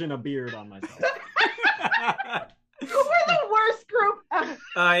illusion a beard on myself. We're the worst group ever.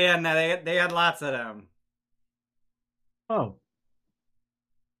 Oh yeah, no, they had lots of them. Oh.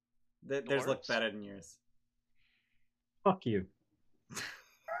 Theirs look better than yours. Fuck you.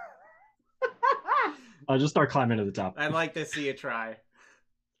 I'll just start climbing to the top. I'd like to see you try.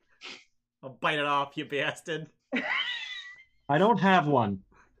 I'll bite it off, you bastard. I don't have one.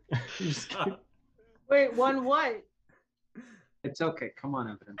 Wait, one what? It's okay. Come on,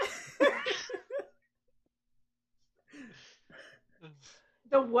 Evidence.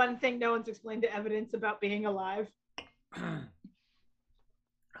 The one thing no one's explained to Evidence about being alive.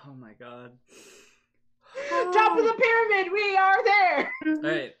 Oh my god. Top of the pyramid, we are there.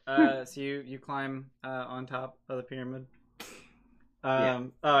 Alright, so you climb on top of the pyramid. Oh,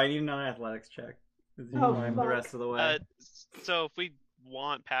 I need another athletics check. You climb the rest of the way. So if we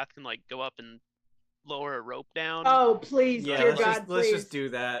want, Path can go up and lower a rope down. Oh please, dear God, let's just do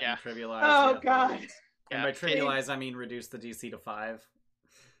that and trivialize. Oh God. And by trivialize, I mean reduce the DC to 5.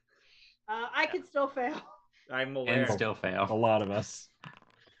 I could still fail. I'm aware. And still fail. A lot of us.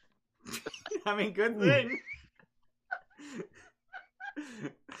 I mean, good thing.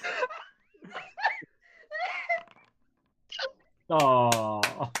 Oh.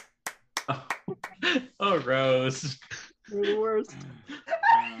 Oh, Rose. You're the worst.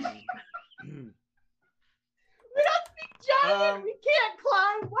 We don't speak giant. We can't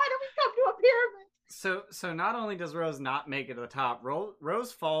climb. Why do we come to a pyramid? So not only does Rose not make it to the top,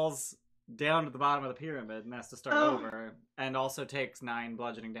 Rose falls down to the bottom of the pyramid and has to start over, and also takes 9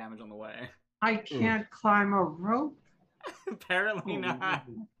 bludgeoning damage on the way. I can't climb a rope. Apparently not.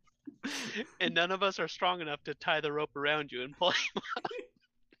 And none of us are strong enough to tie the rope around you and pull you.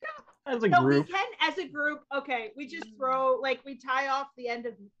 As a No, group. we can as a group. Okay, we just throw we tie off the end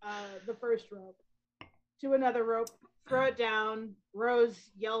of the first rope to another rope, throw it down. Rose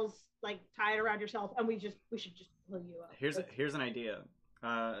yells tie it around yourself, and we should just pull you up. Here's an idea.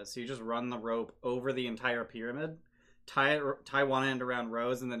 So you just run the rope over the entire pyramid, tie one end around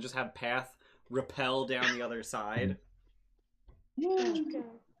Rose, and then just have Path rappel down the other side. Okay.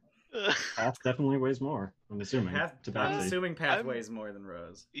 Path definitely weighs more. I'm assuming. I'm assuming Path weighs more than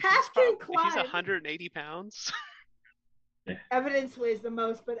Rose. Path can climb. He's 180 pounds. Yeah. Evidence weighs the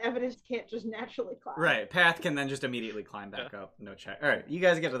most, but Evidence can't just naturally climb. Right. Path can then just immediately climb back up. No check. All right, you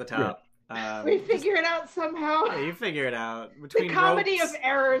guys get to the top. We figure it out somehow. Yeah, you figure it out. The comedy of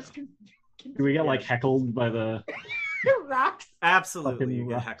errors. Can Do we get heckled by the rocks? Absolutely, you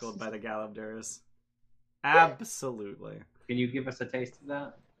get rocks. heckled by the Galabdurs. Absolutely. Can you give us a taste of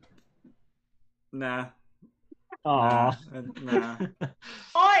that? Nah. Aw. Nah.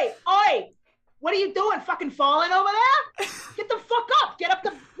 Oi! What are you doing? Fucking falling over there? Get the fuck up! Get up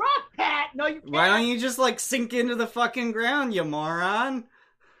the rock, Pat! No, you can't. Why don't you just sink into the fucking ground, you moron?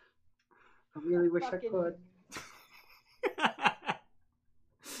 I really wish I could.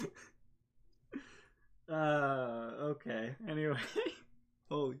 Okay. Anyway.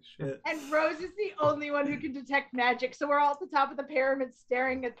 Holy shit. And Rose is the only one who can detect magic, so we're all at the top of the pyramid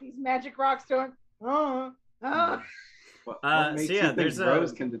staring at these magic rocks going, oh. What so makes yeah, you there's think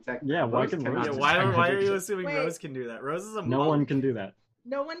Rose can detect? Yeah, why can cannot Rose Yeah, detect why are magic? you assuming Wait. Rose can do that? Rose is a No monk. one can do that.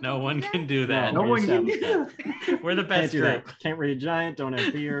 No one can do that. No, No one can do that. We're the Can't best do group. that. Can't read giant, don't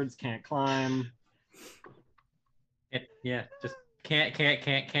have beards, can't climb. Yeah, just can't.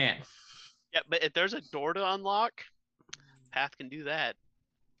 Yeah, but if there's a door to unlock, Path can do that.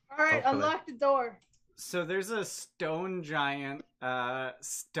 All right, Hopefully. unlock the door. So there's a stone giant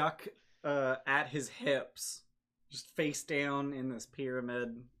stuck at his hips, just face down in this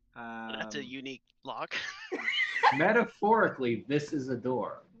pyramid. That's a unique lock. Metaphorically, this is a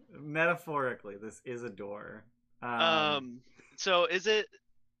door. Metaphorically, this is a door. So is it?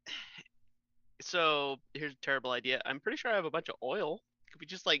 So here's a terrible idea. I'm pretty sure I have a bunch of oil. Could we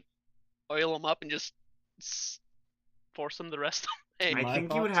just oil them up and just force them the rest of the way? I My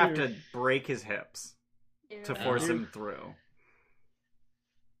think you would thought have too. to break his hips to force him through.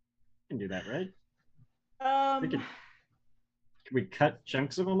 Can do that, right? Um, Can we cut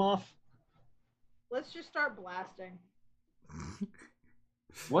chunks of them off? let's just start blasting.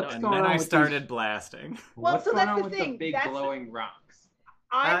 What's And going then on I with started these, blasting. Well, What's so going that's on the with thing. the big That's- glowing rocks?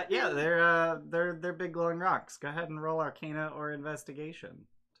 Yeah, they're big glowing rocks. Go ahead and roll Arcana or Investigation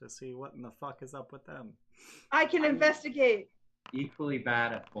to see what in the fuck is up with them. I can investigate. Equally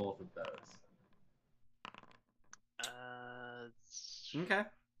bad at both of those. Okay.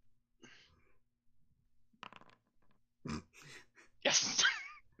 Yes.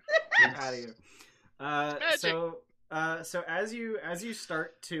 Out of here. Magic. So as you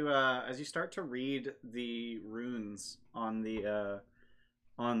start to read the runes on the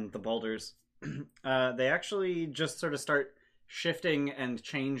boulders, they actually just sort of start shifting and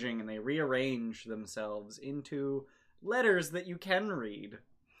changing, and they rearrange themselves into letters that you can read.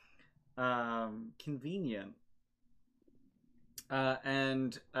 Convenient.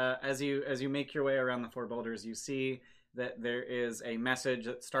 And as you make your way around the four boulders, you see that there is a message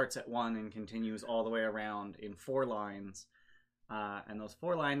that starts at 1 and continues all the way around in 4 lines. And those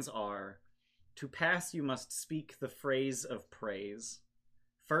 4 lines are, "To pass you must speak the phrase of praise.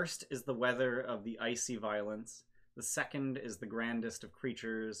 First is the weather of the icy violence. The second is the grandest of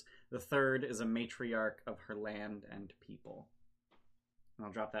creatures. The third is a matriarch of her land and people." And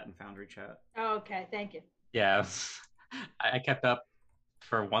I'll drop that in Foundry chat. Okay, thank you. Yeah, I kept up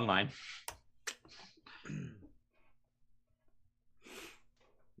for one line.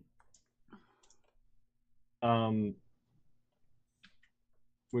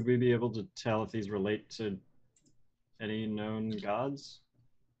 Would we be able to tell if these relate to any known gods?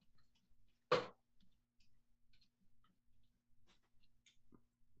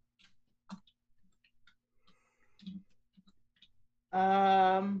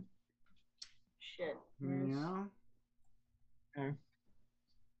 Shit. Yeah. Okay.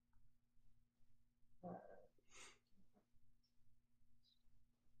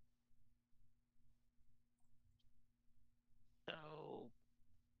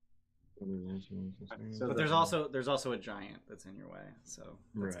 So But there's also a giant that's in your way, so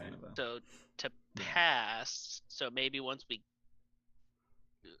that's Right. kind of a... So to pass, so maybe once we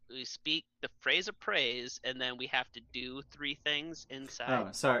we speak the phrase of praise, and then we have to do 3 things inside. Oh,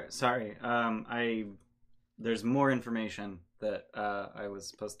 sorry. There's more information that I was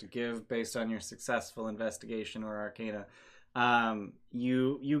supposed to give based on your successful investigation or arcana.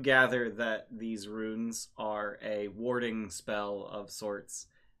 You gather that these runes are a warding spell of sorts,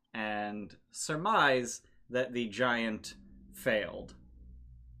 and surmise that the giant failed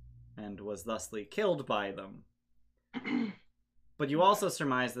and was thusly killed by them. But you also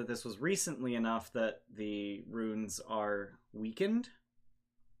surmise that this was recently enough that the runes are weakened.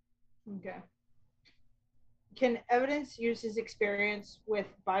 Okay. Can Evidence use his experience with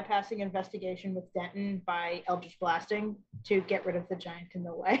bypassing investigation with Denton by Eldritch Blasting to get rid of the giant in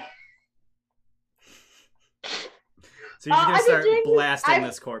the way? So you're just going to start blasting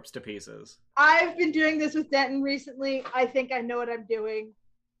this corpse to pieces. I've been doing this with Denton recently. I think I know what I'm doing.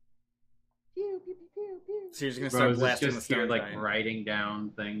 Pew, pew, pew, pew, pew. So you're just going to start blasting the stone like giant. writing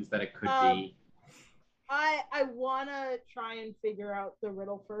down things that it could be. I want to try and figure out the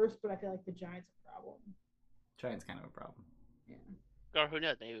riddle first, but I feel like the giant's a problem. Giant's kind of a problem. Yeah. Or who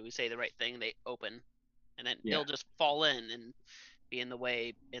knows? Maybe we say the right thing, they open, and then he'll just fall in and be in the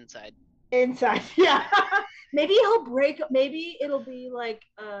way inside. Inside, yeah. Maybe he'll break. Maybe it'll be like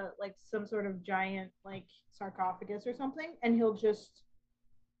some sort of giant like sarcophagus or something, and he'll just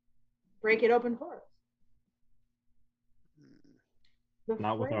break it open for us.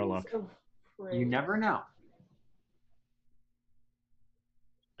 Not with our luck. You never know.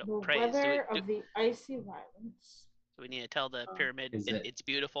 The weather of the icy violence. So we need to tell the pyramid it's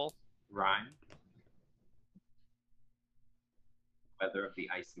beautiful. Rhyme. Weather of the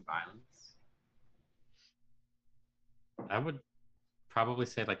icy violence. I would probably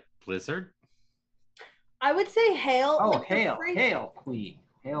say like blizzard. I would say hail. Oh, like hail, hail, queen, hail. Queen.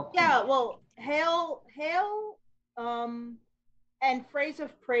 Yeah, well, hail, and phrase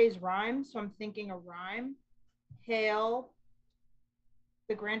of praise rhyme. So I'm thinking a rhyme. Hail.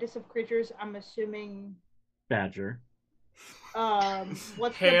 The grandest of creatures. I'm assuming. Badger.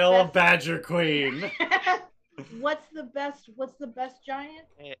 What's hail, the best... Badger Queen. What's the best giant?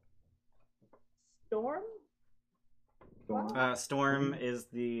 Storm. Storm is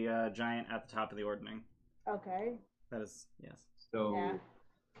the giant at the top of the ordning. Okay. That is, yes. So. Yeah.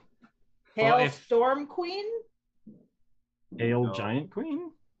 Hail, Storm Queen. Hail, Giant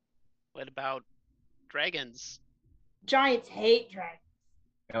Queen. What about dragons? Giants hate dragons.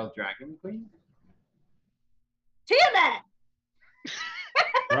 Hail, Dragon Queen. Tiamat.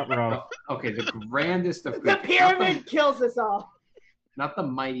 Okay, the grandest of creatures. The pyramid kills us all. Not the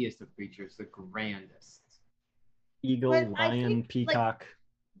mightiest of creatures, the grandest. Eagle, lion, peacock.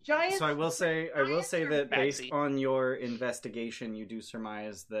 Giants. So I will say that based on your investigation, you do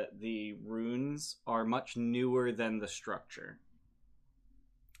surmise that the runes are much newer than the structure.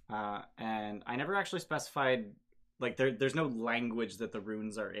 And I never actually specified, like, there's no language that the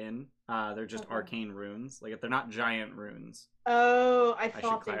runes are in. They're just arcane runes. Like, if they're not giant runes. Oh, I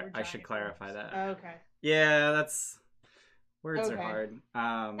thought they were giant I should clarify that. Oh, okay. Yeah, that's... Words are hard.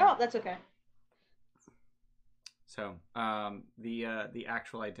 Oh, that's okay. So, the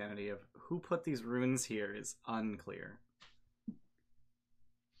actual identity of who put these runes here is unclear.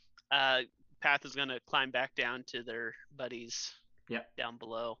 Path is gonna climb back down to their buddies. Down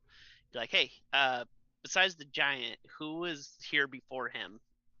below. Be like, hey, besides the giant, who was here before him?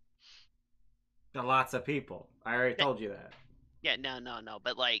 Lots of people. I already told you that. Yeah, no.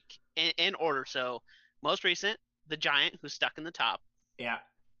 But like in order. So most recent, the giant who's stuck in the top. Yeah.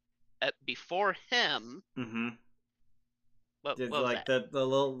 Before him. Mm-hmm. What was like that? the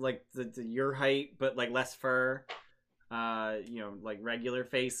little like the your height but like less fur, like regular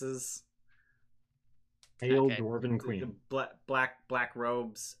faces. Hail, Dwarven Queen. Black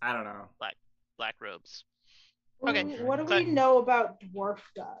robes. I don't know. Black robes. Okay. What do we know about dwarf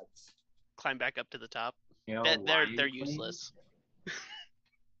gods? Climb back up to the top. They're useless.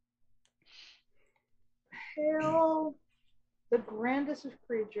 Hail, the grandest of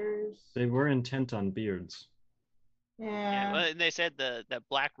creatures. They were intent on beards. Yeah. Well, they said the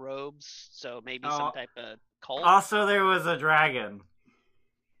black robes, so maybe some type of cult. Also, there was a dragon.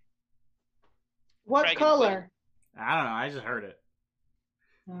 What dragon color? Queen. I don't know. I just heard it.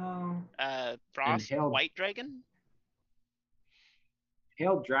 Oh. Frost, white dragon.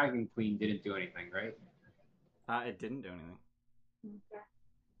 Hail, Dragon Queen didn't do anything, right? It didn't do anything.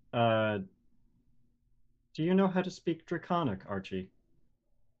 Okay. Do you know how to speak Draconic, Archie?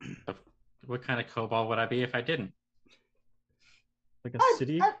 What kind of kobold would I be if I didn't? Like a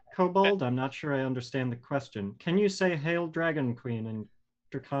city kobold? I'm not sure I understand the question. Can you say Hail Dragon Queen in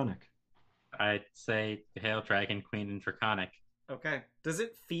Draconic? I'd say Hail Dragon Queen in Draconic. Okay. Does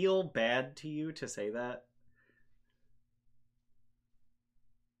it feel bad to you to say that?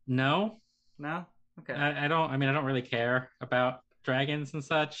 No. No? Okay. I don't. I mean, I don't really care about dragons and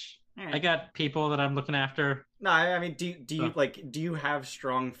such. Right. I got people that I'm looking after. No, I mean, do you have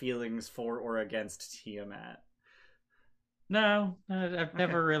strong feelings for or against Tiamat? No, I've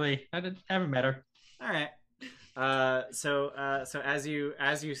never really. Haven't met her. All right. So as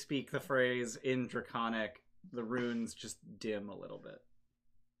you speak the phrase in Draconic, the runes just dim a little bit.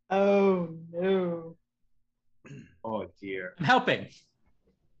 Oh no. Oh dear. I'm helping.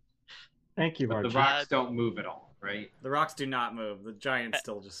 Thank you, But Archie. the rocks don't move at all, right? The rocks do not move. The giant's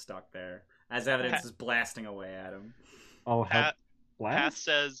still just stuck there, as evidence is blasting away at him. Oh, how Path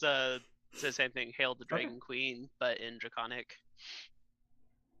says the same thing. Hail the Dragon Queen, but in Draconic.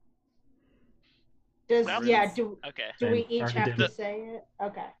 Do Okay. we each have to say it?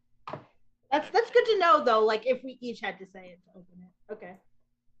 Okay. That's good to know though. Like if we each had to say it to open it. Okay.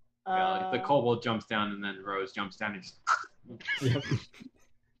 If the kobold jumps down and then Rose jumps down and just.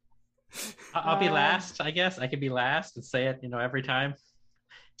 I'll be last, I guess. I could be last and say it, every time,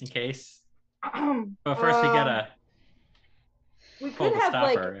 in case. But first, we gotta. We could have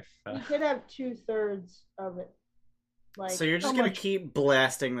stopper we could have 2/3 of it. Like, so you're just gonna keep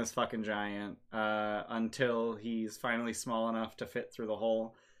blasting this fucking giant until he's finally small enough to fit through the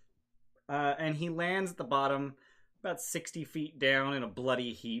hole, and he lands at the bottom, about 60 feet down in a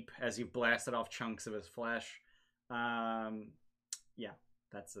bloody heap as you blasted off chunks of his flesh. Yeah.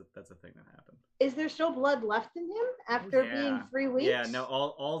 That's a thing that happened. Is there still blood left in him after being 3 weeks? Yeah,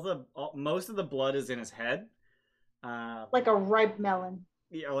 no, most of the blood is in his head. Like a ripe melon.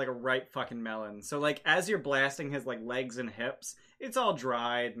 Yeah, like a ripe fucking melon. So like as you're blasting his like legs and hips, it's all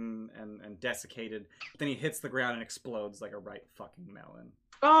dried and desiccated. But then he hits the ground and explodes like a ripe fucking melon.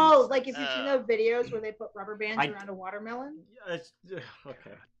 Oh, like if you've seen those videos where they put rubber bands around a watermelon?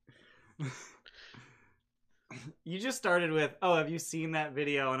 Okay. You just started with, oh, have you seen that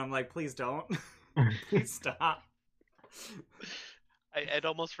video? And I'm like, please don't. Please stop. I'd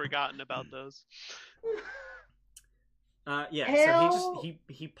almost forgotten about those. So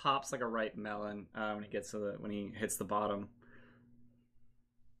he pops like a ripe melon when he hits the bottom.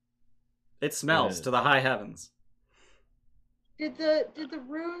 It smells to the high heavens. Did the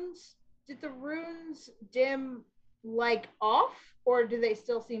runes dim like off, or do they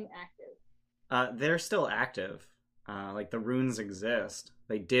still seem active? They're still active. Like the runes exist.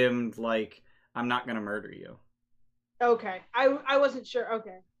 They dimmed like I'm not gonna murder you. Okay, I wasn't sure.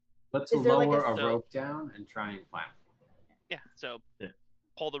 Okay, let's lower a rope down and try and climb. Yeah, so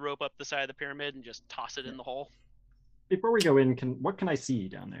pull the rope up the side of the pyramid and just toss it in the hole. Before we go in, what can I see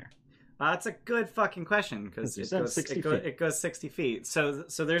down there? That's a good fucking question because it goes 60 feet. So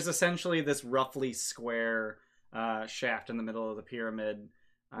there's essentially this roughly square shaft in the middle of the pyramid.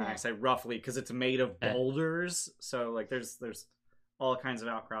 I say roughly because it's made of boulders, so like there's all kinds of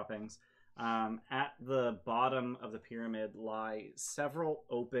outcroppings. At the bottom of the pyramid lie several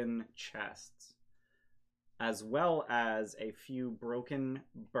open chests, as well as a few broken,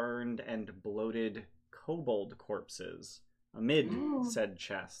 burned, and bloated kobold corpses amid said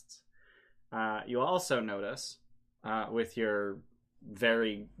chests. You also notice, with your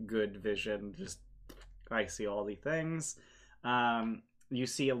very good vision, I see all the things. You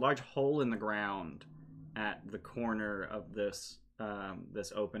see a large hole in the ground at the corner of this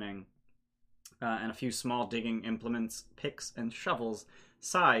opening, and a few small digging implements, picks, and shovels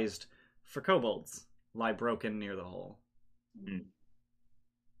sized for kobolds lie broken near the hole.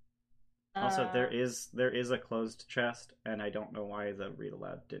 Also, there is a closed chest, and I don't know why the read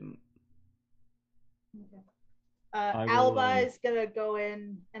aloud didn't. Okay. Alibi's gonna go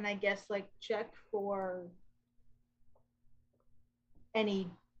in and I guess like check for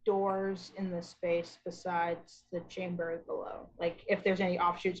any doors in the space besides the chamber below, like if there's any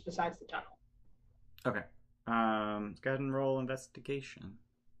offshoots besides the tunnel. Okay. Go ahead and roll investigation.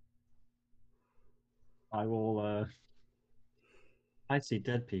 I will. I see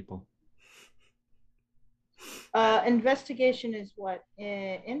dead people. Investigation is what?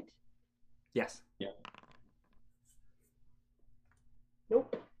 Int? Yes. Yeah.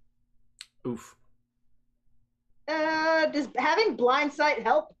 Nope. Oof. Does having blind sight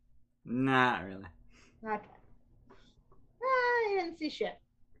help? Not really. Okay. I didn't see shit.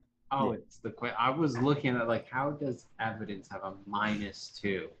 Oh, it's the question. I was looking at like, how does evidence have a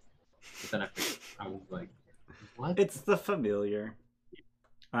 -2? But then I was like, what? It's the familiar.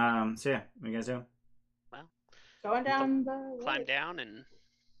 So yeah, what you guys doing? Well, going down the climb down and.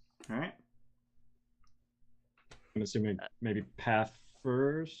 All right. I'm assuming maybe path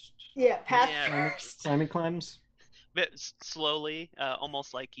first. Yeah, path first. Climbing climbs. slowly,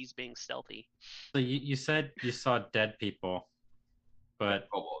 almost like he's being stealthy. So you said you saw dead people, but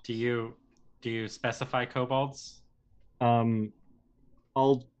Kobolds. do you specify kobolds? Wesden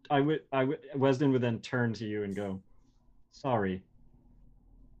would then turn to you and go, "Sorry."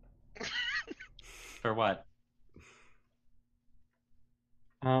 For what?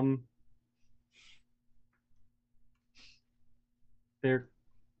 They're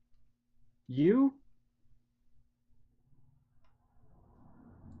you?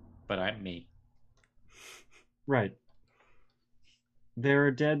 But I'm me. Right. There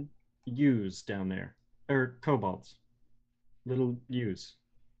are dead yous down there. Or kobolds. Little yous.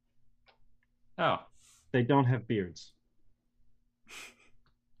 Oh. They don't have beards.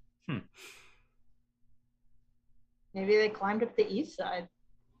 Maybe they climbed up the east side.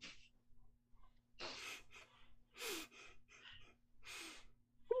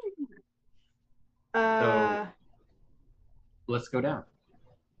 So let's go down.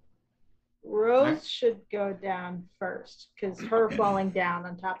 Rose should go down first, because her falling down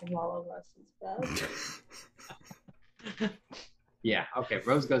on top of all of us is bad. Yeah, okay,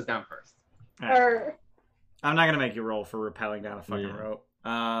 Rose goes down first. Right. Or I'm not gonna make you roll for rappelling down a fucking rope.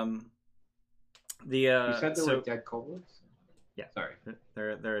 You said there were dead kobolds? Yeah. Sorry.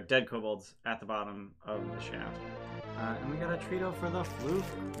 There are dead kobolds at the bottom of the shaft. And we got a Trito for the floof.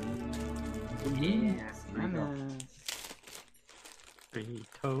 Yeah,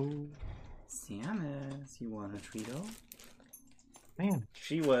 Trito. Samus, you want a Trito? Man.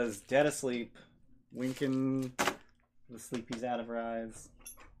 She was dead asleep, winking the sleepies out of her eyes.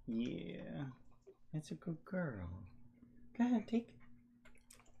 Yeah. That's a good girl. Go ahead, take it.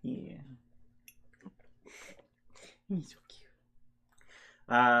 Yeah. He's so cute.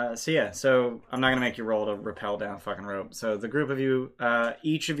 So I'm not gonna make you roll to rappel down a fucking rope. So the group of you,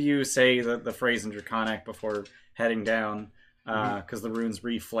 each of you say the phrase in Draconic before heading down, because the runes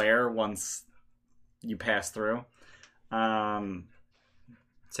reflare once you pass through.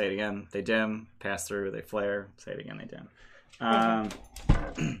 Say it again. They dim, pass through, they flare. Say it again, they dim.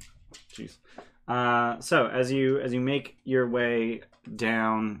 Jeez. So as you make your way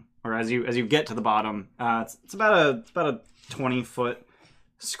down, or as you get to the bottom, it's about a 20-foot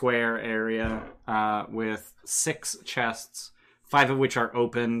square area with 6 chests, 5 of which are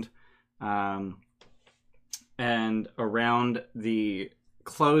opened, and around the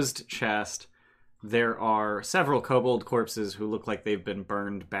closed chest there are several kobold corpses who look like they've been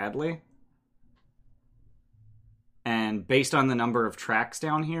burned badly. And based on the number of tracks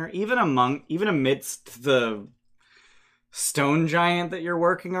down here, even amidst the stone giant that you're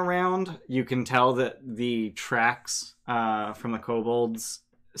working around, you can tell that the tracks from the kobolds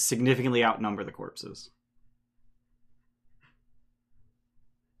significantly outnumber the corpses.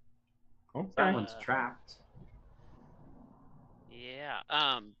 Oh, that one's trapped. Yeah.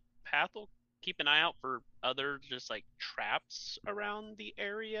 Path will keep an eye out for other just like traps around the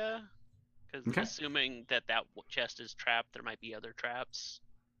area. Because assuming that chest is trapped, there might be other traps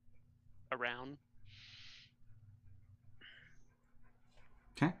around.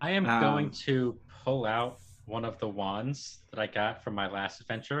 Okay. I am going to pull out one of the wands that I got from my last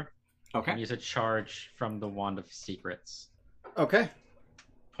adventure. Okay. And use a charge from the Wand of Secrets. Okay.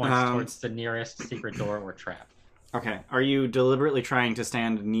 Points towards the nearest secret door or trap. Okay. Are you deliberately trying to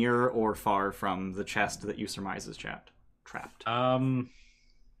stand near or far from the chest that you surmise is trapped?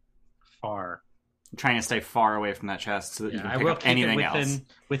 Far. I'm trying to stay far away from that chest so that you can pick up anything else.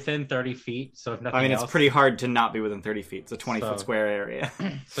 Within 30 feet, so if nothing else... it's pretty hard to not be within 30 feet. It's a 20-foot square area.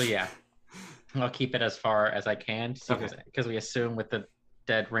 So yeah, I'll keep it as far as I can, because we assume with the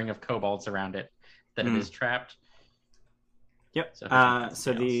dead ring of kobolds around it that it is trapped. Yep.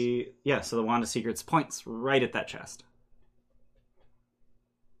 So the Wand of Secrets points right at that chest.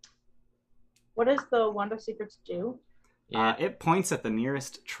 What does the Wand of Secrets do? It points at the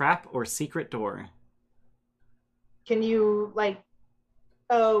nearest trap or secret door. Can you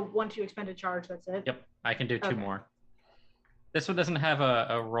once you expend a charge, that's it? Yep, I can do 2 more. This one doesn't have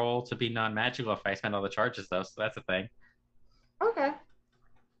a roll to be non-magical if I spend all the charges though, so that's a thing. Okay.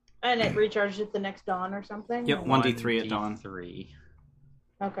 And it recharges at the next dawn or something? Yep, 1d3 at dawn. 3.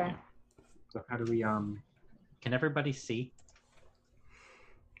 Okay. So how do we Can everybody see?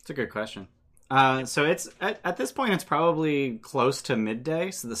 It's a good question. So it's at this point it's probably close to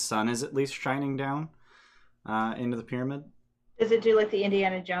midday, so the sun is at least shining down into the pyramid. Does it do like the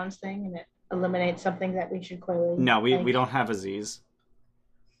Indiana Jones thing and it eliminates something that we should clearly? No, we don't have Aziz.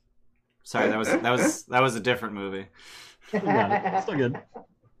 Sorry, that was a different movie. Yeah, still good.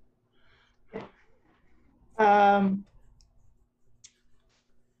 I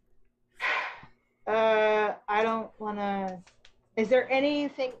don't wanna. Is there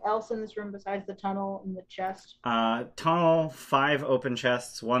anything else in this room besides the tunnel and the chest? Tunnel, 5 open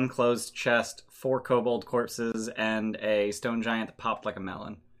chests, 1 closed chest, 4 kobold corpses, and a stone giant that popped like a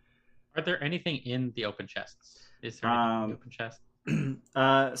melon. Are there anything in the open chests? Is there anything in the open chest?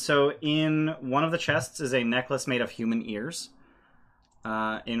 So in one of the chests is a necklace made of human ears.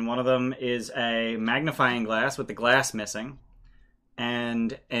 In one of them is a magnifying glass with the glass missing.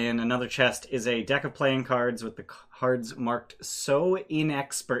 And in another chest is a deck of playing cards with the cards marked so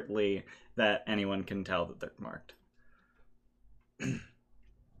inexpertly that anyone can tell that they're marked.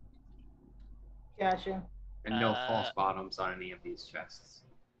 Gotcha. And no false bottoms on any of these chests.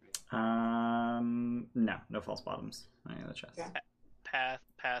 No false bottoms on any of the chests. Okay.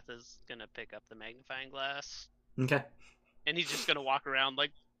 Path is gonna pick up the magnifying glass, Okay. and he's just gonna walk around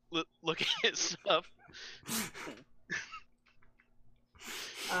like looking at stuff.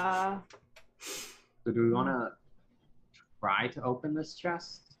 So do we want to try to open this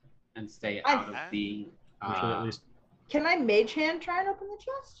chest and stay out of the? At least Can I mage hand try and open the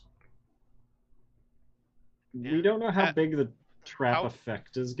chest? we don't know how big the trap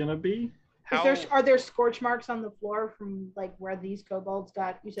effect is gonna be. Are there scorch marks on the floor from like where these kobolds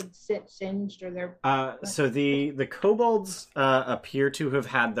got? You said singed, or they're. So the kobolds appear to have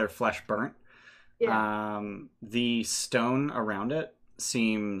had their flesh burnt. Yeah. The stone around it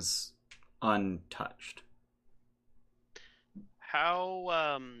seems untouched. How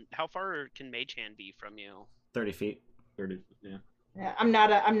far can Mage Hand be from you? 30 feet. 30, yeah. Yeah, I'm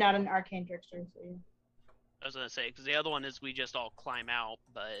not an arcane trickster, so yeah. I was gonna say, because the other one is we just all climb out,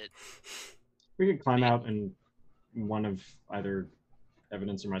 but We could climb out, and one of either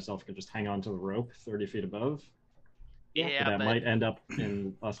Evidence or myself could just hang on to the rope 30 feet above. yeah, But that might end up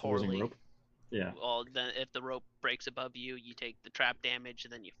in us poorly. losing rope. Yeah, Well, then if the rope breaks above you, you take the trap damage,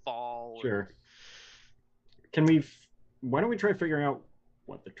 and then you fall. sure. Can we? Why don't we try figuring out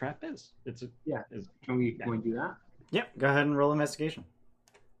what the trap is? Can we do that? Yep. Go ahead and roll investigation.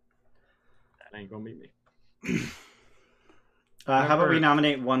 That ain't gonna beat me. How about we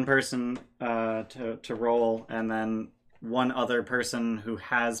nominate one person to roll, and then one other person who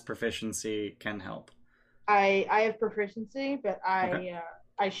has proficiency can help. I have proficiency, but Okay.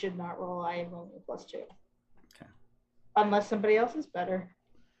 I should not roll. I am only +2. Okay. Unless somebody else is better.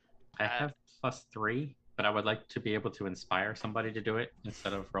 I have +3, but I would like to be able to inspire somebody to do it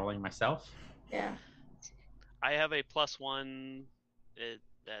instead of rolling myself. Yeah. I have a +1.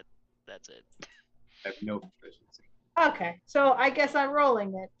 That's it. I have no proficiency. Okay, so I guess I'm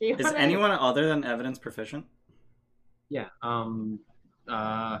rolling it. Do you Is wanna... anyone other than Evidence proficient? Yeah.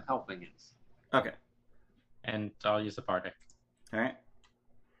 Helping is. Okay. And I'll use a bardic. All right.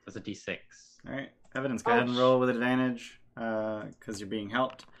 That's a D6. All right. Evidence, go ahead and roll with advantage because you're being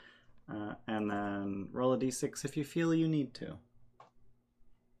helped. And then roll a d6 if you feel you need to.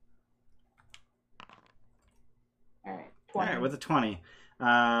 All right, 20. All right, with a 20.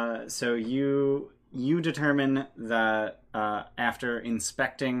 So you determine that after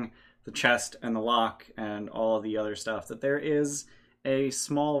inspecting the chest and the lock and all of the other stuff, that there is a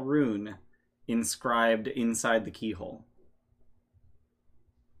small rune inscribed inside the keyhole,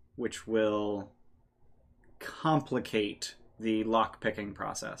 which will complicate the lock-picking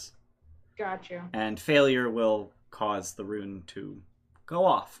process. Gotcha. And failure will cause the rune to go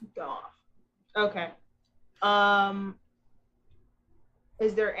off. Go off. Okay.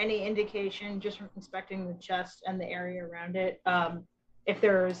 Is there any indication, just from inspecting the chest and the area around it, if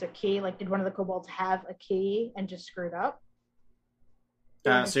there is a key? Like, did one of the kobolds have a key and just screwed up?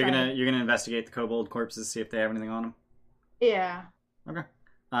 So you're gonna investigate the kobold corpses, see if they have anything on them. Yeah. Okay.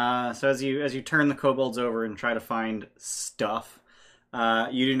 So as you turn the kobolds over and try to find stuff,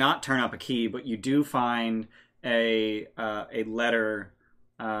 you do not turn up a key, but you do find a letter,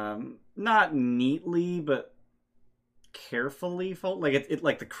 not neatly but carefully folded. Like it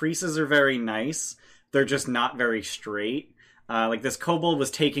like the creases are very nice. They're just not very straight. Like this kobold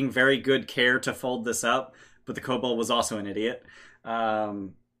was taking very good care to fold this up, but the kobold was also an idiot.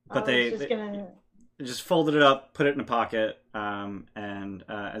 But they just folded it up, put it in a pocket, and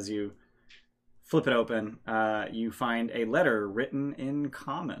as you flip it open, you find a letter written in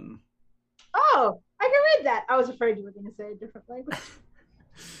common. Oh, I can read that. I was afraid you were going to say a different language.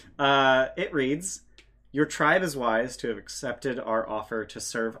 It reads, "Your tribe is wise to have accepted our offer to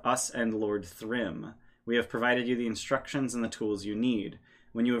serve us and Lord Thrym. We have provided you the instructions and the tools you need.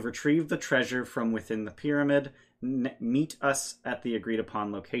 When you have retrieved the treasure from within the pyramid, meet us at the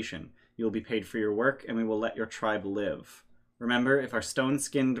agreed-upon location. You will be paid for your work, and we will let your tribe live. Remember, if our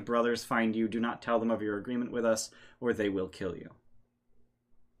stone-skinned brothers find you, do not tell them of your agreement with us, or they will kill you."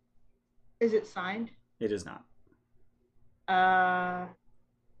 Is it signed? It is not.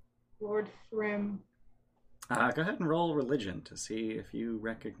 Lord Thrym. Go ahead and roll religion to see if you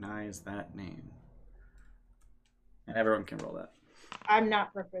recognize that name. And everyone can roll that. I'm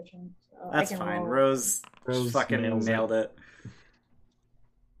not proficient. So That's I can fine. roll. Rose fucking nails nailed it.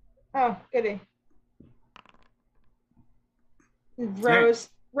 Oh, goody. Rose.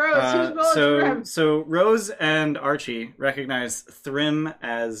 Rose, who's rolling Thrym? So Rose and Archie recognize Thrym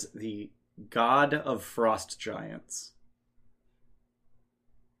as the god of frost giants.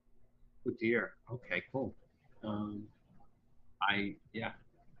 Oh dear. Okay, cool.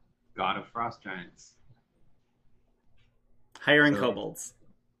 God of Frost Giants. Hiring So- kobolds.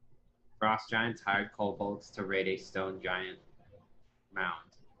 Frost Giants hired kobolds to raid a stone giant mound.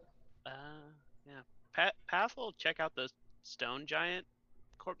 Yeah. Path will check out the stone giant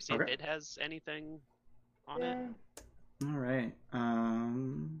corpse, see if Okay. it has anything on Yeah. it. All right.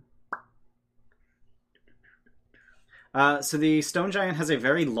 So the stone giant has a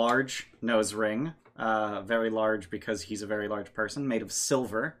very large nose ring. Very large because he's a very large person, made of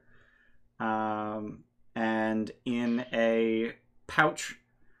silver. And in a pouch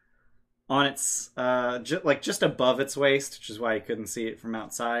on its just above its waist, which is why you couldn't see it from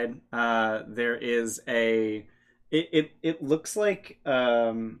outside, there is a it looks like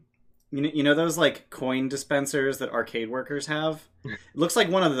you know those like coin dispensers that arcade workers have. It looks like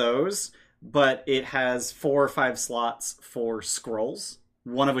one of those, but it has 4 or 5 slots for scrolls,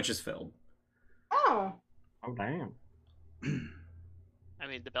 one of which is filled. Oh. Oh, damn. I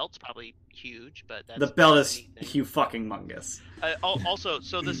mean, the belt's probably huge, but that's The belt not is anything. huge fucking mungus. Also,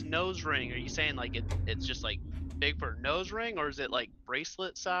 so this nose ring, are you saying like it's just like big for a nose ring, or is it like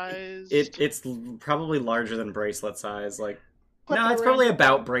bracelet size? It's probably larger than bracelet size. Like, Clip no, the it's probably ring.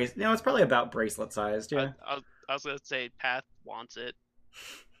 about it's probably about bracelet sized. Yeah. I was gonna say Path wants it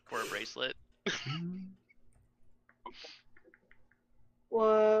for a bracelet.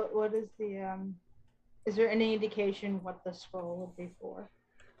 What is the is there any indication what the scroll would be for?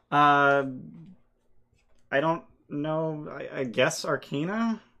 I don't know. I guess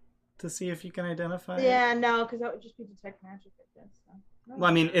Arcana to see if you can identify it. Yeah, no, because that would just be detect magic, I guess. So. No. Well,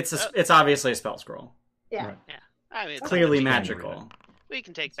 I mean, it's obviously a spell scroll. Yeah. Right. I mean, it's Clearly something magical. we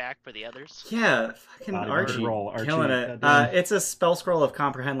can take back for the others. Yeah, fucking Body Archie, roll, Archie, killing it. goddamn. It's a spell scroll of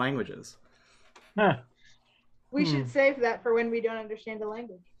comprehend languages. Huh. We should save that for when we don't understand a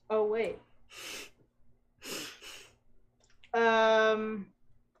language. Oh wait. I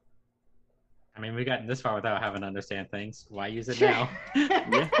mean, we've gotten this far without having to understand things. Why use it now?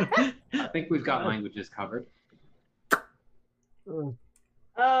 I think we've got languages covered.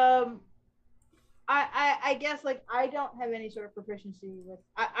 I guess like I don't have any sort of proficiency with.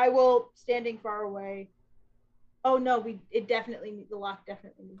 I will standing far away. Oh no, the lock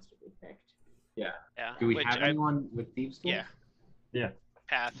definitely needs to be picked. Yeah. Yeah. Do we which have anyone with thieves' tools? Yeah.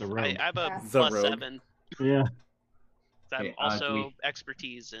 Path. The rogue. I have a Path. The plus rogue. 7. Yeah. I'm Okay, also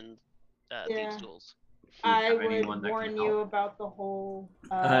expertise in Yeah. thieves' tools. Do we I have would anyone that can warn you help? about the whole.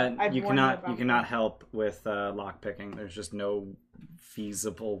 You cannot help with lock picking. There's just no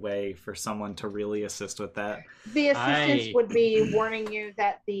feasible way for someone to really assist with that. The assistance I- would be warning you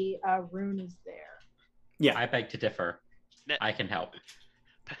that the rune is there. Yeah, I beg to differ. Ne- I can help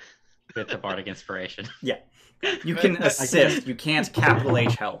with the bardic inspiration. you can assist. You can't capital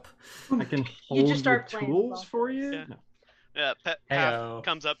H help. I can hold just start the playing tools spell for cards. you? Yeah. No. Path Heyo.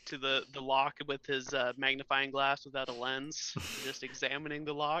 comes up to the lock with his magnifying glass without a lens, just examining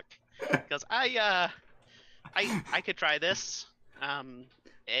the lock. Because I could try this.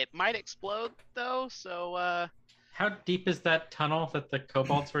 It might explode though, so How deep is that tunnel that the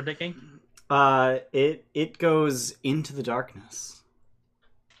kobolds were digging? It goes into the darkness,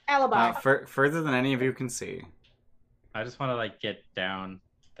 Alibi. further than any of you can see. I just want to like get down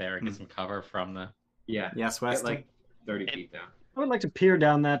there and get some cover from the. Yeah. Yes, Get Weston. like 30 feet down. I would like to peer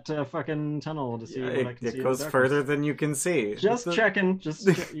down that fucking tunnel to see what I can see. It in goes the further darkness. than you can see. Just It's a- checking.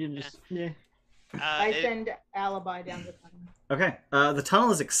 Yeah. I send Alibi down the tunnel. Okay. The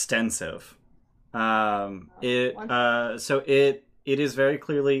tunnel is extensive. It is very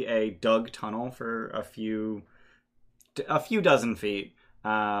clearly a dug tunnel for a few dozen feet.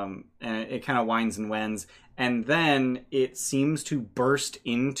 And it kind of winds and wends, and then it seems to burst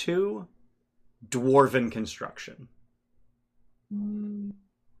into dwarven construction, and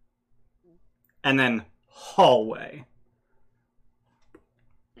then hallway.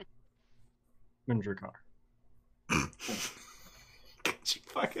 Windrakar. Could you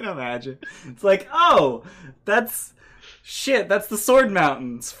fucking imagine? It's like, oh, that's the Sword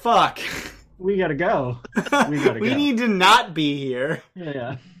Mountains. Fuck. We gotta go. We gotta We go. need to not be here.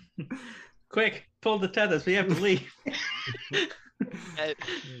 Yeah. Quick, pull the tethers. We have to leave.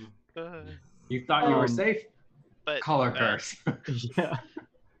 You thought you were safe? But Color curse. Yeah.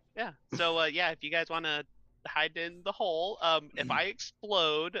 yeah. So yeah, if you guys want to hide in the hole, if I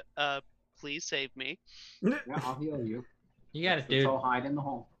explode, please save me. Yeah, I'll heal you. You got it, Let's dude. all hide in the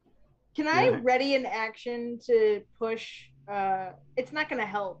hole. Can I ready an action to push? It's not going to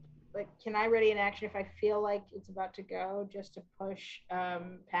help. Like, can I ready an action if I feel like it's about to go, just to push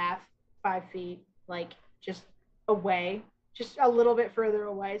path 5 feet, like just away, just a little bit further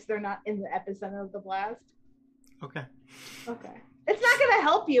away, so they're not in the epicenter of the blast? Okay. Okay. It's not going to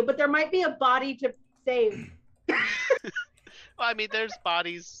help you, but there might be a body to save. Well, I mean, there's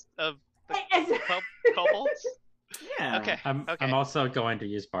bodies of the kobolds. Yeah. Okay. I'm also going to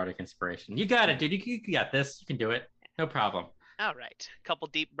use Bardic Inspiration. You got it, dude. You got this. You can do it. No problem. All right. Couple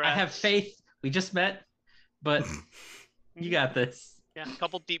deep breaths. I have faith. We just met, but you got this. Yeah.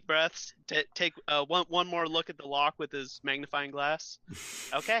 Couple deep breaths. Take one more look at the lock with his magnifying glass.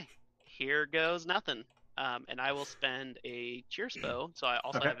 Okay. Here goes nothing. And I will spend a cheers bow, so I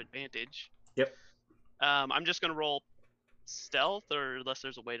also have advantage. Yep. I'm just gonna roll stealth, or unless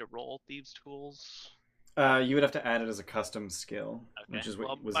there's a way to roll thieves' tools. You would have to add it as a custom skill, Okay. which is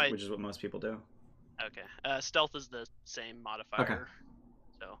what most people do. Okay. Stealth is the same modifier. Okay.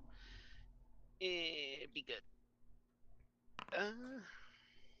 So be good.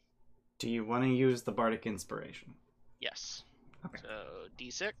 Do you want to use the Bardic Inspiration? Yes. Okay. So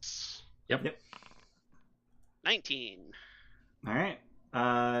D6. Yep. 19. All right.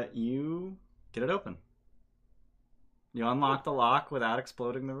 You get it open. You unlock the lock without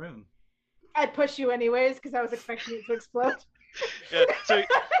exploding the rune. I'd push you anyways because I was expecting it to explode. Yeah.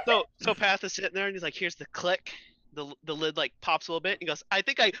 So Path is sitting there and he's like, "Here's the click." The lid like pops a little bit. And he goes,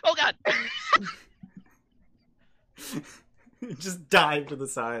 Oh God! You just dive to the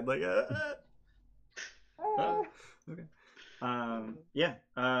side like. Okay.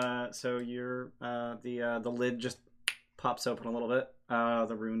 So you're the lid just pops open a little bit.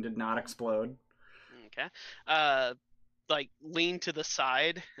 The rune did not explode. Okay. Like lean to the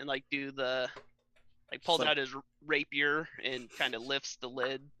side and like do the pulls out his rapier and kind of lifts the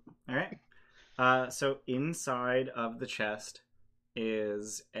lid. All right. So inside of the chest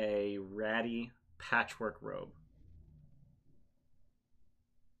is a ratty patchwork robe.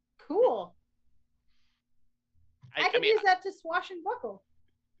 Cool. I could mean, use that to swash and buckle.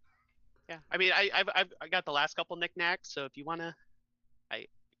 Yeah. I mean, I got the last couple knickknacks, so if you wanna,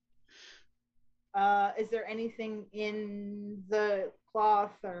 Is there anything in the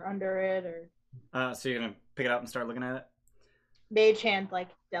cloth or under it or? So you're gonna pick it up and start looking at it. Mage hand, like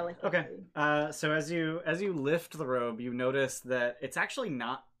delicately. Okay. So as you lift the robe, you notice that it's actually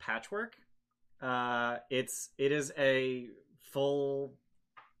not patchwork. It is a full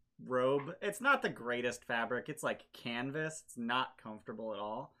robe. It's not the greatest fabric. It's like canvas. It's not comfortable at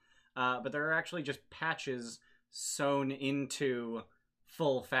all. But there are actually just patches sewn into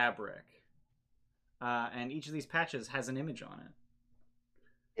full fabric. And each of these patches has an image on it.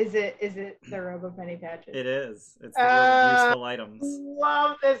 Is it the robe of many patches? It is. It's the robe of useful items.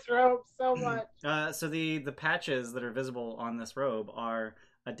 Love this robe so much. So the patches that are visible on this robe are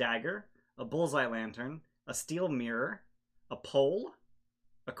a dagger, a bullseye lantern, a steel mirror, a pole,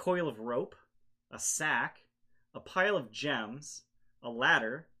 a coil of rope, a sack, a pile of gems, a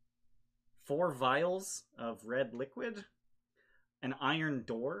ladder, 4 vials of red liquid, an iron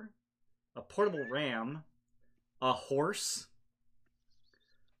door, a portable ram, a horse,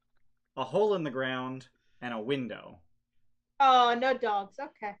 a hole in the ground, and a window. Oh, no dogs.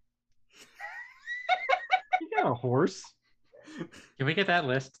 Okay. You got a horse. Can we get that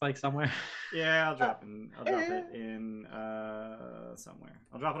list like somewhere? Yeah, I'll drop it in somewhere.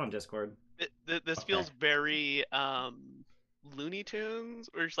 I'll drop it on Discord. This feels very Looney Tunes,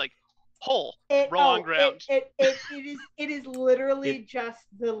 or it's like hole, roll on ground. It is literally just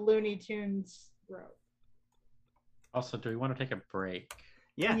the Looney Tunes robe. Also, do we want to take a break?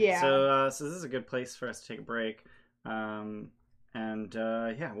 Yeah. So this is a good place for us to take a break. We'll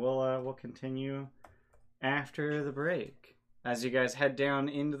continue after the break as you guys head down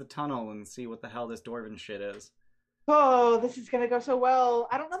into the tunnel and see what the hell this dwarven shit is. Oh, this is gonna go so well.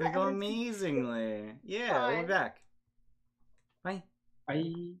 I don't know. It's gonna go amazingly. Yeah, we'll be back. Bye.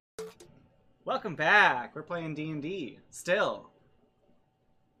 Bye. Welcome back. We're playing D&D still.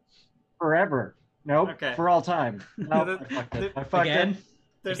 Forever. Nope. Okay. For all time. Nope. I fucked Again? it.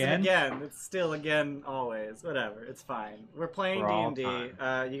 There's an again. It's still again always. Whatever. It's fine. We're playing D&D.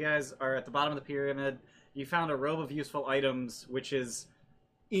 You guys are at the bottom of the pyramid. You found a robe of useful items, which is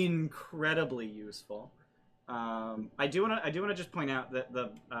incredibly useful. I do want to just point out that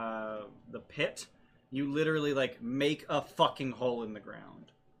the pit, you literally like make a fucking hole in the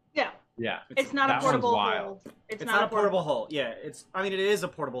ground. Yeah. Yeah. It's not a that portable one's hole. wild. It's not a portable hole. Yeah, I mean, it is a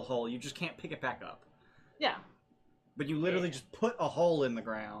portable hole. You just can't pick it back up. Yeah. But you literally just put a hole in the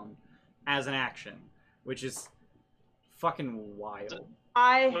ground as an action, which is fucking wild.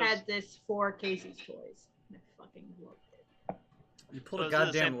 I had this for Casey's Toys. And I fucking loved it. You pulled a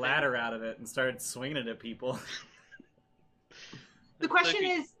goddamn ladder out of it and started swinging it at people. The question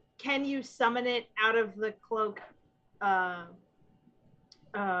is, can you summon it out of the cloak,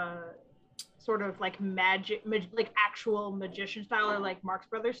 sort of like like actual magician style, or like Marx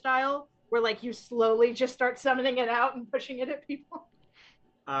Brothers style, where like you slowly just start summoning it out and pushing it at people?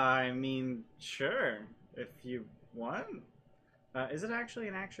 I mean, sure, if you want. Is it actually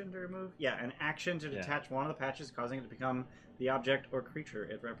an action to remove? Yeah, an action to detach one of the patches, causing it to become the object or creature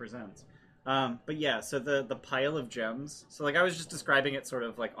it represents. But yeah, so the pile of gems. So like I was just describing it sort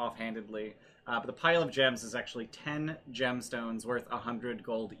of like offhandedly, but the pile of gems is actually 10 gemstones worth 100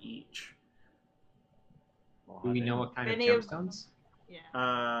 gold each. Do we know what kind of Many gemstones?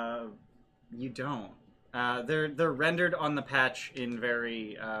 Yeah. You don't. They're rendered on the patch in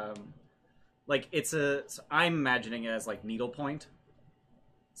very like so I'm imagining it as like needlepoint.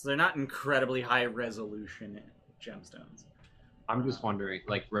 So they're not incredibly high resolution gemstones. I'm just wondering,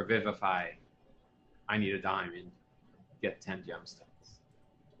 like Revivify, I need a diamond, get 10 gemstones.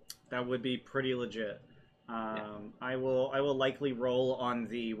 That would be pretty legit. I will likely roll on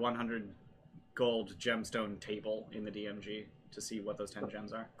the 100 gold gemstone table in the DMG to see what those 10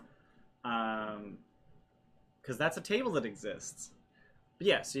 gems are. Because that's a table that exists. But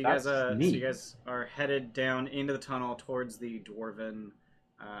yeah, so you guys are headed down into the tunnel towards the dwarven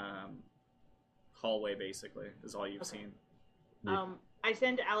hallway. Basically, is all you've seen. I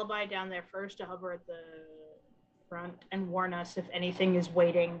send Alibi down there first to hover at the front and warn us if anything is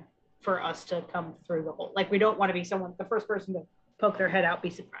waiting for us to come through the hole. Like, we don't want to be the first person to poke their head out, be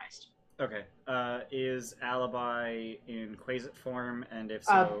surprised. Okay. Is Alibi in Quasit form? And if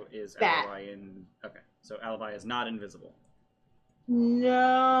so, is Alibi in... Okay. So Alibi is not invisible.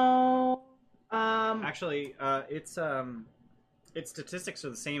 No. Actually, its statistics are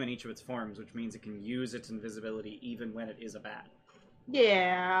the same in each of its forms, which means it can use its invisibility even when it is a bat.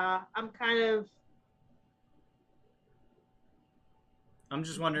 Yeah, I'm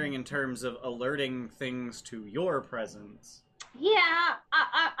just wondering in terms of alerting things to your presence. Yeah,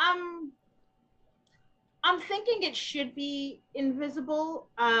 I'm thinking it should be invisible,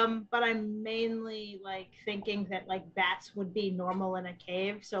 but I'm mainly like thinking that like bats would be normal in a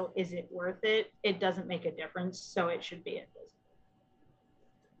cave. So is it worth it? It doesn't make a difference, so it should be invisible.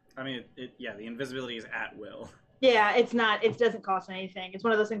 I mean, the invisibility is at will. Yeah, it's not. It doesn't cost anything. It's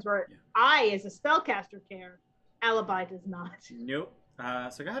one of those things where I, as a spellcaster, care. Alibi does not. Nope.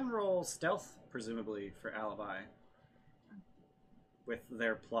 So go ahead and roll stealth, presumably, for Alibi. With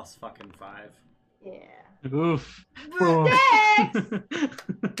their plus fucking 5. Yeah. Oof. Wait,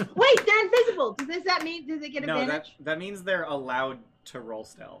 they're invisible. Does that mean, do they get advantage? No, that means they're allowed to roll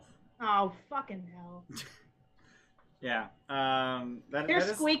stealth. Oh, fucking hell. Yeah.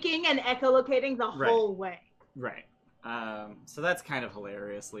 They're squeaking and echolocating the whole way. Right. So that's kind of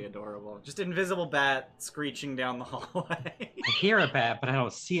hilariously adorable. Just invisible bat screeching down the hallway. I hear a bat, but I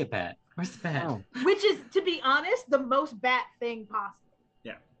don't see a bat. Where's the bat? Oh. Which is, to be honest, the most bat thing possible.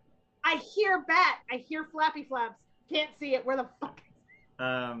 Yeah. I hear bat. I hear flappy flaps. Can't see it. Where the fuck is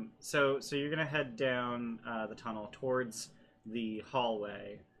it? So you're gonna head down the tunnel towards the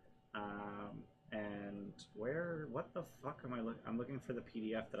hallway. And what the fuck am I looking? I'm looking for the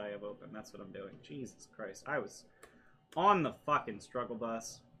PDF that I have open. That's what I'm doing. Jesus Christ. I was on the fucking struggle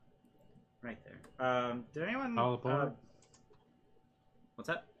bus. Right there. Did anyone... All aboard? What's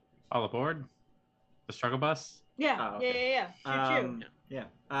that? All aboard? The struggle bus? Yeah. Oh, okay. Yeah. Shoot. Yeah.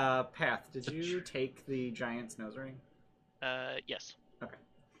 Path, did you take the giant's nose ring? Yes. Okay.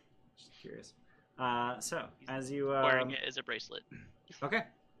 Just curious. So, as you... wearing it as a bracelet. Okay.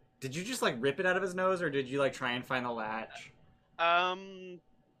 Did you just, like, rip it out of his nose, or did you, like, try and find the latch?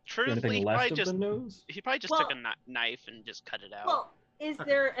 Truthfully, he probably just took a knife and just cut it out. Well, is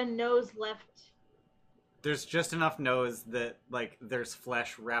there a nose left? There's just enough nose that, like, there's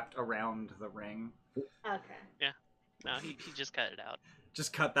flesh wrapped around the ring. Okay. Yeah. No, he just cut it out.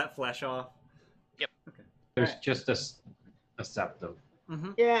 Just cut that flesh off? Yep. Okay. There's just a septum.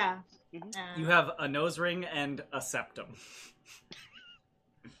 Mm-hmm. Yeah. Mm-hmm. You have a nose ring and a septum.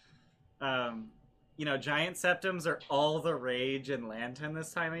 Giant septums are all the rage in Lantern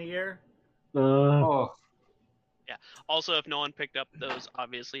this time of year. Yeah. Also, if no one picked up those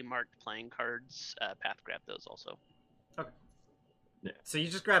obviously marked playing cards, Path grabbed those also. Okay. Yeah. So you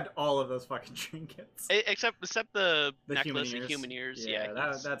just grabbed all of those fucking trinkets. Except the necklace human and ears. human ears. Yeah,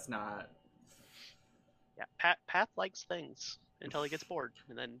 that's not. Yeah, Path likes things until he gets bored,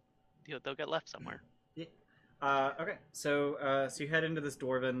 and then they'll get left somewhere. Yeah. Okay, so you head into this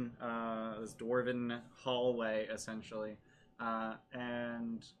dwarven hallway essentially,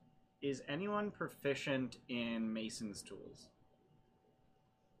 and is anyone proficient in mason's tools?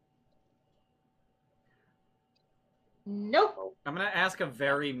 Nope. I'm gonna ask a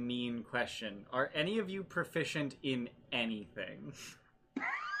very mean question. Are any of you proficient in anything?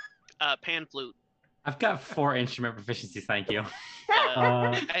 Pan flute. I've got 4 instrument proficiencies, thank you.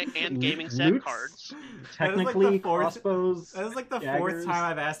 And gaming set lutes? cards. Technically, crossbows. That is like the fourth time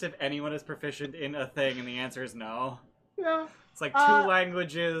I've asked if anyone is proficient in a thing, and the answer is no. Yeah. It's like 2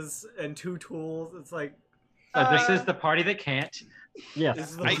 languages and 2 tools. It's like... this is the party that can't. Yes, This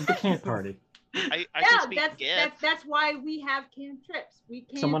is the can't party. I can speak that's why we have cantrips. We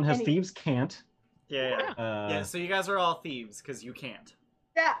can't. Someone has thieves can't. Yeah. Yeah, so you guys are all thieves, because you can't.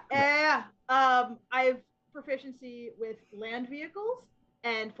 Yeah. I have proficiency with land vehicles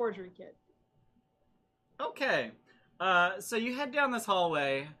and forgery kit. Okay. So you head down this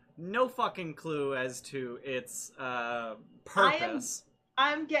hallway. No fucking clue as to its purpose.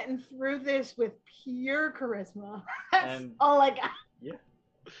 I'm getting through this with pure charisma. And all I got. Yeah.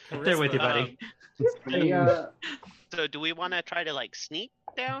 They're with you, buddy. So do we want to try to like sneak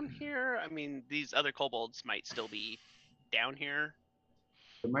down here? I mean, these other kobolds might still be down here.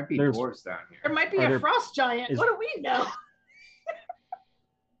 There might be dwarves down here. There might be a frost giant. What do we know?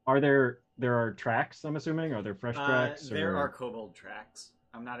 Are there are tracks, I'm assuming? Are there fresh tracks? There are kobold tracks.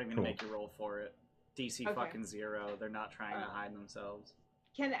 I'm not even going to make you roll for it. DC fucking 0. They're not trying to hide themselves.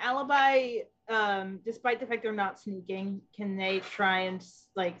 Can Alibi, despite the fact they're not sneaking, can they try and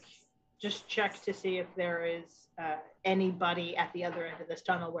like just check to see if there is anybody at the other end of this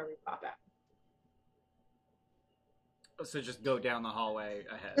tunnel where we pop out? So just go down the hallway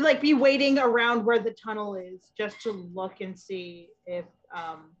ahead. Like be waiting around where the tunnel is just to look and see if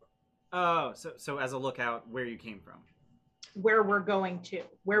so as a lookout where you came from. Where we're going to,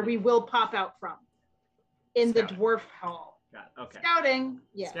 where we will pop out from. In the dwarf hall. Got it. Okay. Scouting.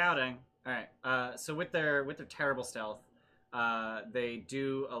 Yeah. Scouting. All right. So with their terrible stealth, they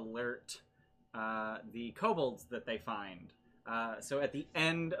do alert the kobolds that they find. So at the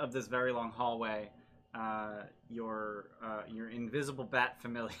end of this very long hallway, your invisible bat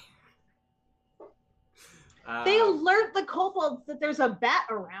familiar. They alert the kobolds that there's a bat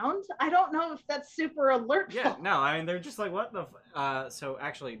around. I don't know if that's super alert. Yeah, no, I mean they're just like, what the. So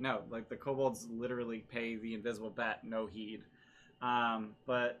actually, no, like the kobolds literally pay the invisible bat no heed.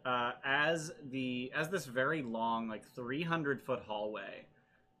 But as this very long, like 300-foot hallway,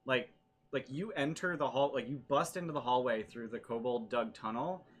 like you enter the hall, like you bust into the hallway through the kobold dug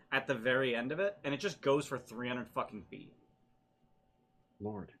tunnel at the very end of it, and it just goes for 300 fucking feet.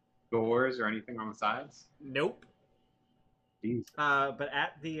 Lord. Doors or anything on the sides? Nope. Jeez. But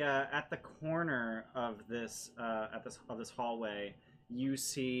at the corner of this hallway, you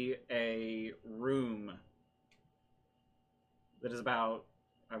see a room that is about,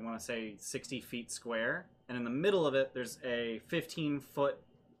 I want to say, 60 feet square, and in the middle of it, there's a 15-foot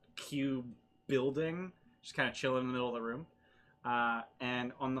cube building, just kind of chilling in the middle of the room.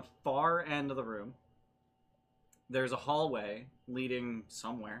 And on the far end of the room, there's a hallway leading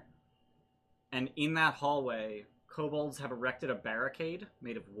somewhere. And in that hallway, kobolds have erected a barricade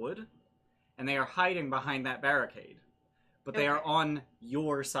made of wood, and they are hiding behind that barricade. But they are on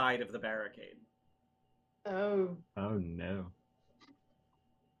your side of the barricade. Oh. Oh, no.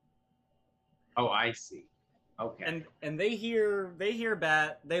 Oh, I see. Okay. And they hear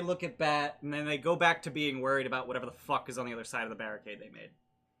Bat, they look at Bat, and then they go back to being worried about whatever the fuck is on the other side of the barricade they made.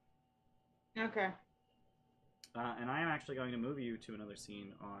 Okay. And I am actually going to move you to another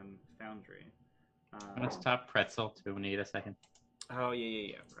scene on Foundry. Let's stop Pretzel too. We need a second. Oh,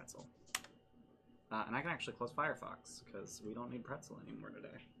 yeah, Pretzel. And I can actually close Firefox, because we don't need Pretzel anymore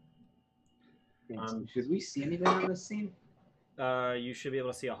today. Should we see anything on this scene? You should be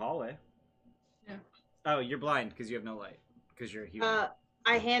able to see a hallway. Yeah. Oh, you're blind, because you have no light, because you're a human.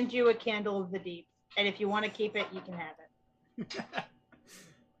 I hand you a candle of the deep, and if you want to keep it, you can have it.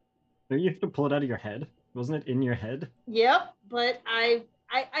 Do you have to pull it out of your head? Wasn't it in your head? Yep, but I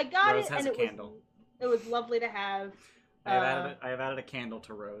got Rose it, has and a candle. It was lovely to have. I have added a candle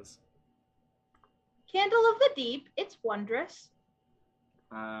to Rose. Candle of the deep. It's wondrous.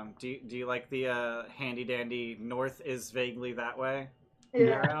 Do you like the handy dandy north is vaguely that way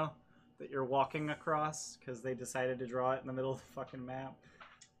Yeah. arrow? that you're walking across because they decided to draw it in the middle of the fucking map.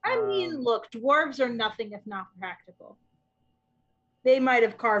 I mean, look, dwarves are nothing if not practical. They might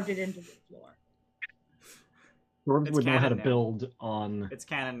have carved it into the floor. Dwarves would know how to now. build on. It's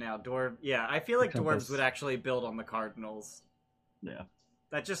canon now. Yeah, I feel like dwarves would actually build on the cardinals. Yeah.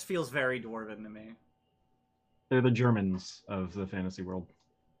 That just feels very dwarven to me. They're the Germans of the fantasy world.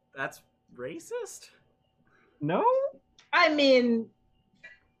 That's racist? No? I mean,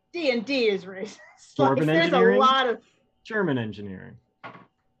 D&D is racist. Dwarven there's engineering? A lot of German engineering.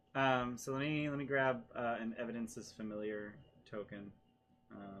 So let me grab an evidence is familiar token.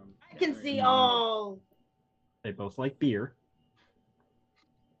 I can see all. They both like beer.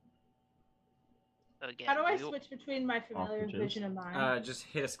 Again, How do I switch between my familiar vision and mine? Just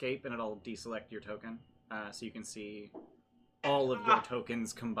hit escape and it'll deselect your token, so you can see all of your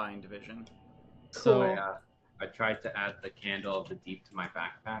tokens combined vision. So I tried to add the Candle of the Deep to my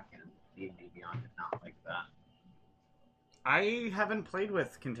backpack, and D&D Beyond did not like that. I haven't played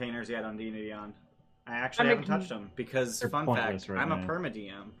with containers yet on D&D Beyond. I actually haven't touched them because, fun fact, I'm a perma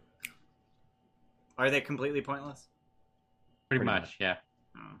DM. Are they completely pointless? Pretty much, yeah.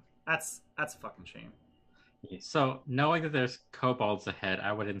 Oh, that's a fucking shame. So, knowing that there's kobolds ahead,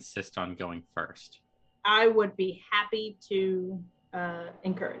 I would insist on going first. I would be happy to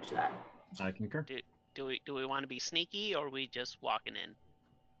encourage that. I concur. Do we want to be sneaky, or are we just walking in?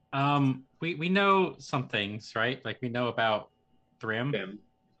 We know some things, right? Like we know about Thrym.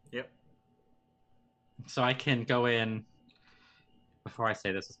 Yep. So I can go in. Before I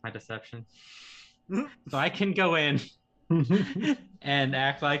say this, is my deception. So I can go in and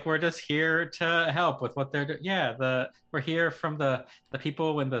act like we're just here to help with what they're doing. Yeah, we're here from the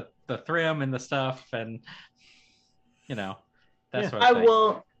people and the Thrym and the stuff, and that sort of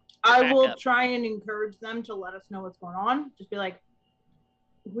thing. I will try and encourage them to let us know what's going on. Just be like,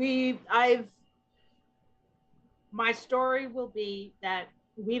 my story will be that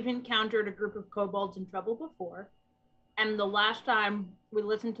we've encountered a group of kobolds in trouble before, and the last time we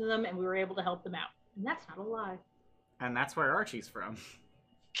listened to them and we were able to help them out. And that's not a lie. And that's where Archie's from.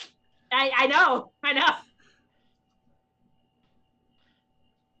 I know.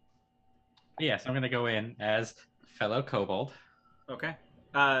 Yes, I'm going to go in as fellow kobold. Okay.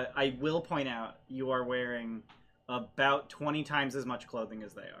 I will point out you are wearing about 20 times as much clothing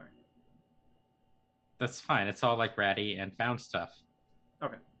as they are. That's fine. It's all like ratty and found stuff.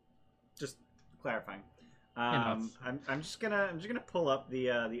 Okay. Just clarifying. I'm just gonna pull up the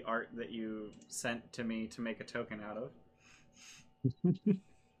art that you sent to me to make a token out of.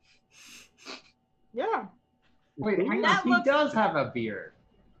 Yeah. Wait, he does have a beard.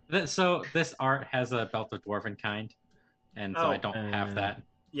 So this art has a belt of dwarven kind, and so I don't have that.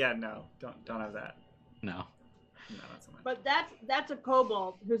 Yeah, no, don't have that. No, that's not. But that's a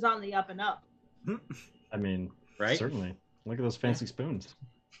kobold who's on the up and up. I mean, right? Certainly. Look at those fancy spoons.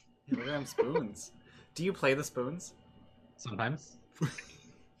 Yeah, look at them spoons. Do you play the spoons? Sometimes.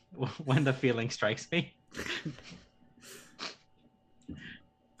 When the feeling strikes me. Excuse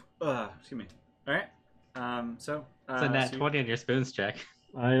me. All right. So it's a nat 20 on your spoons check.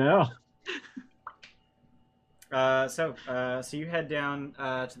 I know. So you head down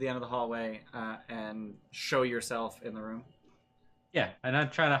to the end of the hallway and show yourself in the room. Yeah, I'm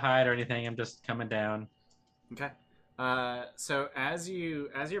not trying to hide or anything. I'm just coming down. Okay. So as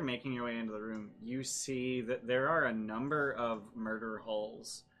you're making your way into the room, you see that there are a number of murder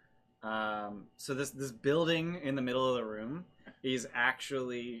holes. So this building in the middle of the room is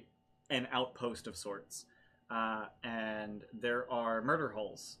actually an outpost of sorts, and there are murder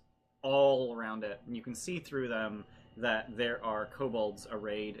holes all around it, and you can see through them that there are kobolds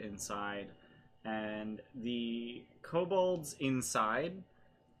arrayed inside, and the kobolds inside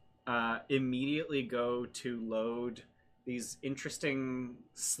immediately go to load these interesting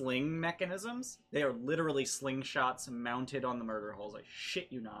sling mechanisms. They are literally slingshots mounted on the murder holes. I shit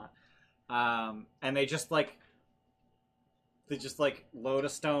you not. And they just load a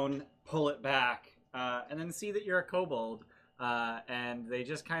stone, pull it back, and then see that you're a kobold. And they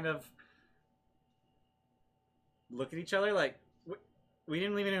just kind of look at each other like, we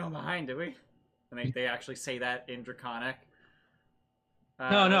didn't leave anyone behind, did we? And they actually say that in Draconic.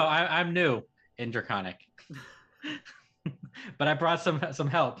 No, I'm new in Draconic. But I brought some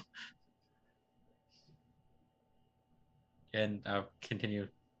help. And I'll continue.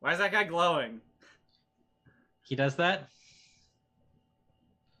 Why is that guy glowing? He does that?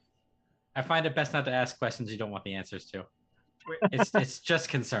 I find it best not to ask questions you don't want the answers to. Wait. It's just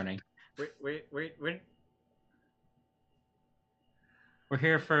concerning. Wait. We're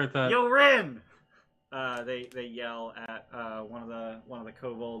here for the... Yo, Rin! they yell at one of the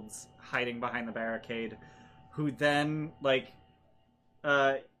kobolds hiding behind the barricade, who then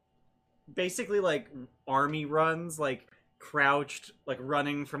basically army runs, crouched,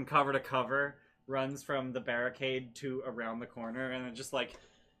 running from cover to cover, runs from the barricade to around the corner, and then just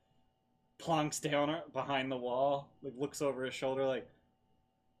plonks down behind the wall, looks over his shoulder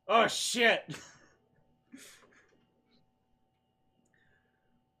oh shit.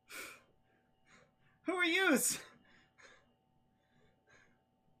 Who are yous?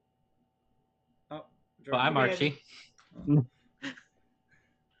 Oh, Well, I'm Archie.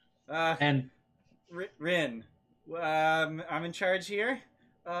 And Rin, I'm in charge here.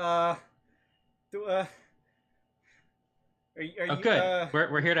 Are you, good.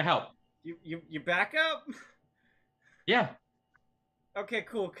 We're here to help. You back up? Yeah. Okay,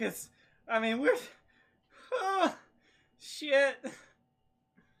 cool. Cause we're shit.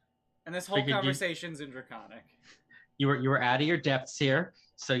 And this whole conversation's in Draconic. You were out of your depths here,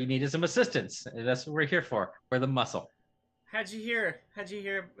 so you needed some assistance. That's what we're here for. We're the muscle. How'd you hear that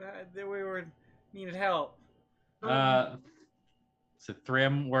we needed help? So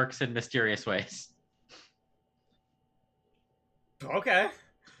Thrym works in mysterious ways. Okay.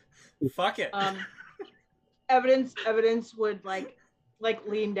 Fuck it. Evidence would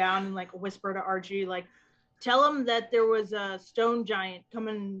lean down and whisper to Archie, tell him that there was a stone giant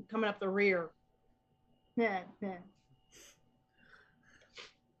coming up the rear.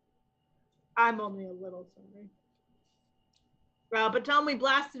 I'm only a little sorry. But tell him we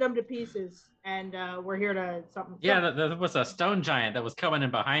blasted him to pieces, and we're here to something. Yeah, there was a stone giant that was coming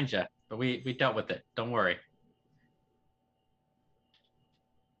in behind you, but we dealt with it. Don't worry.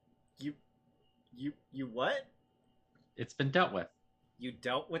 You what? It's been dealt with. You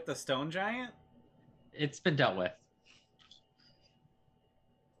dealt with the stone giant? It's been dealt with.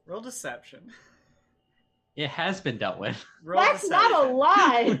 Roll deception. It has been dealt with. That's not a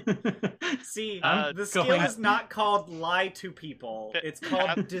lie. See, the skill is not called lie to people. It's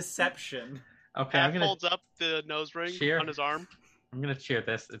called deception. Okay, Pat holds up the nose ring on his arm. I'm gonna cheer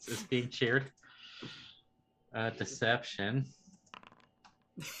this. It's being cheered. Deception.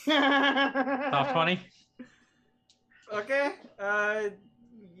 Top 20. Okay.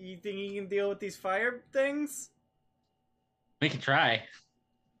 You think you can deal with these fire things? We can try.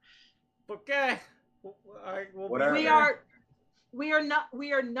 Okay. We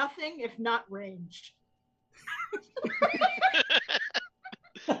are nothing if not ranged.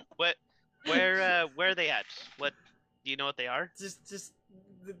 Where are they at? What do you know what they are? Just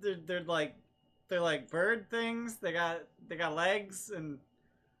they're like bird things. They got legs and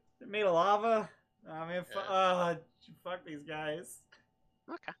they're made of lava. Fuck these guys.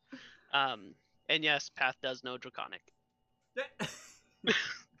 Okay. And yes, Path does know Draconic.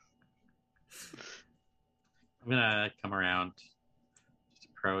 I'm gonna come around, just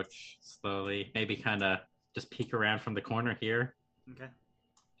approach slowly, maybe kind of just peek around from the corner here. Okay.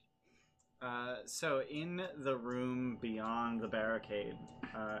 So in the room beyond the barricade,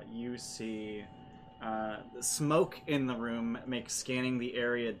 you see the smoke in the room makes scanning the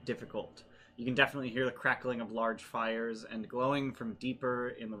area difficult. You can definitely hear the crackling of large fires, and glowing from deeper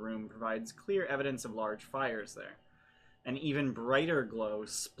in the room provides clear evidence of large fires there. An even brighter glow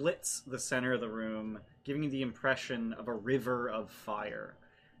splits the center of the room, giving you the impression of a river of fire.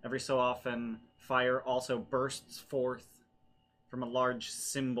 Every so often, fire also bursts forth from a large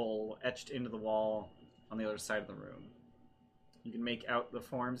symbol etched into the wall on the other side of the room. You can make out the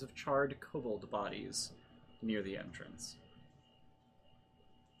forms of charred kobold bodies near the entrance.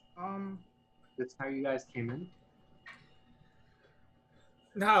 That's how you guys came in?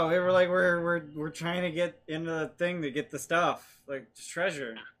 No, they were like, we're trying to get into the thing to get the stuff,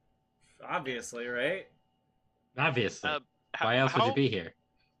 treasure. Obviously, right? Obviously. Why else would you be here?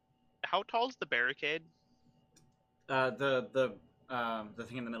 How tall is the barricade? The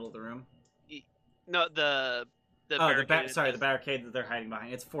thing in the middle of the room. No, the barricade. The barricade that they're hiding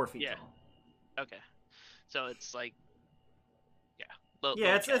behind. It's 4 feet tall. Okay, so it's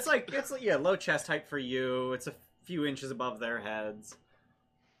low chest height for you. It's a few inches above their heads.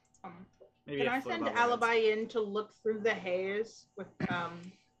 Maybe can I send Alibi in to look through the haze with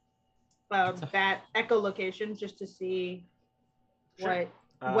that echolocation just to see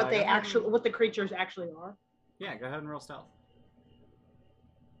what the creatures actually are? Yeah, go ahead and roll stealth.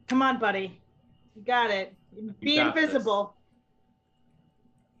 Come on, buddy. You got it. Be invisible.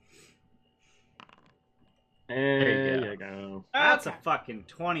 There you go. That's a fucking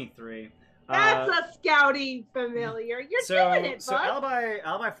 23. That's a scouty familiar. You're doing it, bud. So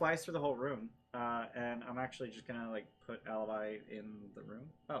Alibi flies through the whole room. and I'm actually just gonna like put Alibi in the room.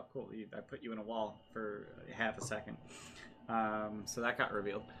 Oh, cool! I put you in a wall for half a second, so that got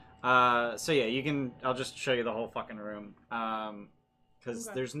revealed. So yeah, you can. I'll just show you the whole fucking room, because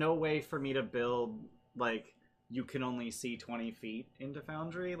there's no way for me to build like you can only see 20 feet into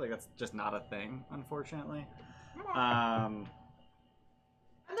Foundry. Like that's just not a thing, unfortunately. And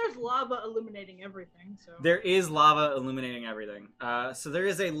there's lava illuminating everything, so... There is lava illuminating everything. So there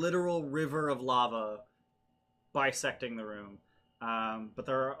is a literal river of lava bisecting the room. But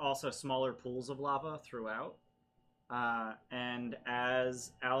there are also smaller pools of lava throughout. And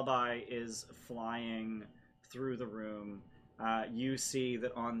as Alibi is flying through the room, you see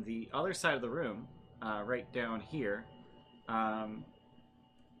that on the other side of the room, right down here,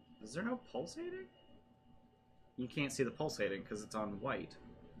 is there no pulsating? You can't see the pulsating because it's on white.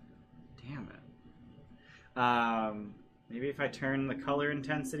 Damn it. Maybe if I turn the color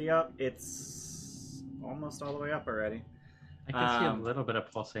intensity up, it's almost all the way up already. I can see a little bit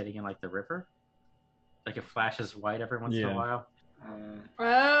of pulsating in like the river. Like it flashes white every once in a while.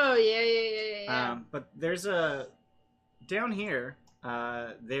 Oh, yeah. But there's down here,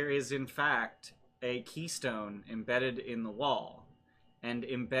 there is in fact a keystone embedded in the wall. And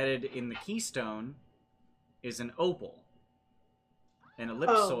embedded in the keystone is an opal. An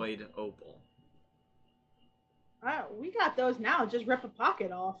ellipsoid opal. Oh, we got those now. Just rip a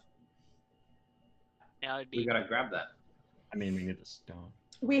pocket off. Yeah, it'd be... We gotta grab that. I mean, we need the stone.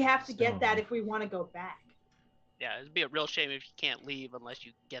 We have to get that if we want to go back. Yeah, it'd be a real shame if you can't leave unless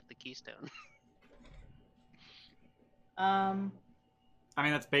you get the keystone. I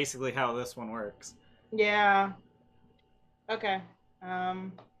mean, that's basically how this one works. Yeah. Okay.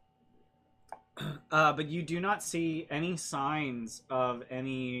 But you do not see any signs of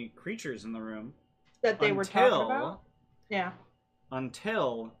any creatures in the room. That they were talking about? Yeah.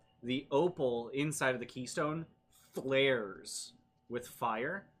 Until the opal inside of the keystone flares with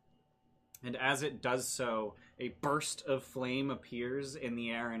fire. And as it does so, a burst of flame appears in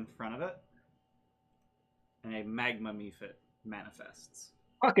the air in front of it. And a magma mephit manifests.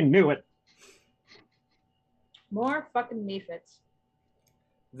 Fucking knew it. More fucking mephits.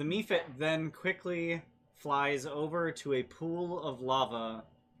 The mephit then quickly flies over to a pool of lava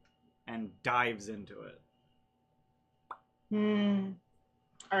and dives into it.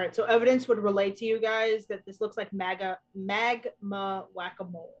 Alright, so evidence would relate to you guys that this looks like magma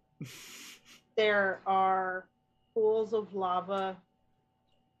whack-a-mole. There are pools of lava.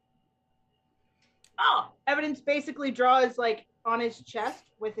 Oh! Evidence basically draws like on his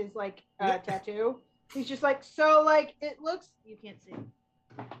chest with his like tattoo. He's just like, so like it looks, you can't see.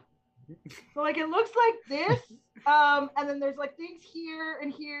 So like it looks like this, and then there's like things here and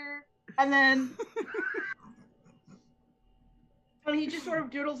here, and then and he just sort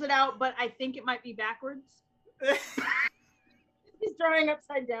of doodles it out, but I think it might be backwards. He's drawing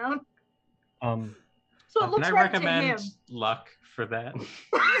upside down. So it looks Can I right to him. recommend luck for that?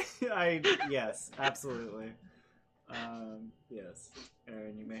 Yes, absolutely. Yes,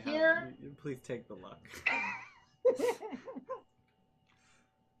 Aaron, you may Here. have. Please take the luck.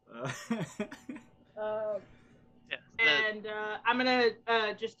 And I'm gonna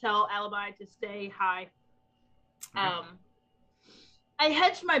just tell Alibi to stay high. I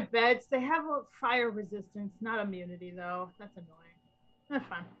hedged my bets. They have a fire resistance, not immunity though. That's annoying. That's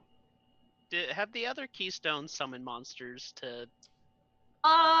fine. Have the other keystones summon monsters to...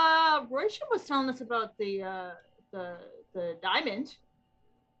 Roysha was telling us about the diamond.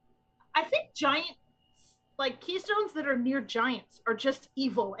 I think giant, like keystones that are near giants are just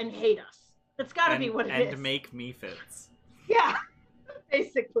evil and hate us. That's gotta be what it is. And make mephits. Yeah,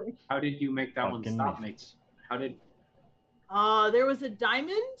 basically. How did you make that one Fucking stop, me. mates? How did... There was a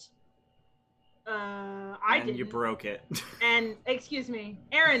diamond. I didn't. And you broke it. And, excuse me,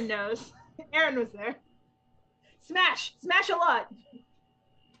 Aaron knows. Aaron was there. Smash a lot.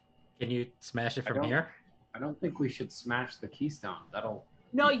 Can you smash it from don't- here? I don't think we should smash the keystone. That'll...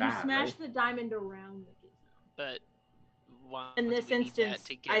 No, be you bad, smash right? the diamond around the keystone. But why In do this we need that instance,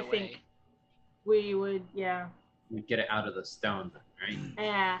 to get I away? think we would, yeah. We'd get it out of the stone, right?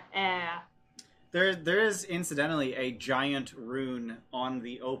 Yeah. There is incidentally a giant rune on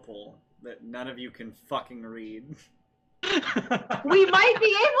the opal that none of you can fucking read. We might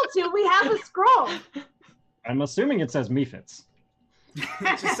be able to. We have a scroll. I'm assuming it says mephits.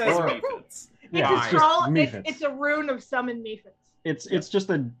 It just says Or- mephits. Yeah, It's it's a just scroll. mephits. It's a rune of summon mephits. It's just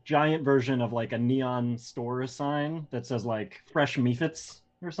a giant version of like a neon store sign that says like fresh mephits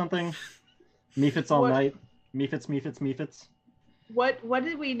or something. Mephits all What- night. Mephits. What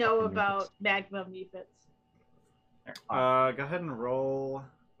did we know Fucking about magma mephits? Go ahead and roll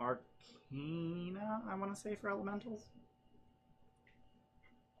Arcana, I want to say, for elementals.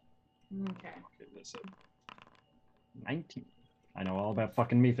 Okay. 19. I know all about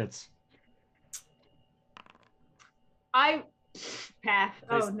fucking mephits. I path.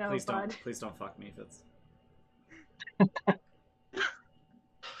 Please, Oh no, please bud. please don't fuck me if it's.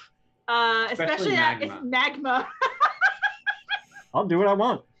 Especially magma. it's magma. I'll do what I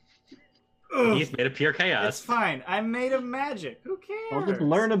want. He's made of pure It's chaos. fine. I'm made of magic. Who cares? I'll just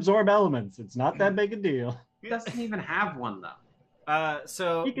learn absorb elements. It's not that big a deal. He doesn't even have one though.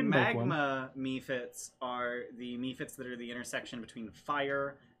 So You can make one. magma mephits are the mephits that are the intersection between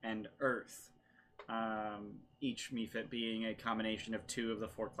fire and earth. Each mephit being a combination of 2 of the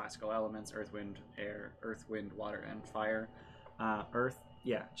 4 classical elements: earth, wind, air, earth, wind, water, and fire. Earth,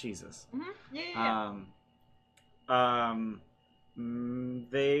 yeah, Jesus. Mm-hmm. Yeah.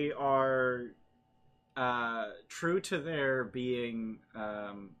 They are true to their being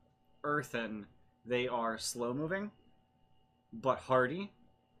earthen. They are slow moving, but hardy,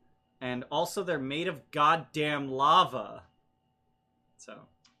 and also they're made of goddamn lava.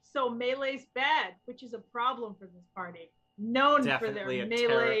 So melee's bad, which is a problem for this party. Known for their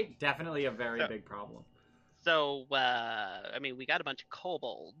melee. Definitely a very big problem. So, I mean, we got a bunch of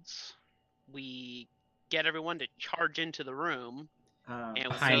kobolds. We get everyone to charge into the room. And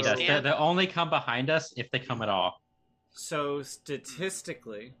Behind us. They'll only come behind us if they come at all. So,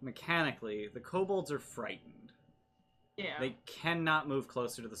 statistically, mechanically, the kobolds are frightened. Yeah. They cannot move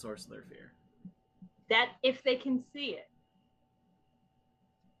closer to the source of their fear. That if they can see it.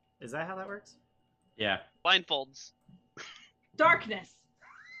 Is that how that works? Yeah. Blindfolds. Darkness.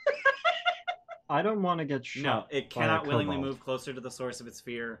 I don't want to get shot. No, it by a cannot willingly kobold. move closer to the source of its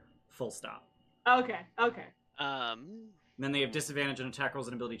fear. Full stop. Okay. Then they have disadvantage on attack rolls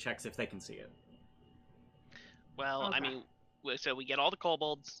and ability checks if they can see it. Well, Okay. I mean, so we get all the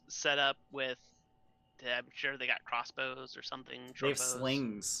kobolds set up with. I'm sure they got crossbows or something. They have short bows.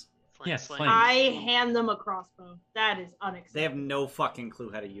 slings. Yeah, Slings. slings. I hand them a crossbow. That is unacceptable. They have no fucking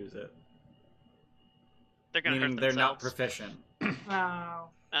clue how to use it. They're gonna Meaning hurt they're not themselves. proficient. Wow.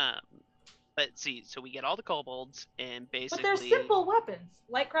 But see, so we get all the kobolds and basically. But they're simple weapons.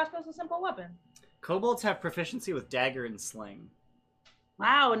 Light crossbow's a simple weapon. Kobolds have proficiency with dagger and sling.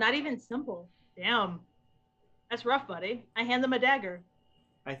 Wow, not even simple. Damn. That's rough, buddy. I hand them a dagger.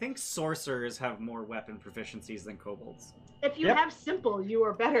 I think sorcerers have more weapon proficiencies than kobolds. If you Yep. have simple, you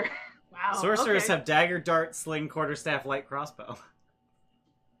are better. Wow. Sorcerers okay. have dagger, dart, sling, quarterstaff, light crossbow.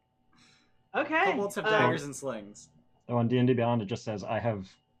 Okay. Kobolds have daggers and slings. So on D&D Beyond, it just says I have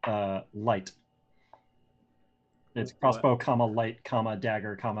light. It's crossbow, comma, light, comma,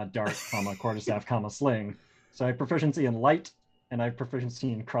 dagger, comma, dart, comma, quarterstaff, comma, sling. So I have proficiency in light, and I have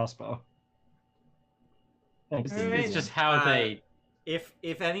proficiency in crossbow. Thanks. Alright. It's just how they. If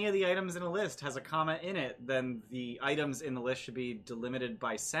any of the items in a list has a comma in it, then the items in the list should be delimited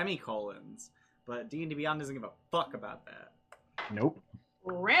by semicolons. But D&D Beyond doesn't give a fuck about that. Nope.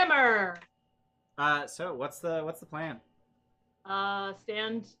 Rammer. So what's the plan?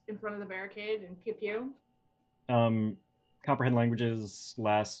 Stand in front of the barricade and pew pew. Comprehend languages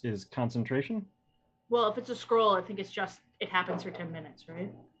last is concentration. Well, if it's a scroll, I think it happens for 10 minutes,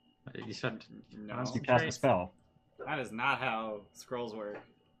 right? You said. No, You cast a spell. that is not how scrolls work.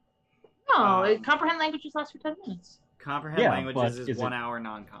 No, comprehend languages lasts for 10 minutes. Comprehend Yeah, languages but is is 1 it- hour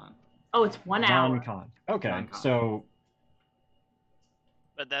non-con. Oh, it's 1 hour. Non-con. Okay, Non-con. so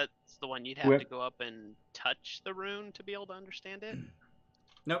But that's the one you'd have Whip. to go up and touch the rune to be able to understand it.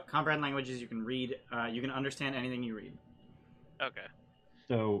 Nope, comprehend languages you can read. You can understand anything you read. Okay.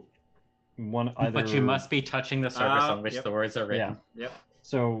 one either. But you must be touching the surface on which Yep. the words are written. Yeah. Yep,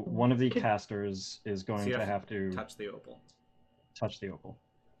 So one of the casters is going So you to have have to touch the opal. touch the opal.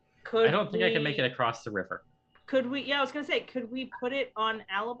 Could I don't think I can make it across the river. Could we? Yeah, I was gonna say, could we put it on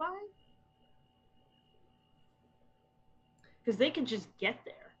alibi? Because they can just get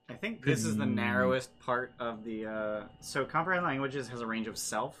there. I think this is the narrowest part of the. So comprehend languages has a range of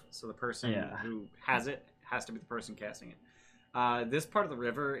self. So the person Yeah. who has it has to be the person casting it. This part of the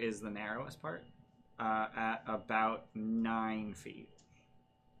river is the narrowest part, at about 9 feet.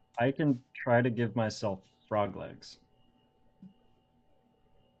 I can try to give myself frog legs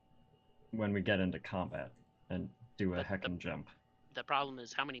when we get into combat and do a But heckin' jump. The problem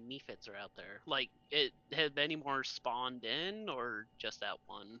is how many mephits are out there. Like, have any more spawned in, or just that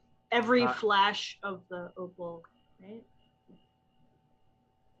one? Every Uh, flash of the opal, right?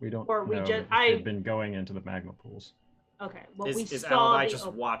 We don't Or we know just- if they've been going into the magma pools. Okay. Well, we Is saw Alibi the just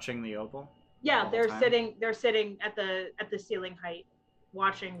opal. watching the opal? Yeah, the whole they're time? sitting. They're sitting at the ceiling height,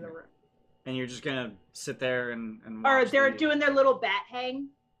 watching the room. And you're just gonna sit there and Or watch they're the- doing their little bat hang.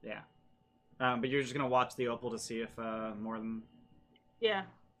 Yeah. But you're just gonna watch the opal to see if more than. Yeah.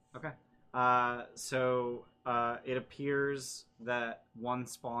 Okay. So it appears that one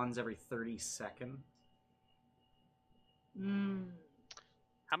spawns every 30 seconds.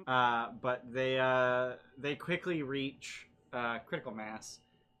 But they quickly reach critical mass,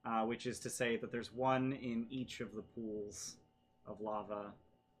 which is to say that there's one in each of the pools of lava.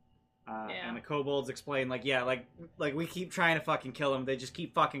 And the kobolds explain, like we keep trying to fucking kill them. They just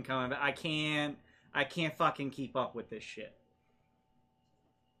keep fucking coming. But I can't fucking keep up with this shit.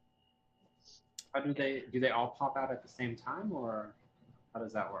 How do they all pop out at the same time, or how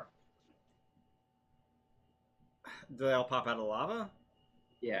does that work? Do they all pop out of lava?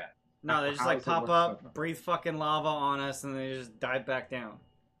 Yeah. No, they just like pop up, breathe fucking lava on us, and they just dive back down.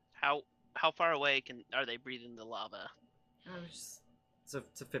 How far away are they breathing the lava? It's a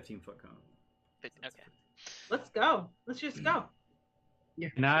 15-foot cone. Okay. Let's go. Let's just go. Yeah.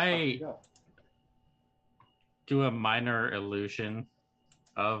 Can I do a minor illusion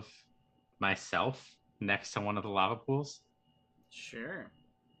of myself next to one of the lava pools? Sure.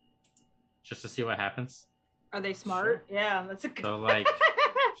 Just to see what happens. Are they smart? Sure. Yeah, that's a good. So like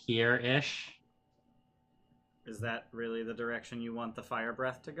here-ish. Is that really the direction you want the fire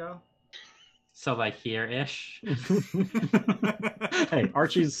breath to go? So like here-ish. Hey,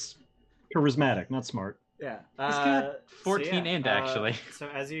 Archie's charismatic, not smart. Yeah. He's got 14 in actually. So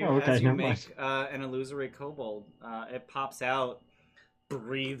as you make an illusory kobold, it pops out,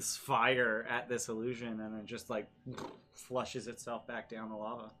 breathes fire at this illusion, and then just like flushes itself back down the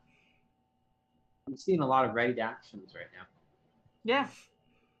lava. I'm seeing a lot of ready actions right now. Yeah.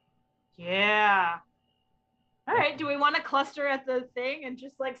 Yeah. All right. Do we want to cluster at the thing and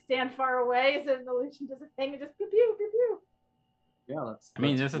just like stand far away so an illusion does a thing and just pew pew pew pew? Yeah, let's. I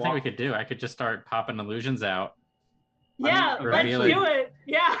mean, that's the thing we could do. I could just start popping illusions out. Yeah, let's do it.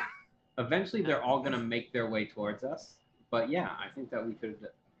 Yeah. Eventually, they're all gonna make their way towards us. But yeah, I think that we could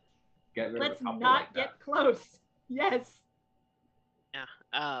get rid of a couple Let's not like get that. close. Yes.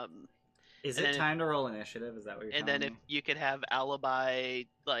 Yeah. Is it time to roll initiative? Is that what you're telling me? And then if you could have Alibi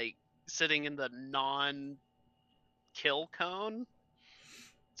like sitting in the non-kill cone,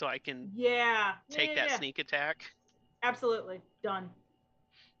 so I can take that sneak attack. Absolutely. Done.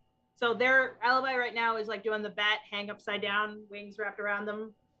 So their Alibi right now is like doing the bat hang upside down, wings wrapped around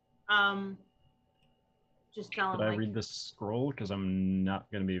them. Just tell them. Could I read this scroll? Because I'm not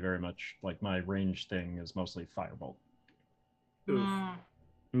going to be very much, like my range thing is mostly firebolt.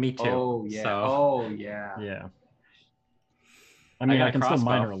 Me too. Oh yeah. So... Oh yeah. Yeah. I mean, I can still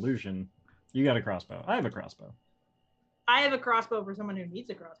minor illusion. You got a crossbow. I have a crossbow. I have a crossbow for someone who needs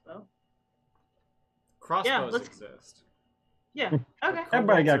a crossbow. Crossbows exist. Yeah. Okay.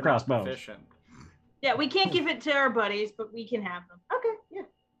 Everybody got crossbows. Efficient. Yeah, we can't give it to our buddies, but we can have them. Okay. Yeah.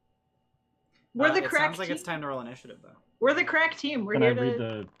 We're the correct. Sounds like it's time to roll initiative, though. We're the correct team. We're Can here I read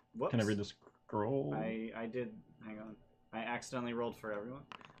to. Can I read the scroll? I did. Hang on. I accidentally rolled for everyone.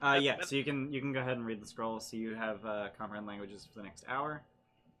 Yeah. So you can go ahead and read the scroll. So you have comprehend languages for the next hour.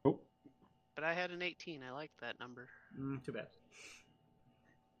 Oh. But I had an 18. I like that number. Too bad.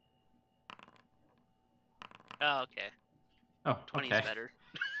 Oh, okay. Oh, 20's okay. better.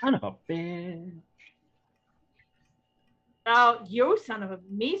 Son of a bitch. Oh, you son of a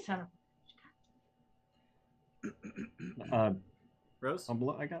son of. Rose?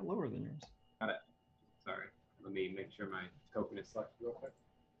 I got lower than yours. Got it. Sorry. Let me make sure my token is selected real quick.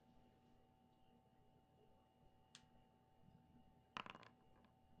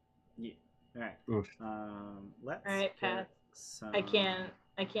 Yeah. All right. Oof. Let's. All right, Pat.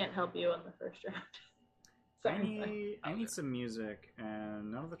 I can't help you on the first round. Sorry. I need some music,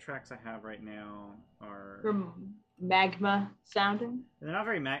 and none of the tracks I have right now are magma sounding. They're not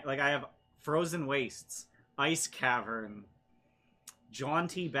very like I have Frozen Wastes, Ice Cavern,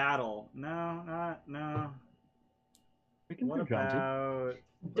 Jaunty Battle. No. We can What do Jaunty. about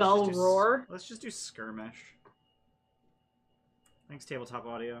Dull Roar? Let's just do Skirmish. Thanks, Tabletop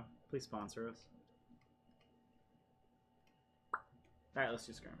Audio. Please sponsor us. All right, let's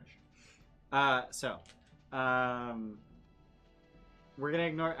do Skirmish. We're gonna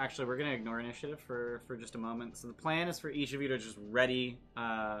ignore initiative for just a moment. So the plan is for each of you to just ready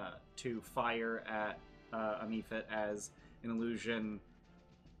to fire at Amifit as an illusion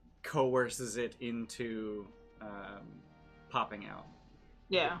coerces it into popping out.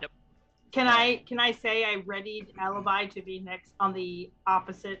 Yeah. Yep. Can I say I readied Alibi to be next on the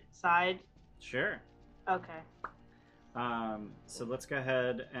opposite side? Sure. Okay. So let's go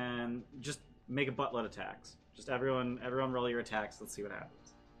ahead and just make a buttload of attacks. Just everyone roll your attacks. Let's see what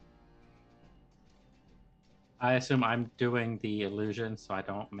happens. I assume I'm doing the illusion, so I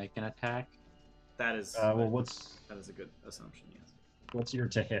don't make an attack. that is that is a good assumption. Yes. What's your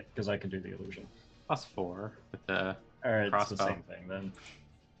to hit? Because I can do the illusion. +4 with the All right, crossbow. it's the same thing then.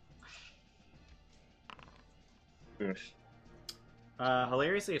 Oof.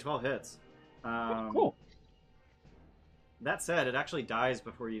 Hilariously, 12 hits. Cool. That said, it actually dies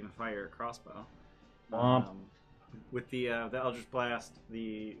before you even fire a crossbow. With the Eldritch Blast,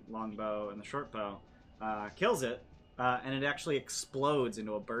 the longbow, and the short bow, kills it, and it actually explodes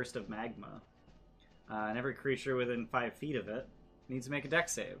into a burst of magma. And every creature within 5 feet of it needs to make a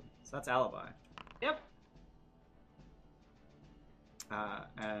dex save. So that's Alibi. Yep.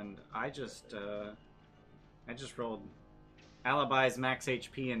 And I just rolled Alibi's max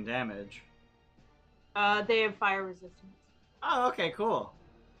HP and damage. They have fire resistance. Oh, okay, cool.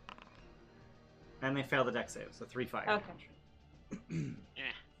 And they fail the dex save, so 3 fire damage.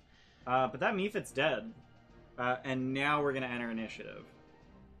 But that Mephit's dead. And now we're going to enter initiative.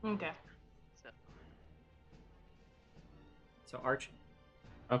 Okay. So Archie.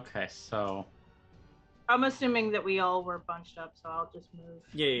 Okay, so I'm assuming that we all were bunched up, so I'll just move.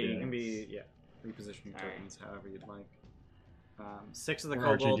 Yeah, you can reposition your All right. tokens however you'd like. 6 of the Or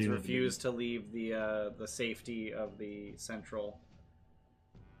Archie, kobolds do you refuse to leave the safety of the central.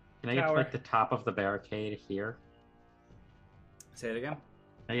 can I get to Tower. like the top of the barricade here? Say it again.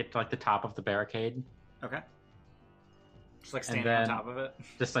 Can I get to like the top of the barricade? Okay. Just like And standing then- on top of it.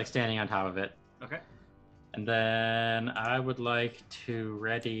 Just like standing on top of it. Okay. And then I would like to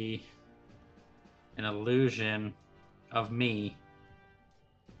ready an illusion of me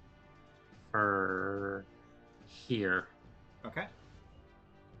for here. Okay.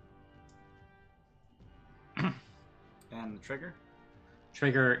 And the trigger.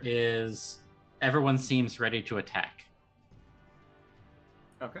 Trigger is everyone seems ready to attack.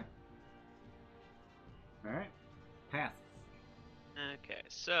 Okay. All right. Path. Okay,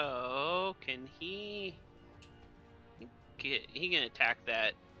 so can he can attack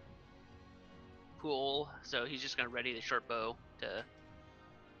that pool? So he's just gonna ready the short bow to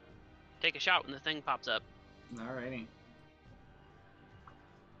take a shot when the thing pops up. Alrighty.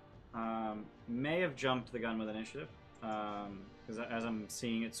 May have jumped the gun with initiative. Because as I'm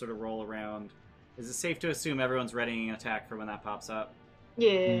seeing it sort of roll around, is it safe to assume everyone's readying an attack for when that pops up?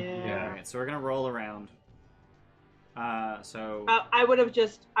 Yeah. Alright, so we're gonna roll around. So. I would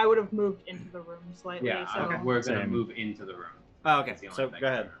have moved into the room slightly. Yeah, So. Okay. we're gonna Same. move into the room. Oh, okay. That's the only So thing go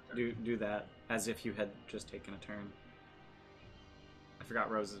ahead. I remember. Do that as if you had just taken a turn. I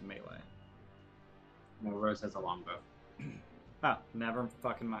forgot Rose's melee. No, Rose has a longbow. Oh, never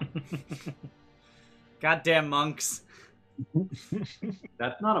fucking mind. Goddamn monks.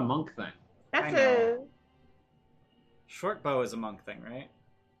 That's not a monk thing. That's I a. Short bow is a monk thing, right?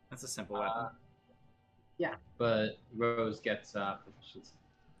 That's a simple weapon. Yeah, but Rose gets proficiency.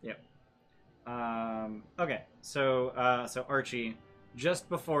 Okay, so Archie, just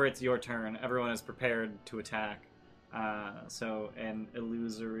before it's your turn, everyone is prepared to attack. So an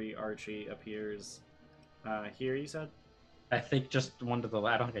illusory Archie appears here. You said? I think just one to the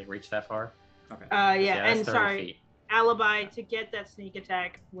left. I don't think I reached that far. Okay. Yeah, that's and 30 sorry, feet. Alibi to get that sneak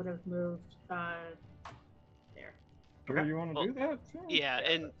attack would have moved there. Sure you want to do that? Sure. Yeah,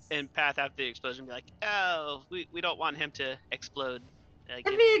 and Path after the explosion be like, oh, we don't want him to explode. Like,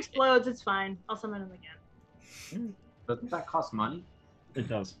 If he explodes, it's fine. I'll summon him again. Doesn't that cost money? It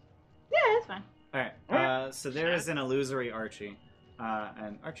does. Yeah, it's fine. All right. So there is an illusory Archie,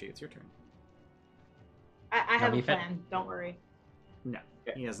 and Archie, it's your turn. I have a Mephit? plan. Don't worry. No,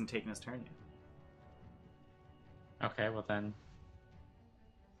 he hasn't taken his turn yet. Okay, well then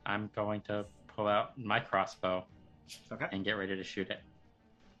I'm going to pull out my crossbow Okay. and get ready to shoot it.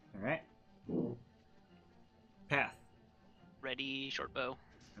 All right. Path. ready short bow.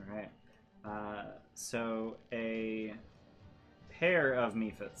 All right. So a pair of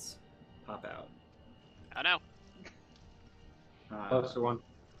Mephits pop out. Oh no. Closer one.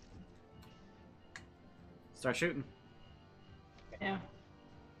 Start shooting. Yeah.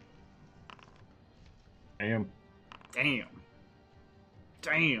 Damn. Damn.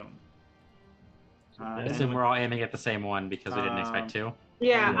 Damn. I assume we're all aiming at the same one because we didn't expect to.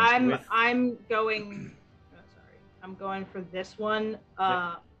 Yeah, Yes, I'm going. Oh, sorry, I'm going for this one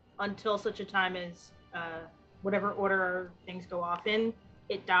until such a time as whatever order things go off in,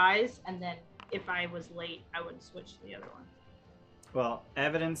 it dies, and then if I was late, I would switch to the other one. Well,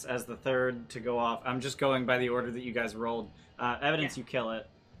 evidence as the third to go off. I'm just going by the order that you guys rolled. Evidence, you kill it,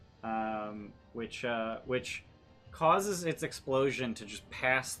 which causes its explosion to just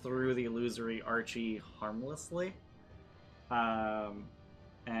pass through the illusory Archie harmlessly.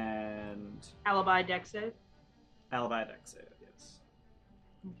 And Alibi deck save. alibi dex save, yes.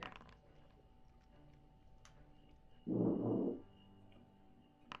 Okay.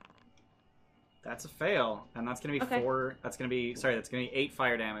 that's a fail, and that's gonna be Okay. 4. That's gonna be 8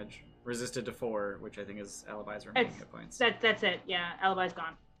 fire damage, resisted to 4, which I think is Alibi's remaining hit points. That's it. Yeah, Alibi's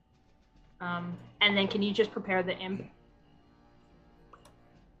gone. And then can you just prepare the imp?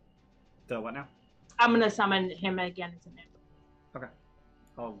 The what now? I'm gonna summon him again as an imp. Okay,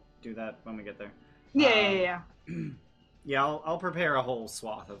 I'll do that when we get there. Yeah. Yeah, I'll prepare a whole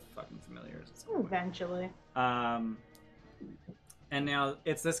swath of fucking familiars. At some point. Eventually. And now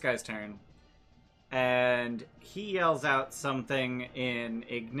it's this guy's turn, and he yells out something in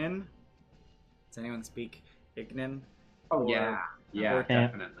Ignan. Does anyone speak Ignan? Oh, Or- yeah, or-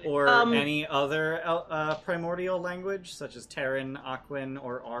 definitely. Or Um, any other primordial language, such as Terran, Aquan,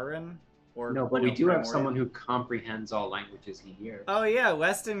 or Aran? Or No, but we do have primordial? someone who comprehends all languages he hears. Oh yeah,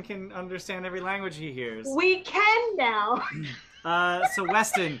 Weston can understand every language he hears. We can now. So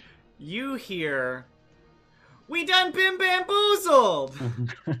Weston, you hear, "We done been bamboozled."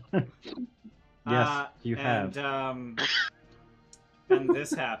 Yes, you have. And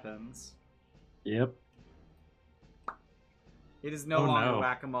this happens. Yep. It is no Oh, longer no.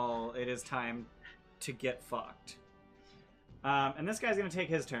 whack-a-mole. It is time to get fucked. And this guy's going to take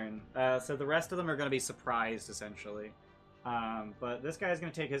his turn. So the rest of them are going to be surprised, essentially. But this guy's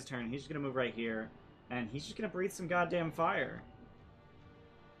going to take his turn. He's just going to move right here. And he's just going to breathe some goddamn fire.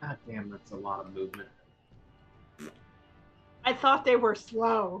 God damn, that's a lot of movement. I thought they were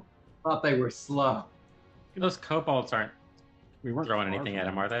slow. Thought they were slow. Those kobolds aren't We weren't throwing far anything from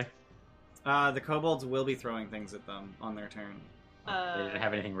at him, it. are they? The kobolds will be throwing things at them on their turn. They didn't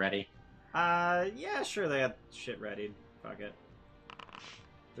have anything ready. Yeah, sure, they had shit ready. Fuck it.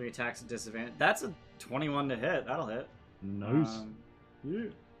 3 attacks at disadvantage. That's a 21 to hit. That'll hit. Nice. Yeah.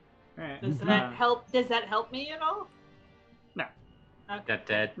 Alright. Does that help? Does that help me at all? No. Okay. That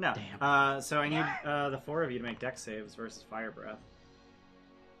dead. No. Damn. So I need the 4 of you to make dex saves versus fire breath.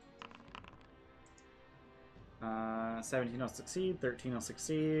 17 will succeed. 13 will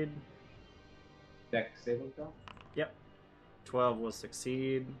succeed. Deck saving throw? Yep. 12 will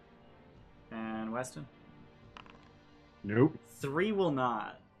succeed. And Weston? Nope. 3 will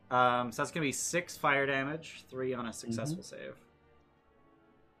not. So that's going to be 6 fire damage, 3 on a successful save.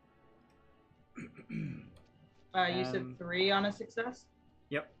 You said 3 on a success.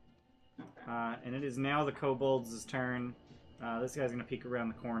 Yep. And it is now the kobolds' turn. This guy's going to peek around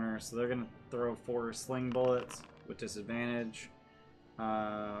the corner, so they're going to throw 4 sling bullets with disadvantage.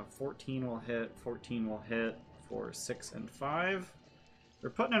 14 will hit, 14 will hit for 6 and 5. They're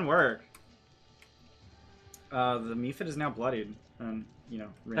putting in work. The Mephit is now bloodied, and, you know,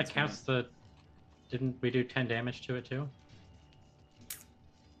 That rinse counts the... Didn't we do 10 damage to it, too?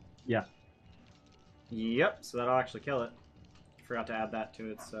 Yeah. Yep, so that'll actually kill it. Forgot to add that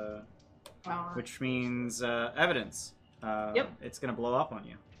to its, which means evidence. Yep. It's gonna blow up on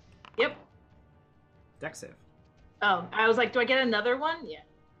you. Yep. Dex save. Oh, I was like, do I get another one? Yeah.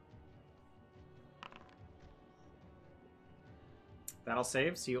 That'll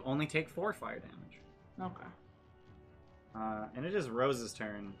save, so you only take 4 fire damage. Okay. And it is Rose's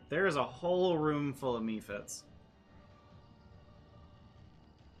turn. There is a whole room full of Mephits.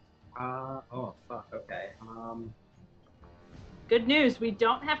 Oh, fuck, okay. Good news. We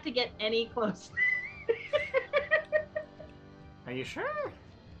don't have to get any closer. Are you sure?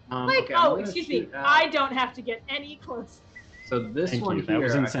 Okay, I'm gonna excuse me. shoot, I don't have to get any closer. So this Thank one you, that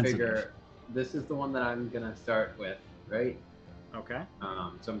was here, I insensitive. figure this is the one that I'm gonna start with, right? Okay.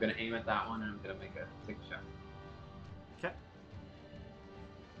 So I'm gonna aim at that one and I'm gonna make a 6 shot. Okay.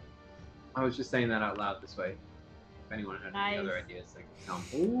 I was just saying that out loud this way. If anyone had any other Nice. ideas, they could tell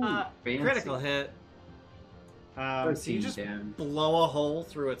me. Ooh, fancy. Critical hit. So you 13 just damage. blow a hole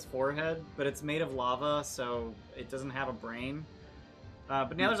through its forehead, but it's made of lava, so it doesn't have a brain.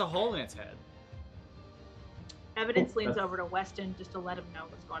 But now there's a hole in its head. Evidence leans over to Weston just to let him know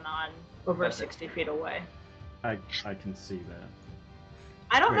what's going on over 60 feet away. I can see that.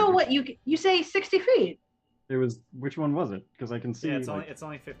 I don't know what you say 60 feet. It was which one was it? Because I can see. Yeah, it's like,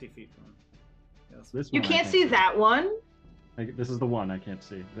 only 50 feet from him. Yes. this You one I can't see that one. This is the one I can't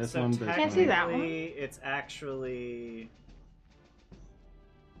see. This So one. This Can't see that one. technically, it's actually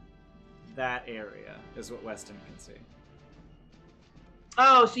that area is what Weston can see.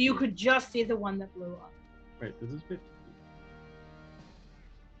 Oh, so you could just see the one that blew up. Wait, this is 50.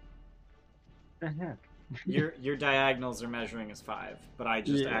 The heck? Your diagonals are measuring as 5, but I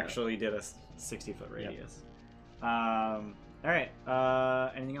just Yeah. actually did a 60-foot radius. All right.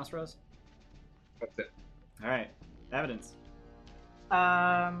 Anything else, Rose? That's it. All right. Evidence.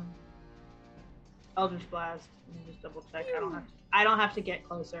 Eldritch Blast. Let me just double check. I don't have to get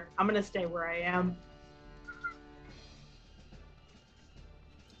closer. I'm gonna stay where I am.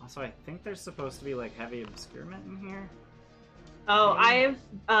 Also, I think there's supposed to be like heavy obscurement in here. Oh, Maybe?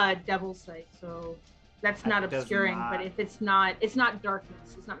 I have Devil's Sight, so that's not That does obscuring. not- But if it's not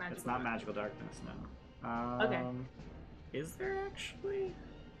darkness. It's not magical. It's not magical darkness, no. Okay. Is there actually?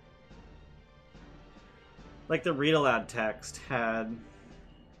 Like the read aloud text had.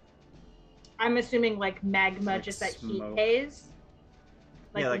 I'm assuming like magma, Like just that heat smoke. haze.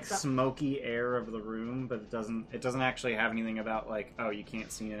 Yeah, when like some- smoky air of the room, but it doesn't actually have anything about like, oh, you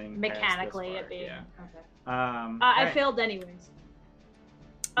can't see anything past this mechanically far. it being. Yeah. Okay. I I failed anyways.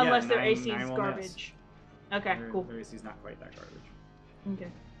 Unless their nine- AC nine is will garbage. Okay, cool. Their AC's not quite that garbage.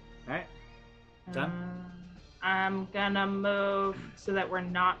 Okay. All right. Done? I'm gonna move so that we're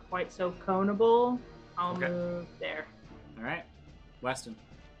not quite so coneable. I'll Okay. move there. All right. Weston.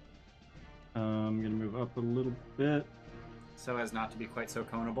 I'm gonna move up a little bit, So as not to be quite so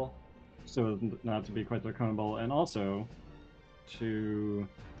coneable. so as not to be quite so coneable, and also to.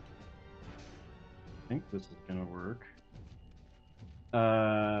 I think this is gonna work.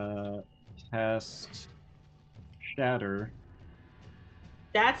 Cast Shatter.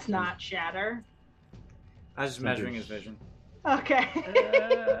 That's not shatter. I was just Center. measuring his vision. Okay.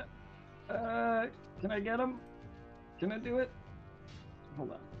 Can I get him? Can I do it?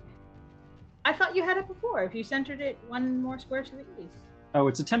 Hold on. I thought you had it before. If you centered it one more square to the east. Oh,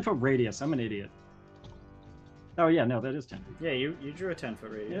 it's a 10-foot radius. I'm an idiot. Oh yeah, no, that is 10 feet. Yeah, you drew a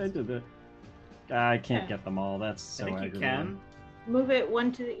 10-foot radius. Yeah, I did that. I can't Yeah. get them all. That's so I think you aggravating. can. Move it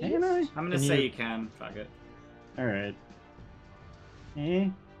one to the east. Can I? I'm gonna Can say you- you can. Fuck it. All right.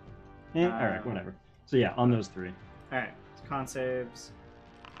 All right, whatever. So yeah, on those three. All right. Con saves.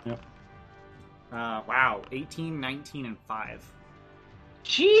 Yep. Wow. 18, 19, and 5.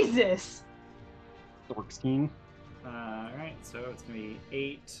 Jesus. Dork scheme. All right. So it's gonna be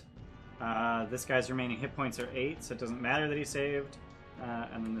 8. This guy's remaining hit points are 8, so it doesn't matter that he saved.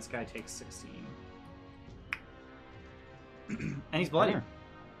 And then this guy takes 16. And he's bloody. Sure.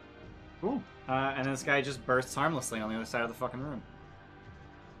 Cool. And this guy just bursts harmlessly on the other side of the fucking room.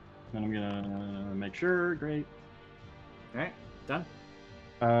 And I'm gonna make sure. Great. All right. Done.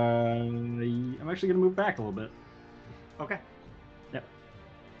 I'm actually gonna move back a little bit. Okay. Yep.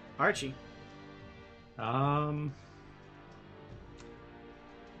 Archie.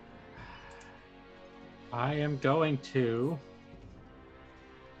 I am going to.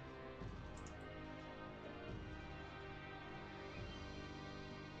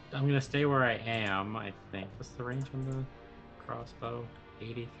 I'm gonna stay where I am. I think. What's the range on the crossbow?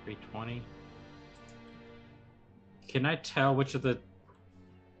 80, 320. Can I tell which of the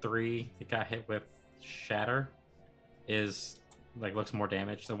 3 that got hit with shatter is like looks more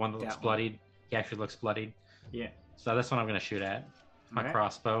damaged? The one that looks That one. bloodied. He actually looks bloodied. Yeah. So that's what I'm gonna shoot at. My Alright.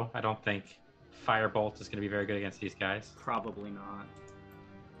 crossbow. I don't think firebolt is gonna be very good against these guys. Probably not.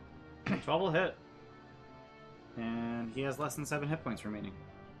 12 will hit. And he has less than 7 hit points remaining.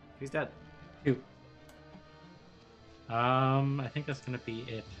 He's dead. I think that's gonna be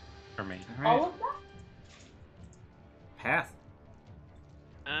it for me. All All right. of that? Path.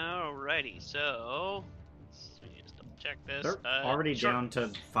 Alrighty, so let me just double check this. They're already down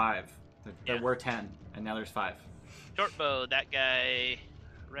to 5. There Yeah. were 10, and now there's 5. Short bow, that guy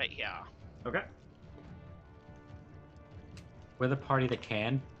right here. Okay. We're the party that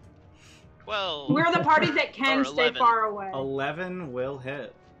can. 12. We're the party that can Or stay 11. far away. 11 will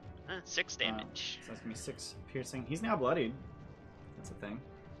hit. 6 damage. So that's going to be 6 piercing. He's now bloodied. That's a thing.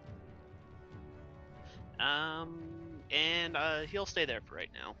 And he'll stay there for right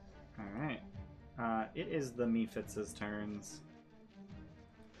now. Alright. It is the Mephits' turns.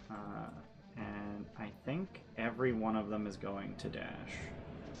 And I think every one of them is going to dash.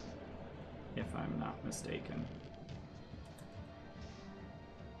 If I'm not mistaken.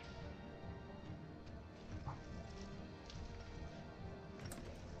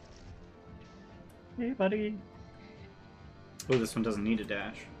 Hey, buddy. Oh, this one doesn't need a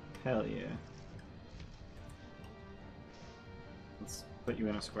dash. Hell yeah. Let's put you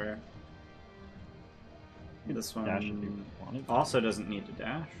in a square. This one Dash if you wanted. also doesn't need to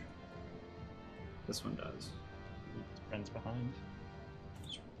dash. This one does. Friends behind.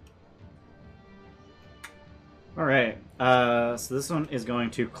 Alright, so this one is going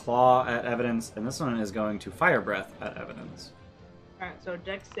to claw at evidence, and this one is going to fire breath at evidence. Alright, so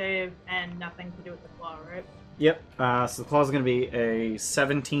dex save and nothing to do with the claw, right? Yep, so the claw is going to be a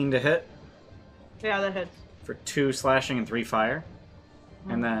 17 to hit Yeah, that hits. for 2 slashing and 3 fire.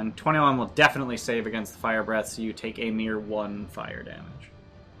 And then 21 will definitely save against the fire breath, so you take a mere 1 fire damage.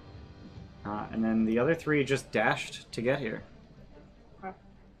 And then the other 3 just dashed to get here. Okay.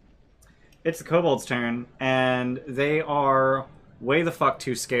 It's the kobold's turn, and they are way the fuck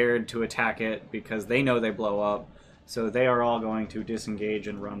too scared to attack it because they know they blow up. So they are all going to disengage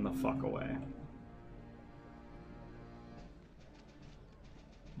and run the fuck away.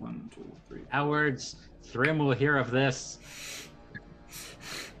 1, 2, 3. Cowards. Thrim will hear of this.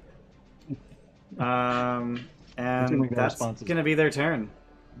 And Assuming their that's response is- gonna be their turn.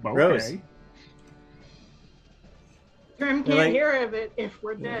 Okay. Rose. Grim They're can't like- hear of it if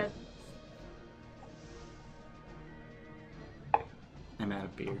we're dead. I'm out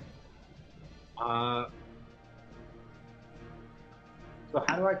of beer. So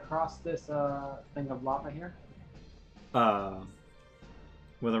how do I cross this thing of lava here?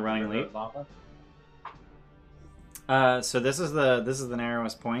 With a running River leap. of lava? So this is the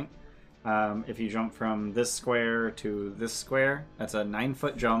narrowest point. If you jump from this square to this square, that's a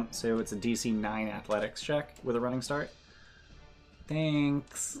 9-foot jump. So it's a DC 9 athletics check with a running start.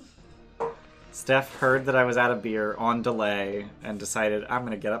 Thanks. Steph heard that I was out of beer on delay and decided I'm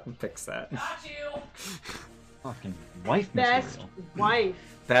gonna get up and fix that. Got you. Fucking wife Best material. wife.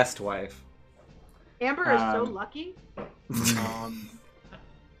 Best wife. Amber is so Um, lucky.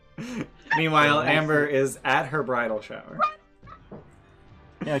 Meanwhile, Amber is at her bridal shower.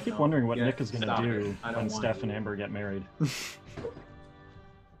 Yeah, I keep wondering what Yeah, Nick is going stop to it. do I don't when want Steph to. and Amber get married.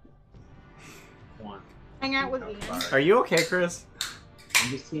 One. Hang out with Oh, Ian. sorry. Are you okay, Chris? I'm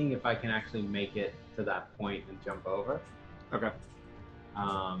just seeing if I can actually make it to that point and jump over. Okay.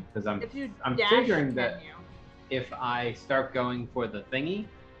 Because I'm If you I'm dash, figuring that- then you. if I start going for the thingy,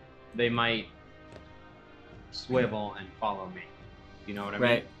 they might swivel and follow me. You know what I mean?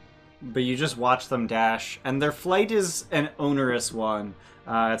 Right. But you just watch them dash, and their flight is an onerous one.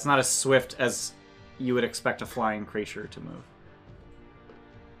 It's not as swift as you would expect a flying creature to move.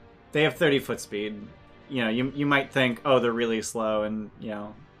 They have 30-foot speed. You know, you might think, oh, they're really slow, and,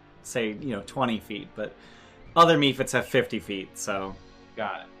 say, 20 feet, but other Mephits have 50 feet, so...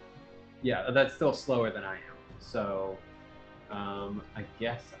 Got it. Yeah, that's still slower than I am. So, I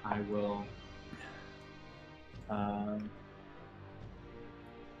guess I will.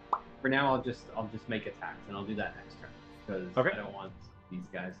 For now, I'll just make attacks, and I'll do that next turn because Okay. I don't want these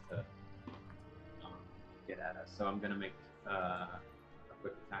guys to get at us. So I'm gonna make a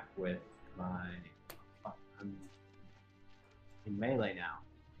quick attack with my. Oh, I'm in melee now.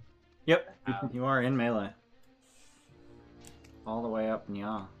 Yep, you are in melee. All the way up,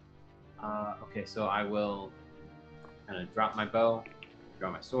 yeah. Okay, so I will kind of drop my bow,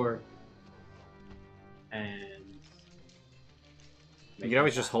 draw my sword, and You can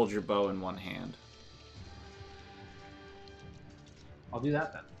always just hold your bow in one hand. I'll do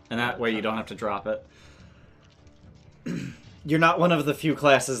that then. And that way you don't have to drop it. You're not one of the few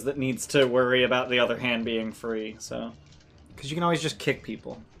classes that needs to worry about the other hand being free, so... Because you can always just kick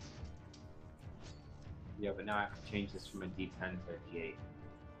people. Yeah, but now I have to change this from a D10 to a D8.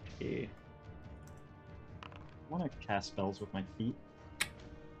 Yeah. I want to cast spells with my feet.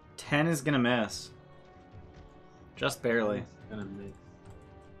 10 is gonna miss. Just barely. It's gonna miss.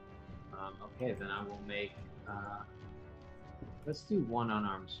 Okay, then I will make. Let's do one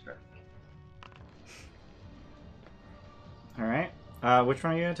unarmed strike. Alright. Which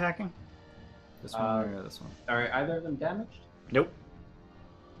one are you attacking? This one or this one? Are either of them damaged? Nope.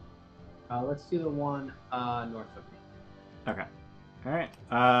 Let's do the one north of me. Okay.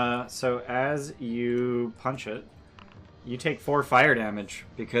 Alright. So as you punch it, you take 4 fire damage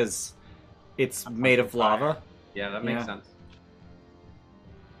because it's made of lava. Yeah, that makes Yeah. sense.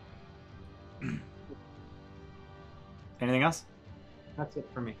 Anything else? That's it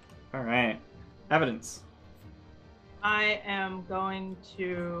for me. Alright. Evidence. I am going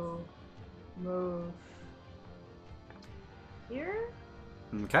to move here.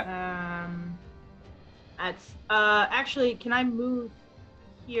 Okay. That's actually, can I move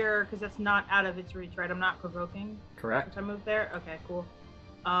here because that's not out of its reach, right? I'm not provoking. Correct. If I move there, okay, cool.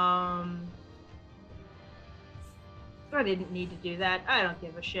 I didn't need to do that. I don't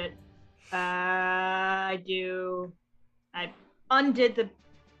give a shit. I undid the.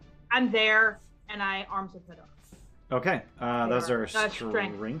 I'm there, and I arms of it off. Okay. Those are Strength.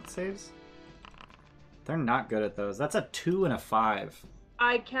 strength saves? They're not good at those. That's a 2 and a 5.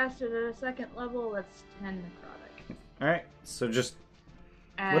 I cast it at a second level. That's 10 necrotic. Alright. So just...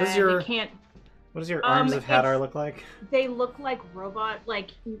 And What is your- You can't. What does your arms of Hadar it's- look like? They look like robot, like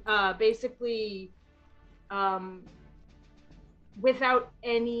basically, without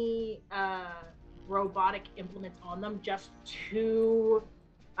any robotic implements on them, just 2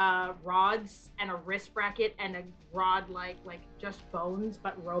 rods and a wrist bracket and a rod like just bones,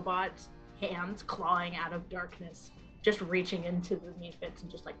 but robot hands clawing out of darkness, just reaching into the mephits and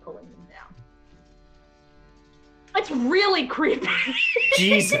just like pulling them down. That's really creepy.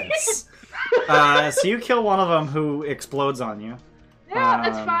 Jesus. So you kill one of them who explodes on you. Yeah,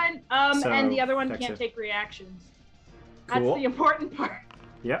 that's fine. so And the other one dex can't it. take reactions. Cool. That's the important part.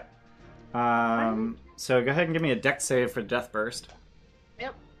 Yep. So go ahead and give me a dex save for Death Burst.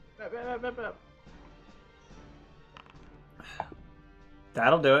 Yep.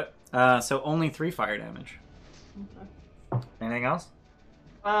 That'll do it. So only 3 fire damage. Okay. Anything else?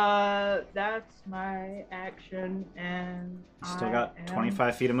 That's my action, and Still got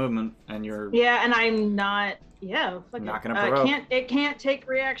 25 feet of movement, and you're Yeah, and I'm not. Yeah, fuck Not it. gonna provoke. It can't take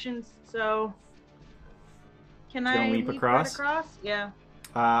reactions. So can Just gonna I leap leap across? Right across? Yeah.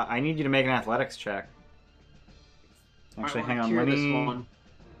 I need you to make an athletics check. Actually, hang on. Let me.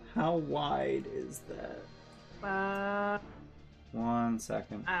 How wide is that? 1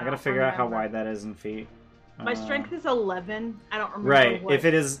 second. I gotta don't figure out how remember. wide that is in feet. My strength is 11. I don't remember. Right. What...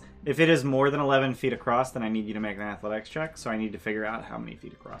 If it is more than 11 feet across, then I need you to make an athletics check. So I need to figure out how many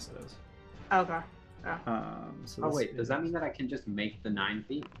feet across it is. Okay. So Oh this wait, does that is- mean that I can just make the 9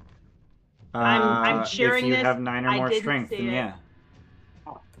 feet? I'm sharing If you this. have 9 or I more didn't strength, see then it. yeah.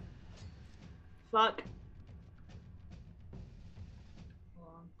 Fuck. Hold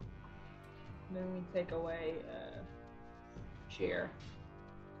on. Then we take away cheer.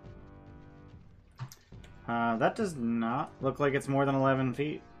 That does not look like it's more than 11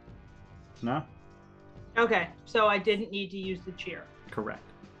 feet. No? Okay, so I didn't need to use the cheer. Correct.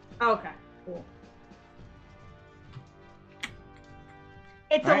 Okay, cool.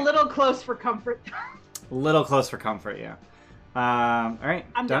 It's All right. a little close for comfort. A little close for comfort, yeah. All right,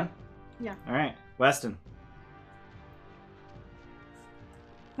 I'm done? done. Yeah. All right, Weston.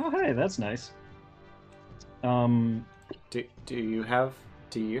 Oh, hey, that's nice. Do you have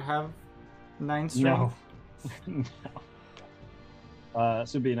 9 strength? No. No.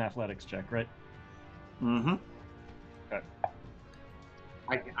 This would be an athletics check, right? Mm-hmm.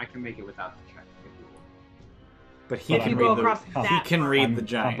 I can make it without the check. if you will. But he But can you read go the across he that can far. read the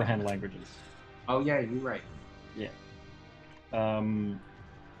giant. Comprehend languages. Oh yeah, you're right.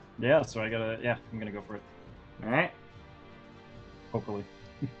 Yeah, so I'm gonna go for it. All right. Hopefully.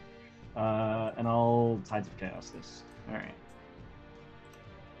 And I'll Tides of Chaos this. All right.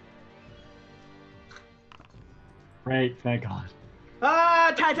 Great, thank God.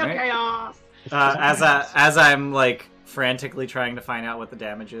 Tides of Right. Chaos! As I'm like frantically trying to find out what the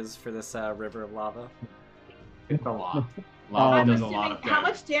damage is for this river of lava. It's a lot. Um, Lava does a lot of How damage.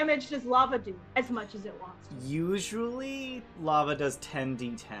 much damage does lava do? As much as it wants to. Usually, lava does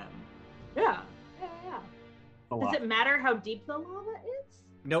 10d10. Yeah. A Does lot. it matter how deep the lava is?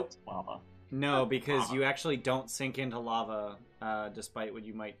 Nope. Lava. No, because you actually don't sink into lava, despite what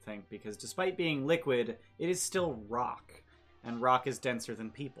you might think. Because despite being liquid, it is still rock, and rock is denser than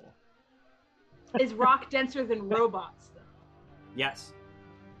people. Is rock denser than robots, though? Yes,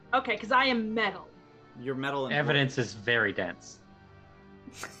 Okay, because I am metal. you're metal and Evidence is very dense.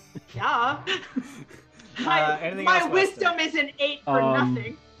 Yeah. anything my else, wisdom Weston? is an 8 for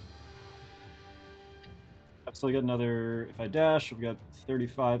nothing. I've still got another. If I dash, I've got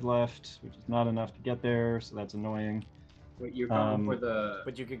 35 left, which is not enough to get there, so that's annoying. Wait, you're going for the.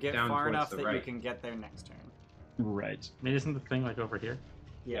 But you could get down far towards enough the that you right. can get there next turn. Right. I mean, isn't the thing like over here?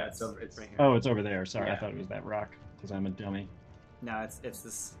 Yeah, it's over- it's- right here. Oh, it's over there. Sorry, I Yeah. thought it was that rock because I'm a dummy. No, it's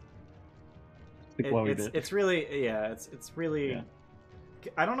this. The glowy It's bit. it's really it's really. Yeah.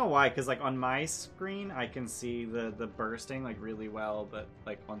 I don't know why, because like on my screen I can see the bursting like really well, but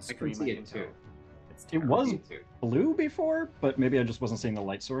like on I stream can see it tell too. it's It terrible. was Me too. blue before, but maybe I just wasn't seeing the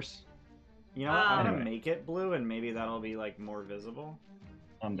light source. You know what? I'm gonna Anyway. make it blue, and maybe that'll be like more visible.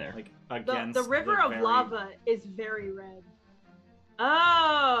 I'm there. Like The against river of very- lava is very red.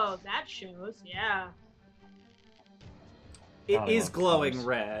 Oh, that shows. Yeah. It God, I is love glowing colors.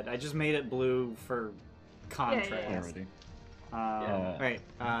 red. I just made it blue for contrast. Yeah. Already. All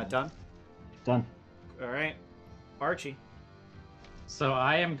right, done. Done. All right, Archie. So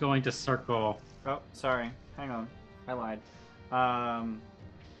I am going to circle. Oh, sorry. Hang on. I lied.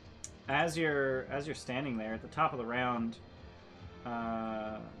 As you're standing there at the top of the round,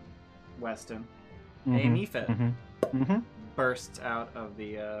 Weston, a Mhm, Mephit mhm, mhm. bursts out of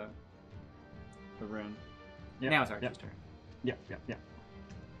the rune. Yep, Now it's Archie's yep. turn. Yeah.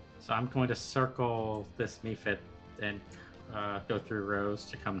 So I'm going to circle this Mephit and go through rows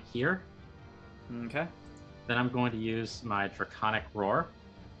to come here. Okay. Then I'm going to use my Draconic Roar, All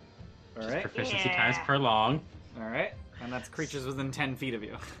which is right. proficiency Yeah. times per long, All right. And that's creatures within 10 feet of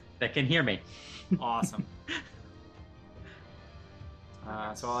you. that can hear me. Awesome.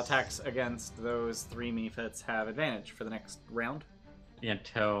 So all attacks against those 3 Mephits have advantage for the next round.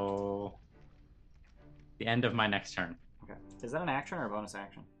 Until the end of my next turn. Okay. Is that an action or a bonus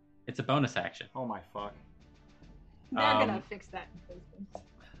action? It's a bonus action. Oh my fuck. They're gonna fix that in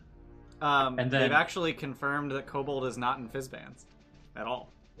Fizzbands. And then they've actually confirmed that Kobold is not in Fizzbands at all.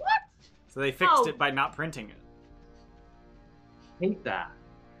 What? So they fixed it by not printing it. Hate that.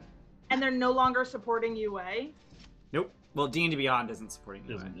 And they're no longer supporting UA? Nope. Well, D&D Beyond isn't supporting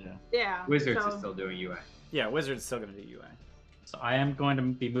UA. Isn't, yeah. Yeah. Wizards so... is still doing UA. Yeah, Wizards is still going to do UA. So I am going to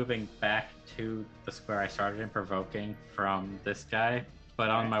be moving back to the square I started in, provoking from this guy. But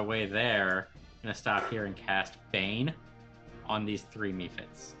on my way there, I'm going to stop here and cast Bane on these 3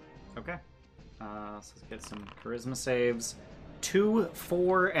 Mephits. Okay. So let's get some charisma saves. 2,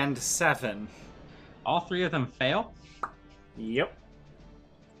 4, and 7. All 3 of them fail, Yep.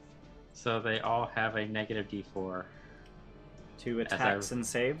 so they all have a negative D4 2 attacks and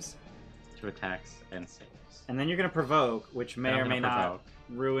saves. to attacks and saves. And then you're going to provoke, which may And I'm or may gonna not provoke.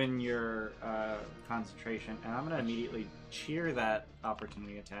 ruin your concentration. And I'm going to immediately cheer that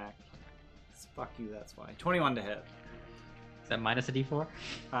opportunity attack. Fuck you, that's why. 21 to hit. Is that minus a D4?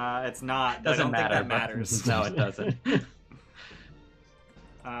 It's not. Doesn't I don't matter. think that but- matters. No, it doesn't.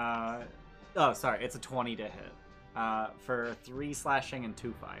 Oh, sorry. It's a 20 to hit. For 3 slashing and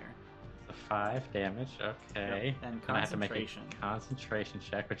 2 fire. So 5 damage. Okay. Yep. And Then I have to make a concentration. concentration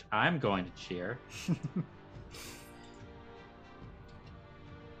check, which I'm going to cheer.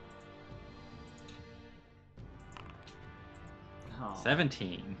 Oh.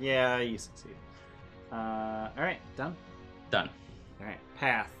 17. Yeah, you succeed. Alright, done? Done. Alright,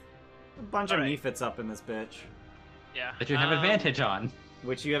 path. A bunch of Alright. Mephits up in this bitch, Yeah. That you have advantage on.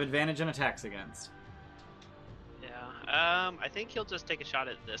 which you have advantage in attacks against. Yeah. I think he'll just take a shot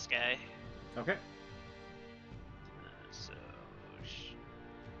at this guy. Okay. So,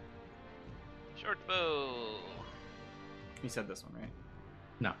 short bow. You said this one, right?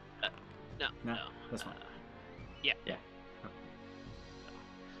 No, No, no. this one. Yeah.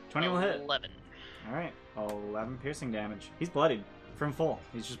 20 will hit. 11. Alright, 11 piercing damage. He's bloodied. From full.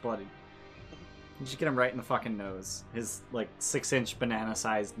 He's just bloodied. You just get him right in the fucking nose. His, 6-inch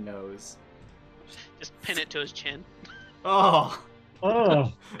banana-sized nose. Just pin it to his chin. Oh!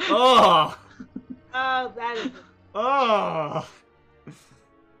 Oh, Oh! Oh, that is. Oh!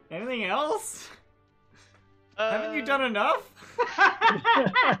 Anything else? Haven't you done enough?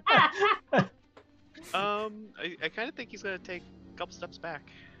 I kind of think he's gonna take a couple steps back.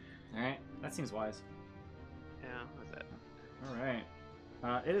 Alright, that seems wise. Yeah, what's that? Alright.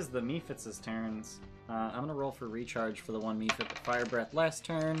 It is the Mephits' turns. I'm gonna roll for recharge for the one Mephit that Fire Breath last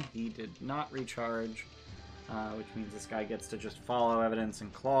turn. He did not recharge, which means this guy gets to just follow evidence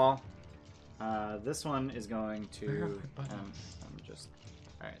and claw. This one is going to. I'm just.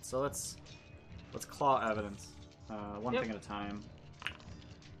 Alright, so let's claw evidence. One Yep. thing at a time.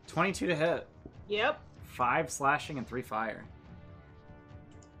 22 to hit. Yep. 5 slashing and 3 fire.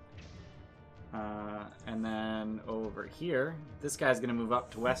 And then over here, this guy's going to move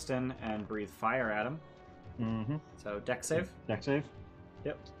up to Weston and breathe fire at him. mm-hmm. So, deck save. Deck save.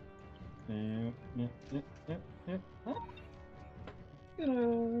 Yep.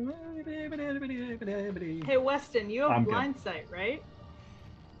 Hey, Weston, you have I'm good. blind sight, right?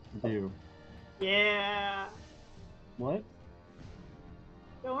 Do. Yeah. What?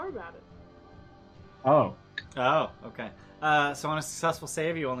 Don't worry about it. Oh. Oh, okay. So on a successful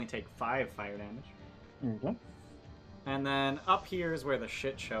save, you only take 5 fire damage. Okay. And then up here is where the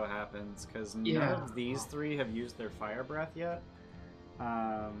shit show happens, because none Yeah. of these 3 have used their fire breath yet.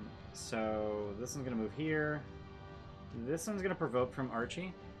 So this one's going to move here. This one's going to provoke from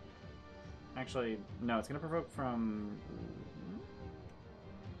Archie. Actually, no, it's going to provoke from...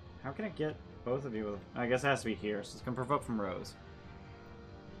 How can it get both of you? With... I guess it has to be here, so it's going to provoke from Rose.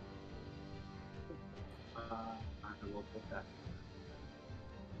 I will put that.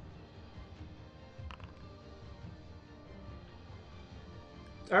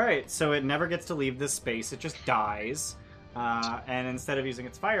 Alright, so it never gets to leave this space, it just dies. And instead of using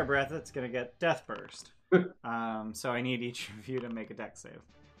its fire breath, it's going to get death burst. So I need each of you to make a deck save.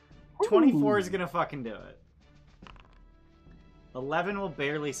 24 is going to fucking do it. 11 will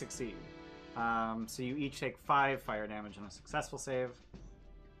barely succeed. So you each take 5 fire damage on a successful save.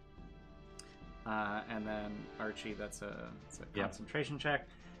 And then Archie, that's a concentration check.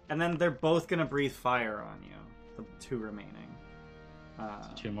 And then they're both going to breathe fire on you, the 2 remaining.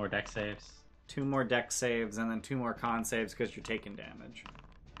 2 more deck saves. 2 more deck saves, and then 2 more con saves because you're taking damage.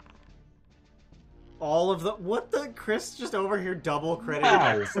 All of the... What the... Chris just over here double credited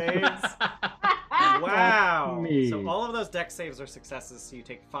Wow. deck saves? Wow! Me. So all of those deck saves are successes, so you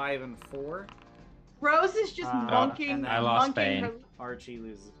take 5 and 4. Rose is just and monking. then I lost monking Bane. her- Archie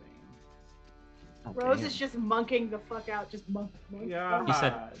loses Bane. Oh, Rose damn. is just monking the fuck out. Just monk. Yeah. You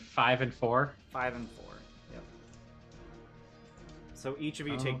said 5 and 4. 5 and 4. Yep. So each of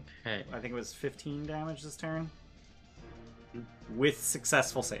you take, Okay. I think it was 15 damage this turn, with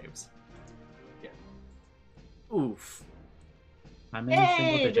successful saves. Yeah. Oof. I'm in single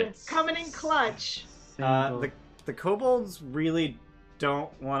Hey, digits. coming in clutch. Single- The kobolds really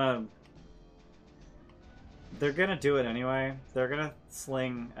don't want to. They're gonna do it anyway. They're gonna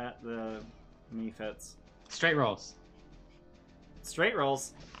sling at the Mephits. Straight rolls. Straight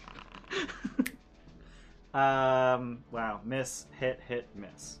rolls. Wow. Miss, hit,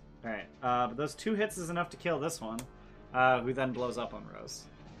 miss. Alright. But those 2 hits is enough to kill this one, who then blows up on Rose.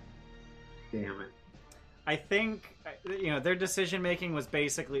 Damn it. I think, their decision making was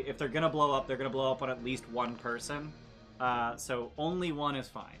basically, if they're gonna blow up, they're gonna blow up on at least one person. So only one is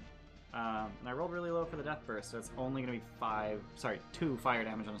fine. And I rolled really low for the death burst, so it's only gonna be 2 fire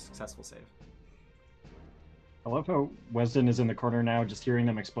damage on a successful save. I love how Weston is in the corner now, just hearing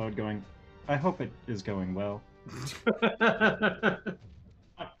them explode, going, I hope it is going well.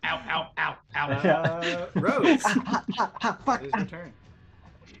 Ow. Rose, Fuck. it is your turn.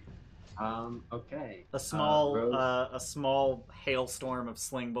 Okay. A small, Rose, a small hailstorm of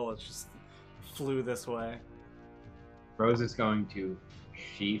sling bullets just flew this way. Rose is going to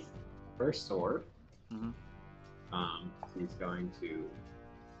sheath her sword. Mhm. She's going to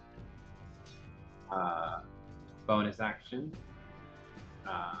bonus action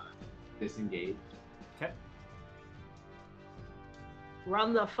disengage. Okay.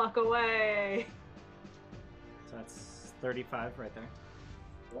 Run the fuck away. So that's 35 right there.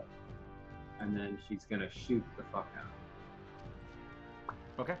 And then she's gonna shoot the fuck out.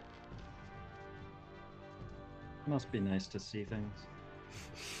 Okay. Must be nice to see things.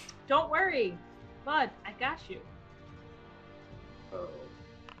 Don't worry, bud. I got you. So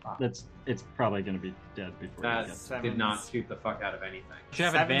It's probably going to be dead before that we get Seven. did not shoot the fuck out of anything. You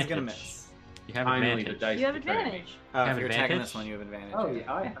have 7's advantage. gonna miss. You have Finally, advantage. the dice You have betray me. advantage. Oh, Have if you're attacking advantage? this one, you have advantage. Oh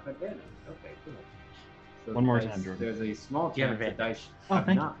yeah, I have advantage. Okay, cool. So One the more dice- time, Jordan. There's a small You have chance the dice Oh, have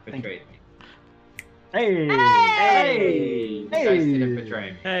thank you, not thank you. betrayed me. Hey! Hey! The dice didn't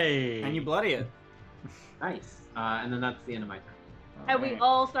betray me. Hey. And you bloody it. Nice. And then that's the end of my turn. And we Alright.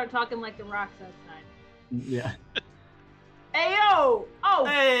 all start talking like the rocks outside. Yeah. Hey yo! Oh,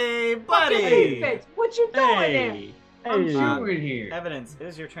 Hey, fucking buddy! Mephits, what you doing here? Hey. I'm Hey! shooting here. Evidence, it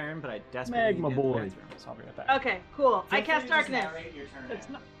is your turn, but I desperately Magma need to boy. the bathroom, so I'll be right back. Okay, cool. I Feel free cast to just darkness. narrate your turn It's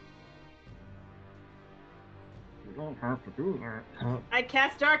now. not. You don't have to do that. I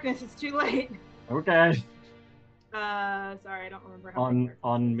cast darkness. It's too late. Okay. Sorry, I don't remember how. many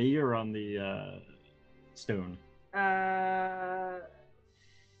On me or on the stone?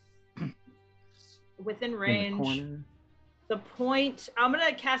 Within In the range. corner? The point. I'm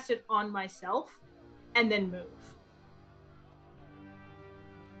gonna cast it on myself, and then move.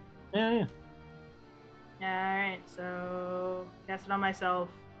 Yeah. All right, so cast it on myself.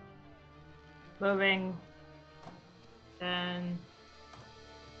 Moving. 10,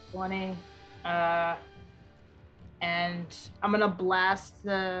 20. And I'm gonna blast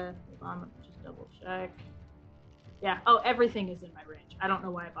the. Hold on, just double check. Yeah. Oh, everything is in my range. I don't know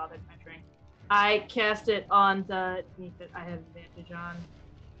why I bothered measuring. I cast it on the Mephit I have advantage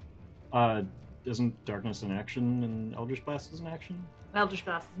on. Isn't darkness an action and Eldritch Blast is an action? Eldritch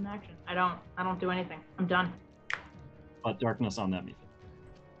Blast is an action. I don't do anything. I'm done. But darkness on that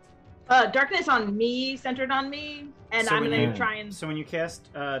Mephit. Darkness on me, centered on me, and So I'm when gonna you- try and. So when you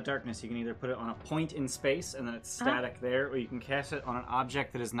cast darkness, you can either put it on a point in space and then it's static there, or you can cast it on an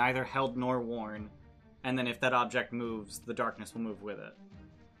object that is neither held nor worn, and then if that object moves, the darkness will move with it.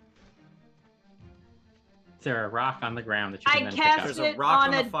 Is there a rock on the ground that you I can then pick cast up? There's it a rock on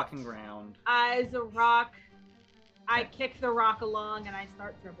on the a- fucking ground. As a rock, I kick the rock along and I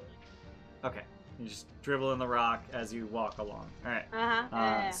start dribbling. Okay. You just dribble in the rock as you walk along. Alright.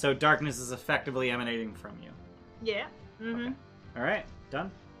 Uh-huh. So darkness is effectively emanating from you. Yeah. Mm-hmm. Okay. Alright,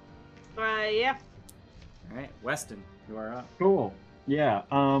 done. Yeah. Alright, Weston, you are up. Cool. Yeah.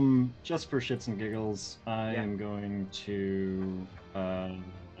 Just for shits and giggles, I Yeah. am going to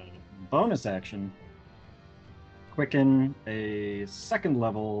bonus action quicken a second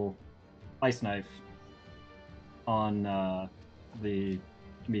level ice knife on the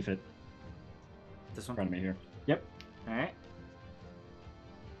Mephit This in one? front of me here. Yep. Alright.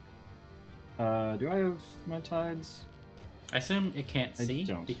 Do I have my tides? I assume it can't I see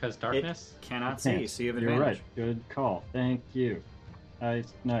don't. because darkness. Cannot I see, can't. so you have You're advantage. right. Good call. Thank you.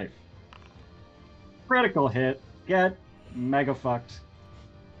 Ice knife. Critical hit. Get mega fucked.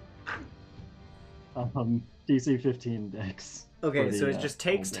 DC 15 dex. Okay, for so the, it just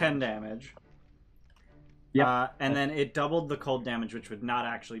full takes 10 damage. damage. Yep. And then it doubled the cold damage, which would not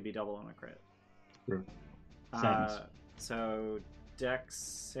actually be double on a crit. True. Sadness. So Dex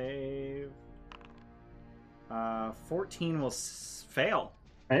save. 14 will fail.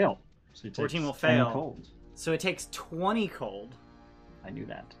 Fail. So it 14 takes will 10 fail. Cold. So it takes 20 cold, I knew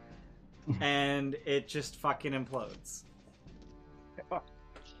that. and it just fucking implodes.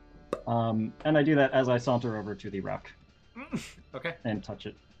 And I do that as I saunter over to the rock Okay. and touch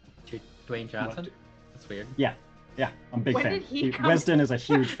it. To Dwayne Johnson? That's weird. Yeah, I'm a big When fan. did he come- Weston is a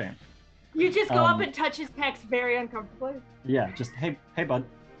huge fan. You just go up Um, and touch his pecs very uncomfortably. Yeah, just hey bud.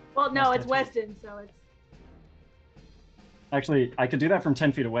 Well, no, Nice it's tattoo. Weston, so it's. Actually, I could do that from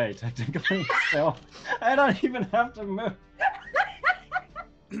 10 feet away, technically. So I don't even have to move.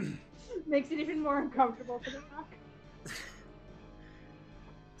 Makes it even more uncomfortable for the rock.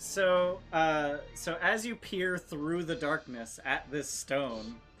 So as you peer through the darkness at this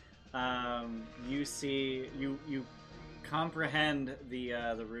stone, you see you comprehend the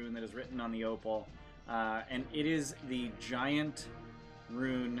rune that is written on the opal, and it is the giant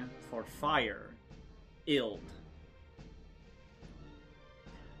rune for fire, Ild.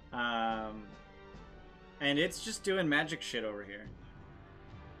 And it's just doing magic shit over here.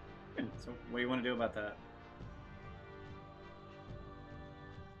 So what do you want to do about that?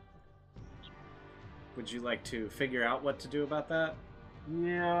 Would you like to figure out what to do about that?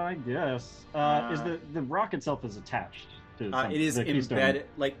 Yeah, I guess. Is the rock itself is attached to It is the keystone?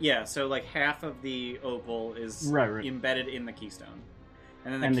 embedded, so half of the opal is Right. embedded in the keystone,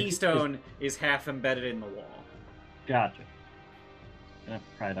 and then And the the keystone is half embedded in the wall. Gotcha. Gonna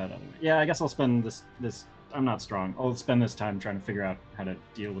have to try it out other way. Yeah, I guess I'll spend this. I'm not strong. I'll spend this time trying to figure out how to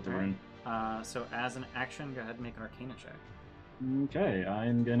deal with the rune. So as an action, go ahead and make an Arcana check. Okay,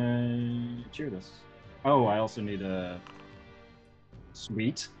 I'm gonna cheer this. Oh, I also need a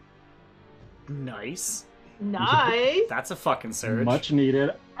sweet. Nice. Nice. That's a fucking surge. Much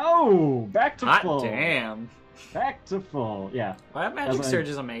needed. Oh, back to Hot full. damn. Back to full. Yeah, Well, that magic As I- surge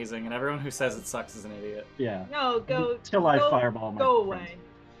is amazing, and everyone who says it sucks is an idiot. yeah. No, go. Till I go, fireball my Go friends.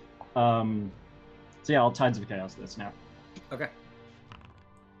 away. So yeah, I'll Tides of Chaos this now. Okay.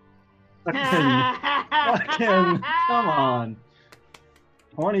 Fucking, come on.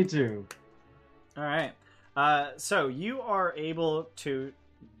 22. All right. So you are able to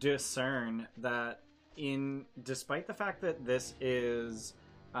discern that despite the fact that this is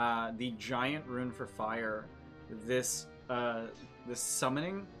the giant rune for fire, this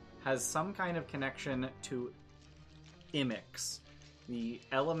summoning has some kind of connection to Imix, the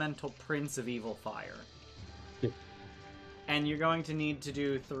elemental prince of evil fire. Yep. And you're going to need to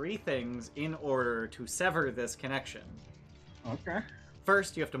do 3 things in order to sever this connection. Okay.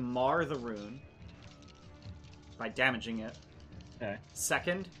 First, you have to mar the rune by damaging it. Okay.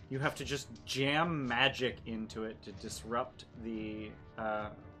 Second, you have to just jam magic into it to disrupt the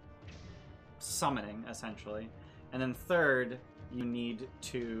summoning, essentially. And then third, you need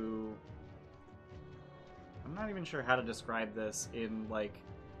to... I'm not even sure how to describe this in,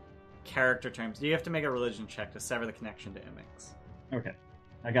 character terms. You have to make a religion check to sever the connection to Imix. Okay.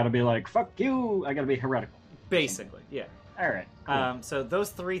 I gotta be like, fuck you! I gotta be heretical. Basically, yeah. Alright. Cool. So those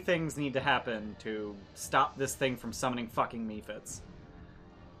 3 things need to happen to stop this thing from summoning fucking Mephits.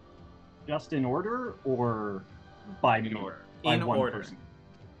 Just in order, or by In me? order. By In one order. person?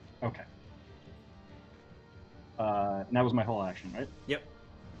 Okay. And that was my whole action, right? Yep.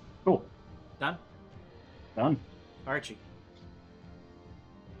 Cool. Done? Done. Archie.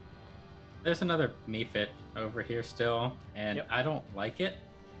 There's another Mephit over here still, and Yep. I don't like it.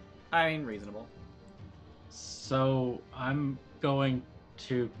 I mean, reasonable. So I'm going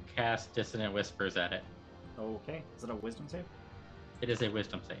to cast Dissonant Whispers at it. Okay. Is it a wisdom save? It is a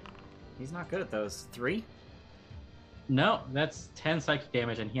wisdom save. He's not good at those. 3? No, that's 10 psychic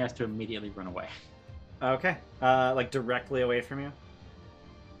damage, and he has to immediately run away. Okay. Directly away from you?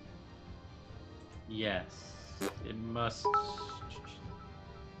 Yes. It must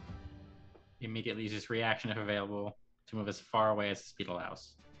immediately use its reaction if available to move as far away as the speed allows.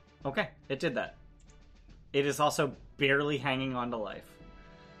 Okay, it did that. It is also barely hanging on to life.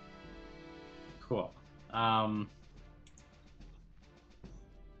 Cool. And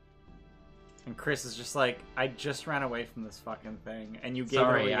Chris is just like, I just ran away from this fucking thing, and you gave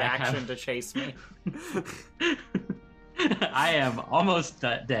Sorry, a I reaction have- to chase me. I am almost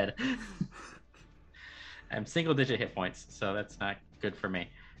dead. I'm single-digit hit points, so that's not good for me.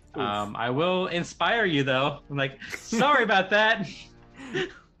 Oof. I will inspire you, though. I'm like, sorry about that.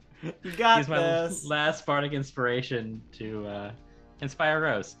 You got Use my this. last bardic inspiration to inspire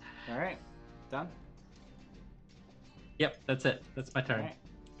Rose. All right, done. Yep, that's it. That's my All turn. right,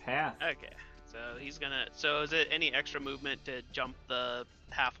 path. Okay. So he's gonna. So is it any extra movement to jump the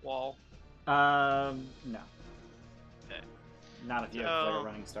half wall? No. Okay. Not if you have like a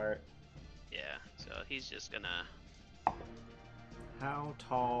running start. Yeah. So he's just gonna. How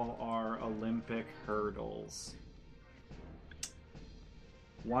tall are Olympic hurdles?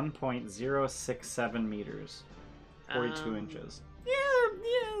 1.067 meters. 42 inches.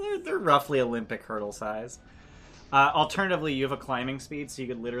 Yeah, they're roughly Olympic hurdle size. Alternatively, you have a climbing speed, so you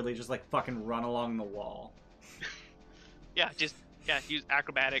could literally just like fucking run along the wall. Use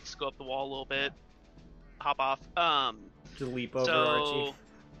acrobatics, go up the wall a little bit, hop off. Just leap over Archie.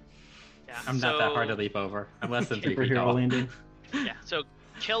 Yeah, I'm not that hard to leap over. I'm less than 3 feet Superhero tall. landing. Yeah, so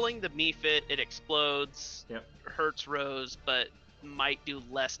killing the Mephit, it explodes, Yep. hurts Rose, but might do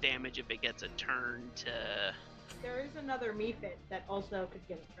less damage if it gets a turn to. There is another Mephit that also could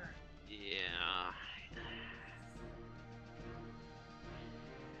get a turn. Yeah.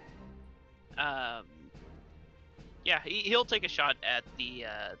 He'll take a shot at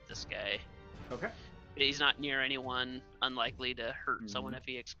this guy. Okay. He's not near anyone, unlikely to hurt someone if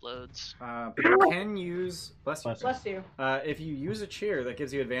he explodes. But you can use... Bless you. Bless you. If you use a cheer, that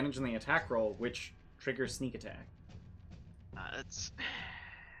gives you advantage in the attack roll, which triggers sneak attack. It's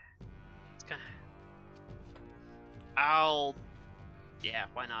kind of...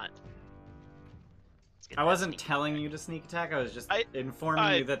 why not? Let's get I that wasn't sneak telling attack. you to sneak attack, I was just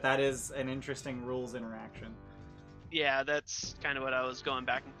informing you that is an interesting rules interaction. Yeah, that's kind of what I was going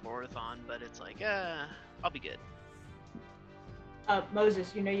back and forth on, but it's like, I'll be good.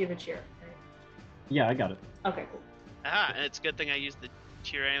 Moses, you know you have a cheer, right? Yeah, I got it. Okay, cool. And it's a good thing I used the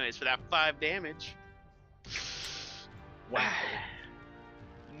cheer anyways for that 5 damage. Wow.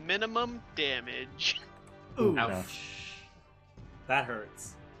 Minimum damage. Ooh. Ouch. That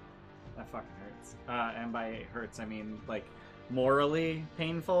hurts. That fucking hurts. And by hurts, I mean, like, morally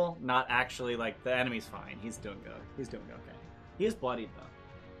painful, not actually, like, the enemy's fine. He's doing good. He's doing okay. He is bloodied, though.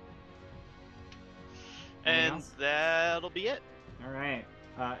 Anything And else? that'll be it. Alright.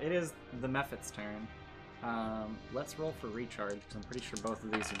 It is the Mephit's turn. Let's roll for recharge, because I'm pretty sure both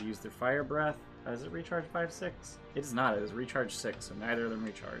of these have used their fire breath. Is it recharge 5-6? It is not. It is recharge 6, so neither of them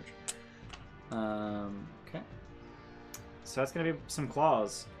recharge. Okay. So that's going to be some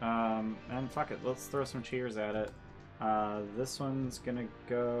claws. And fuck it, let's throw some cheers at it. This one's going to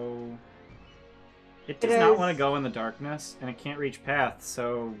go... It does not want to go in the darkness, and it can't reach path,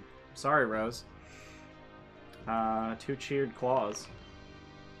 so sorry, Rose. 2 cheered claws.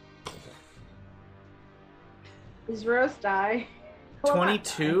 Does Rose die? Will not die.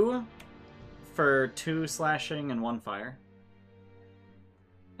 22 for 2 slashing and 1 fire.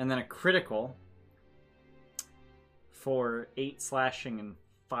 And then a critical for 8 slashing and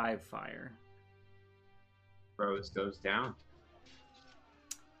 5 fire. Rose goes down.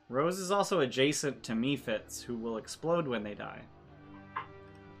 Rose is also adjacent to Mephits, who will explode when they die.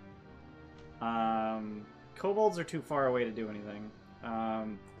 Kobolds are too far away to do anything.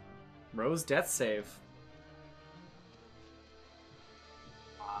 Rose death save.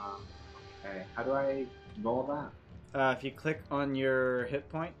 Okay, how do I roll that? If you click on your hit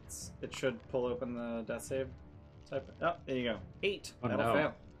points, it should pull open the death save. Type. Oh, there you go. 8. Oh, That'll no.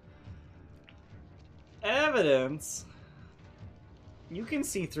 fail. Evidence. You can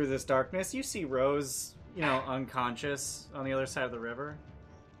see through this darkness. You see Rose, unconscious on the other side of the river.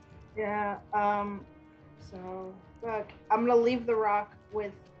 Yeah, so, look, I'm gonna leave the rock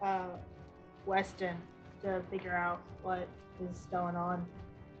with, Weston to figure out what is going on.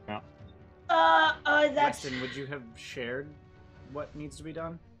 Yeah. That's... Weston, would you have shared what needs to be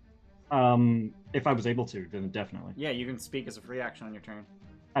done? If I was able to, then definitely. Yeah, you can speak as a free action on your turn.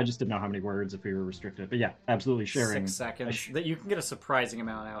 I just didn't know how many words if we were restricted. But yeah, absolutely sharing. 6 seconds. That you can get a surprising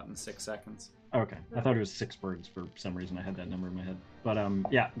amount out in 6 seconds. Okay, I thought it was 6 words for some reason. I had that number in my head. But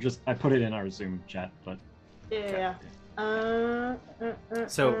yeah, I put it in our Zoom chat. But Yeah.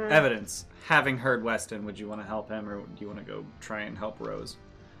 So, evidence. Having heard Weston, would you want to help him, or do you want to go try and help Rose?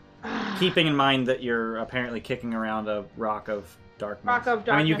 Keeping in mind that you're apparently kicking around a rock of darkness. Rock of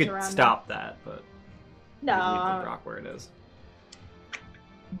I mean, you darkness could around stop that, but you leave the No. rock where it is.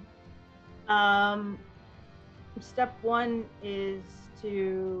 Step 1 is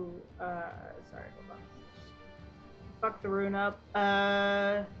to sorry, hold on. Fuck the rune up.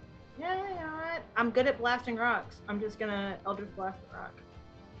 Yeah, you know what? I'm good at blasting rocks. I'm just gonna Eldritch Blast the rock.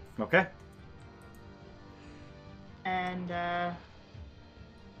 Okay. And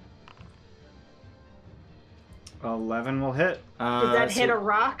 11 will hit. does that hit a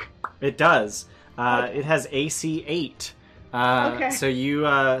rock? It does. Okay. It has AC 8. Okay. So you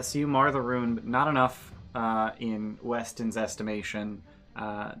mar the rune, but not enough in Weston's estimation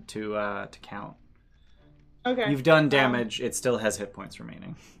to count. Okay. You've done damage. It still has hit points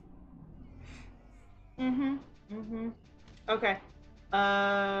remaining. Okay.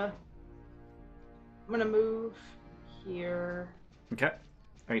 I'm gonna move here. Okay.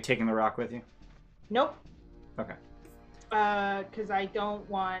 Are you taking the rock with you? Nope. Okay. Because I don't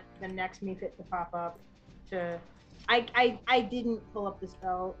want the next Mephit to pop up. I didn't pull up the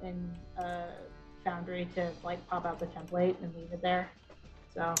spell in Foundry to like pop out the template and leave it there.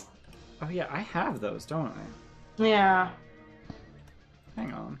 So. Oh yeah, I have those, don't I? Yeah.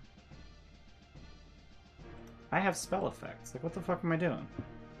 Hang on. I have spell effects. Like, what the fuck am I doing?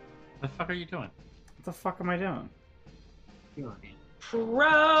 The fuck are you doing? What the fuck am I doing?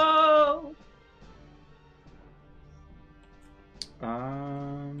 Pro.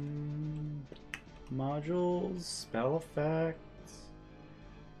 Modules, spell effects,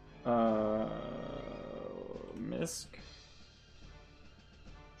 misc.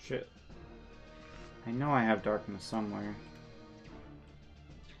 Shit. I know I have darkness somewhere.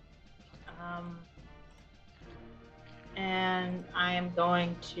 And I am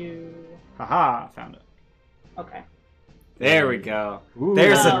going to. Haha, found it. Okay. There we go. Ooh,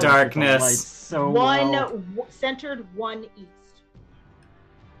 There's the lights darkness. so one well. centered, one east.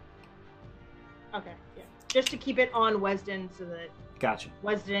 Okay, yeah. Just to keep it on Wesden so that Gotcha.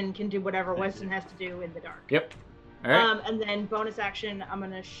 Wesden can do whatever Wesden has to do in the dark. Yep. All right. And then bonus action, I'm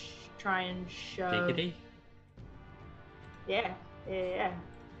gonna try and shove. Diggity? Yeah. Try and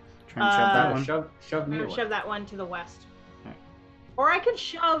shove that uh, one. Shove I'm me gonna away. shove that one to the west. Alright. Or I could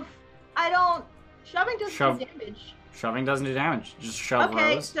shove. Shoving doesn't do damage. Shoving doesn't do damage. Just shove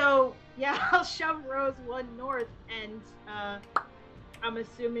Okay, Rose. so yeah, I'll shove Rose one north, and I'm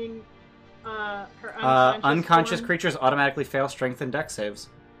assuming her Unconscious form- creatures automatically fail strength and dex saves.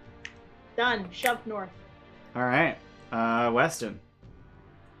 Done. Shove north. All right. Weston.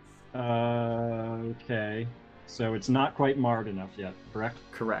 Okay. So it's not quite marred enough yet, correct?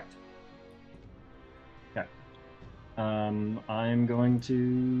 Correct. Okay. I'm going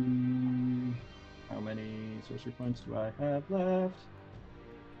to. How many sorcery points do I have left?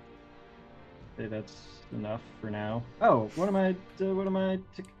 Okay, that's enough for now. Oh, what am I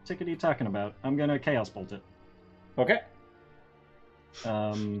tickety talking about? I'm gonna chaos bolt it. Okay.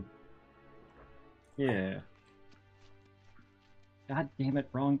 Yeah. God damn it!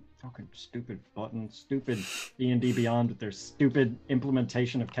 Wrong fucking stupid button. Stupid D&D Beyond with their stupid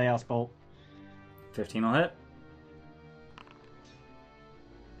implementation of chaos bolt. 15 will hit.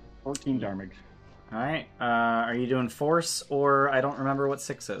 14 damage. All right. Are you doing force or I don't remember what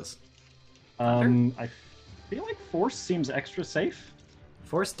 6 is? I feel like force seems extra safe.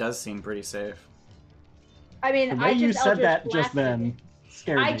 Force does seem pretty safe. I mean, The way I you just said Eldritch that just blasted then it.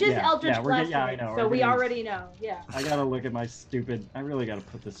 scared me. I just yeah, Eldritch yeah, blasted I it, know. so we everything's- already know. Yeah. I gotta look at my stupid. I really gotta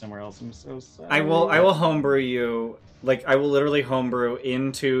put this somewhere else. I'm so sorry. I will homebrew you. Like, I will literally homebrew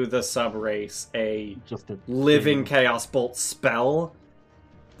into the sub race a Just a living chaos bolt spell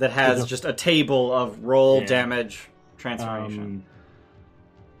that has just a table of roll, Yeah. damage, transformation.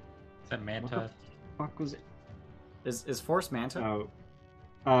 Is that What Manta? the fuck was it? Is force manta?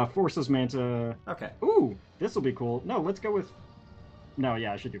 Oh, forces manta. Okay. Ooh, this will be cool. No, let's go with. No,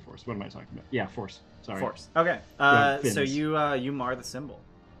 yeah, I should do force. What am I talking about? Yeah, force. Sorry. Force. Okay. Yeah, So fins. you mar the symbol.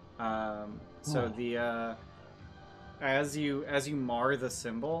 So Oh. the as you mar the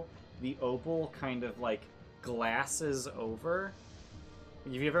symbol, the opal kind of like glasses over.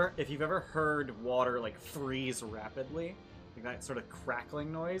 If you've ever heard water like freeze rapidly, like that sort of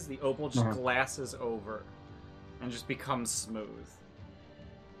crackling noise, the opal just glasses over and just becomes smooth.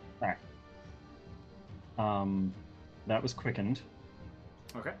 That was quickened.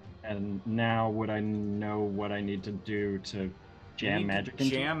 Okay. And now would I know what I need to do to You jam need to magic into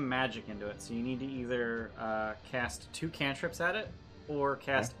it? jam magic into it. So you need to either cast 2 cantrips at it, or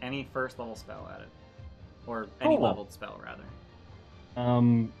cast any first level spell at it, or any Cool. leveled spell rather.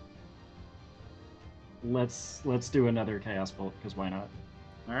 Let's do another chaos bolt because why not?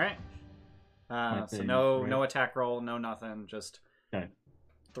 All right. My So thing, no right? attack roll, no nothing. Just Okay.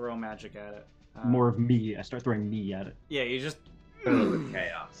 throw magic at it. More of me. I start throwing me at it. Yeah, you just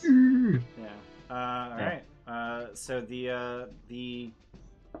Chaos. yeah. All right. So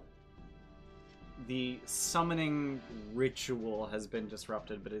the summoning ritual has been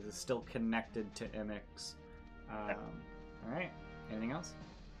disrupted, but it is still connected to Imix. All right. Anything else?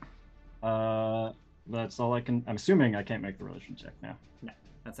 That's all I can. I'm assuming I can't make the religion check now. No,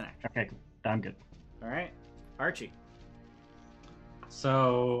 that's an action. Okay, cool. I'm good. All right, Archie.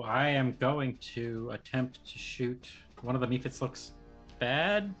 So I am going to attempt to shoot. One of the Mephits looks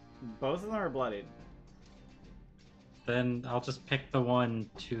bad. Both of them are bloodied. Then I'll just pick the one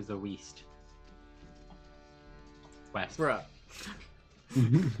to the west. Bruh.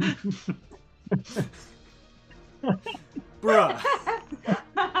 Bruh.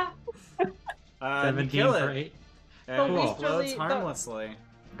 17 kill for it. 8. And The it Cool. explodes weasterly- harmlessly.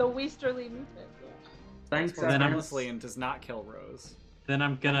 The westerly movement. Yeah. Thanks, Explodes Then I'm- harmlessly and does not kill Rose. Then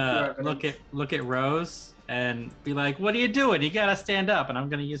I'm Thank gonna you, look at Rose and be like, "What are you doing? You gotta stand up." And I'm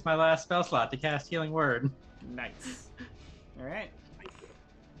gonna use my last spell slot to cast Healing Word. Nice. All right.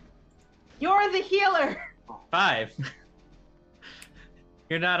 You're the healer. 5.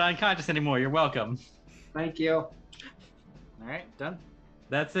 You're not unconscious anymore. You're welcome. Thank you. All right. Done.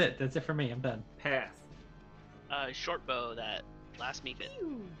 That's it. That's it for me. I'm done. Path. Short bow that last me hit.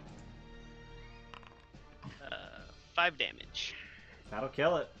 5 damage. That'll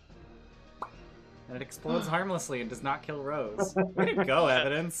kill it. And it explodes harmlessly and does not kill Rose. Way to go,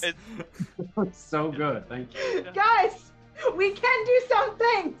 Evidence. It- So good. Thank you. Guys, we can do some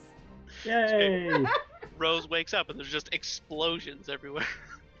things. Yay! Rose wakes up and there's just explosions everywhere.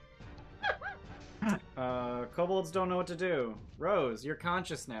 Kobolds don't know what to do. Rose, you're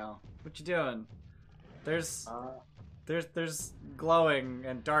conscious now. What you doing? There's glowing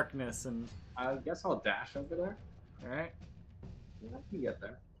and darkness and. I guess I'll dash over there. All right. Yeah, I can get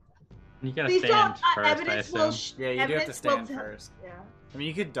there. You gotta Please stand don't. first, I Evidence will. assume. Yeah, you do have to evidence will stand tell- first. Yeah. I mean,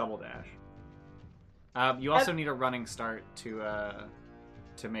 you could double dash. You also need a running start to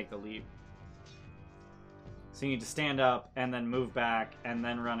make the leap. So you need to stand up and then move back and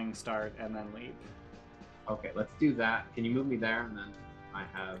then running start and then leap. Okay, let's do that. Can you move me there? And then I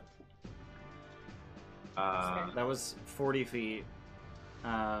have. That was 40 feet.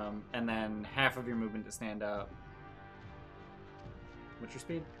 And then half of your movement to stand up. What's your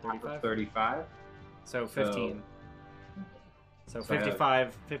speed? 35? 35. So 15. So So I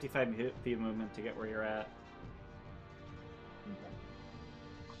have- 55 feet of movement to get where you're at.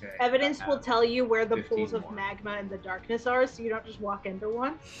 Okay. Evidence I will have- tell you where the 15 pools of more. magma and the darkness are, so you don't just walk into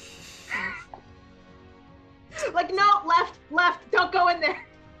one. Like, no, left, don't go in there.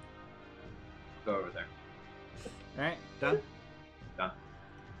 Go over there. Alright, done? Done.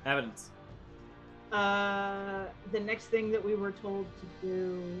 Evidence. The next thing that we were told to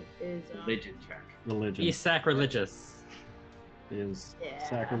do is Religion check. Religion Be sacrilegious. is Yeah.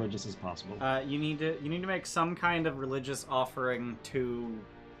 sacrilegious as possible. You need to make some kind of religious offering to,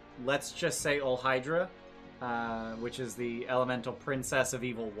 let's just say, Olhydra, which is the elemental princess of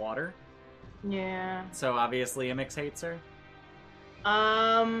evil water. Yeah. So obviously Imix hates her.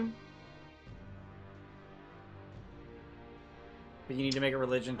 But you need to make a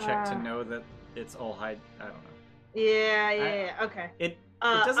religion check to know that it's Olhydra. I don't know. Yeah. Okay. It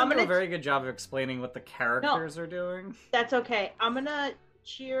I'm doesn't do gonna- a very good job of explaining what the characters are doing. That's okay. I'm gonna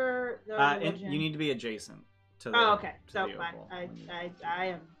cheer the And religion. you need to be adjacent to the. Oh, okay. to So the fine. oval. I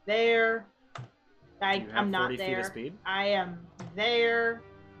am there. Do you have I'm not 40 feet there. of speed? I am there,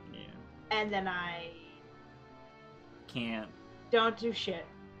 Yeah. and then I Can't. don't do shit.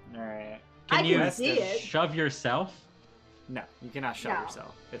 All right. I Can you can see it. shove yourself? No, you cannot shove No.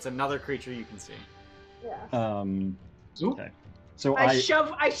 yourself. It's another creature you can see. Yeah. Okay. So I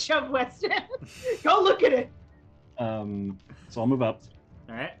shove Weston. Go look at it. So I'll move up.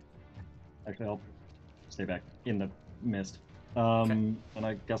 All right. Actually, I'll stay back in the mist. And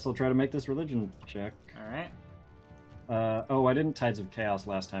I guess I'll try to make this religion check. All right. I didn't Tides of Chaos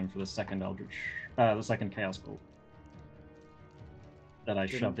last time for the second Eldritch, the second Chaos Bolt that I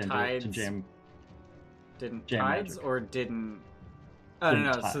Didn't shoved into it to Tides- jam. Didn't Jam tides magic. or didn't? Oh Didn't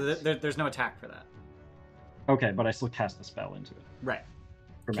no, no. So tides. there's no attack for that. Okay, but I still cast the spell into it. Right.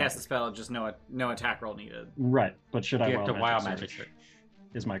 For Cast magic. the spell, just no attack roll needed. Right, but should I You have to wild Magic magic Surge? trick.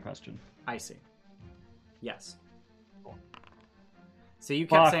 Is my question. I see. Yes. So you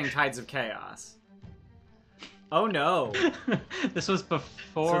kept Fuck. saying Tides of Chaos. Oh no. This was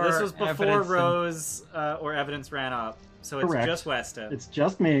before. So this was before Evidence and- Rose or Evidence ran up. So it's Correct. just Weston. It's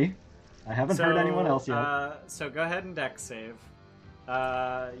just me. I haven't heard anyone else yet. So go ahead and dex save.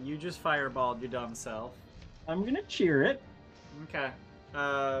 You just fireballed your dumb self. I'm gonna cheer it. Okay.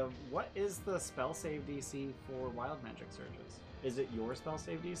 What is the spell save DC for Wild Magic Surges? Is it your spell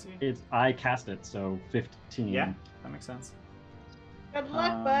save DC? I cast it, so 15. Yeah, that makes sense. Good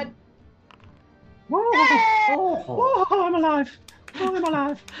luck, Um, bud. Whoa! Hey! Oh, I'm alive! Oh, I'm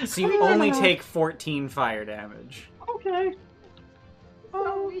alive! So you I'm only alive. take 14 fire damage. Okay.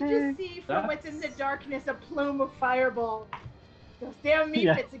 So we just see from within the darkness a plume of fireball. Those damn meat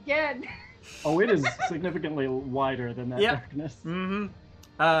Yeah. bits again. Oh, it is significantly wider than that Yep. darkness. Mm-hmm.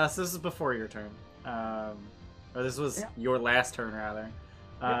 So this is before your turn. Or this was Yeah. your last turn, rather.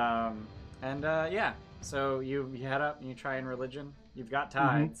 Yeah. So you head up and you try in religion. You've got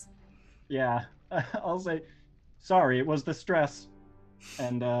tides. Yeah, I'll say, sorry, it was the stress.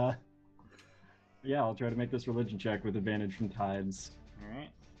 And, yeah, I'll try to make this religion check with advantage from tides. Alright.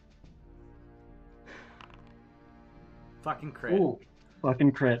 Fucking crit. Ooh.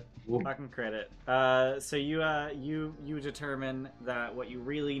 Fucking crit. Fucking credit. So you determine that what you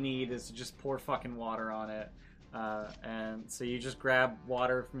really need is to just pour fucking water on it, and so you just grab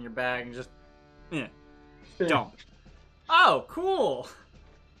water from your bag and just dump. Oh, cool!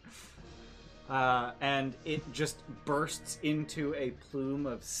 And it just bursts into a plume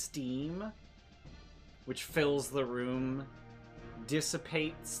of steam, which fills the room,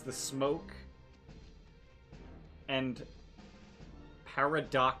 dissipates the smoke, and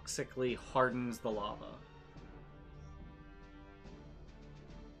paradoxically hardens the lava.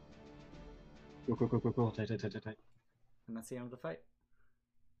 Cool. Tight. And that's the end of the fight.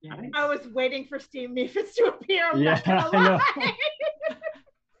 Yeah. I was waiting for Steam Mephits to appear. I'm Yeah, not gonna I know. lie.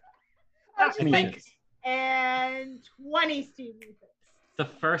 I was just I like, think and 20 Steam Mephits. the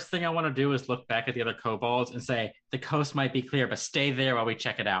first thing I want to do is look back at the other kobolds and say, the coast might be clear, but stay there while we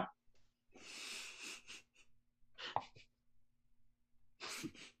check it out.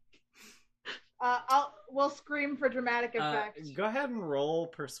 We'll scream for dramatic effect. Go ahead and roll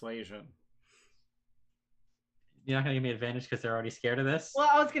persuasion. You're not going to give me advantage because they're already scared of this? Well,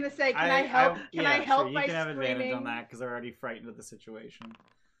 I was gonna say, can I help? Can I help sure. by You can have advantage screaming? on that because they're already frightened of the situation.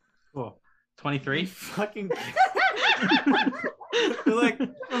 Cool. 23? Fucking. They're like.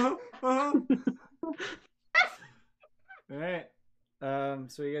 All right. So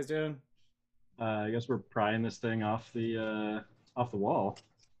what are you guys doing? I guess we're prying this thing off the wall.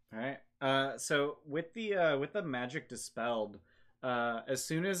 All right. So with the magic dispelled, as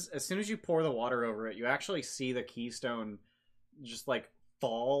soon as you pour the water over it, you actually see the keystone just like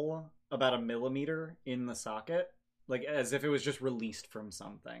fall about a millimeter in the socket, like as if it was just released from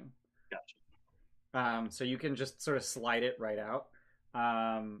something. Gotcha. So you can just sort of slide it right out.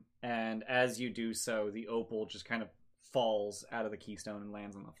 And as you do so, the opal just kind of falls out of the keystone and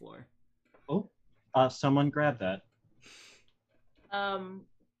lands on the floor. Oh, someone grab that.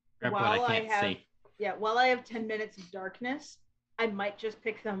 Grab what While I can't see. Yeah, while I have 10 minutes of darkness, I might just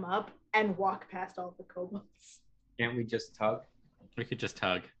pick them up and walk past all the kobolds. Can't we just tug? We could just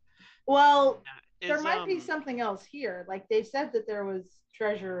hug. Well, Is, there might be something else here. Like they said that there was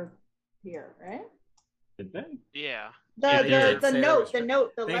treasure here, right? Did they? Yeah. Yeah, they did The say there was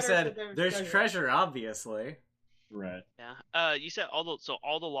note, the They letter said there was there's treasure, obviously. Right. Yeah. You said all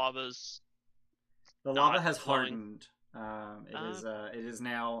the lavas. The Not lava has flowing. hardened. It is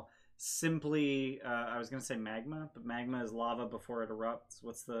now simply. I was gonna say magma, but magma is lava before it erupts.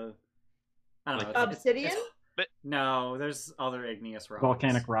 What's the? I don't know. Obsidian? No, there's other igneous rocks.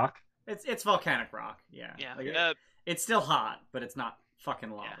 Volcanic rock. It's volcanic rock. Yeah. Yeah. Like, it's still hot, but it's not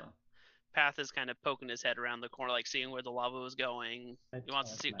fucking lava. Yeah. Path is kind of poking his head around the corner, like seeing where the lava was going. He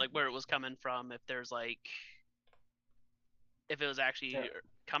wants to see like where it was coming from. If there's like, if it was actually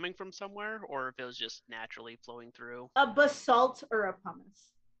coming from somewhere, or if it was just naturally flowing through. A basalt or a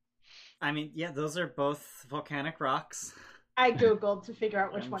pumice? I mean, yeah, those are both volcanic rocks. I googled to figure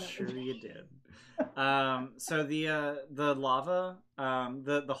out which I'm one sure it was. you did. So the lava,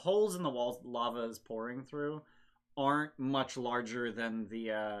 the holes in the walls that lava is pouring through aren't much larger than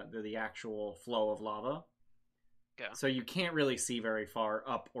the actual flow of lava. Okay. So you can't really see very far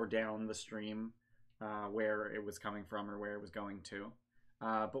up or down the stream where it was coming from or where it was going to.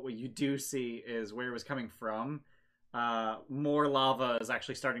 But what you do see is where it was coming from. More lava is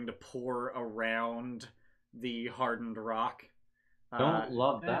actually starting to pour around the hardened rock. Don't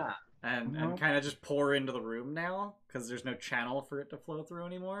love that. And kind of just pour into the room now because there's no channel for it to flow through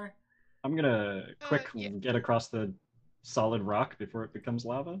anymore. I'm gonna get across the solid rock before it becomes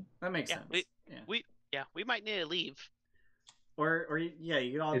lava. That makes sense. We might need to leave. Or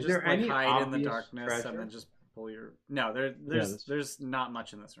you could all Is just there like any hide in the obvious darkness treasure? and then just pull your. No, there's not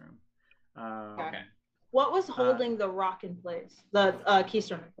much in this room. Okay. What was holding the rock in place? The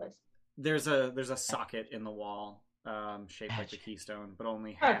keystone in place? There's a socket in the wall, shaped like the keystone, but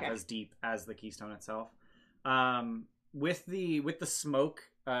only half as deep as the keystone itself. With the smoke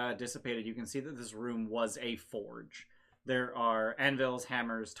dissipated, you can see that this room was a forge. There are anvils,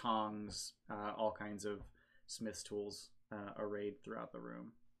 hammers, tongs, all kinds of smith's tools arrayed throughout the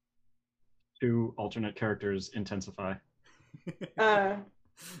room. 2 alternate characters intensify.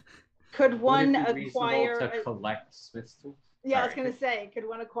 Could one Would it be acquire reasonable to collect smith's tools? Yeah, I was gonna say, could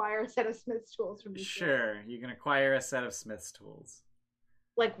one acquire a set of smith's tools from these? Sure, you can acquire a set of smith's tools.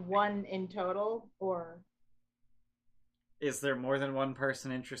 Like one in total, or Is there more than one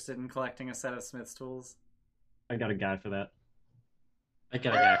person interested in collecting a set of Smith's tools? I got a guy for that. I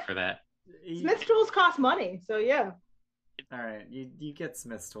got a guy for that. Smith's tools cost money, so yeah. All right, you get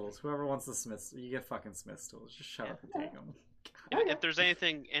Smith's tools. Whoever wants the Smith's, you get fucking Smith's tools. Just shut up and take them. If there's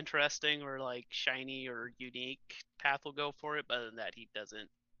anything interesting or like shiny or unique, Path will go for it. But other than that, he doesn't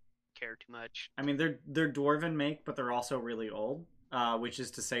care too much. I mean, they're dwarven make, but they're also really old, which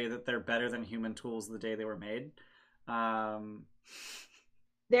is to say that they're better than human tools the day they were made.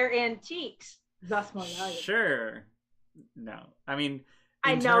 They're antiques, thus more valuable. Sure. No, I mean,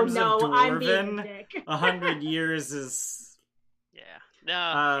 I in know, terms of I'm being a dwarven, dick. 100 years is. Yeah. No.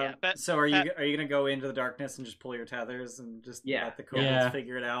 Yeah. But So are you gonna go into the darkness and just pull your tethers and just let the kobolds Yeah.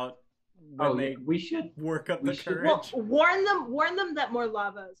 figure it out when they we should. work up we the should- courage? Well, warn them that more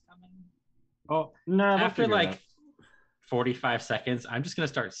lava is coming. Oh no! After like 45 seconds, I'm just gonna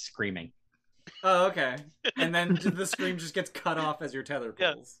start screaming. Oh, okay. And then the scream just gets cut off as your tether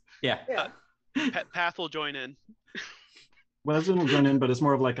Yeah. pulls. Yeah. Yeah. Path will join in. Wesden will join in, but it's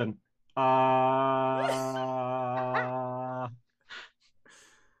more of like an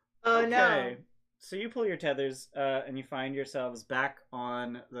Oh no. Okay. So you pull your tethers, and you find yourselves back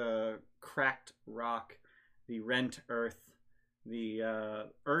on the cracked rock, the rent earth, the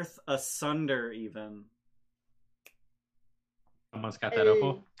earth asunder even. Someone's got that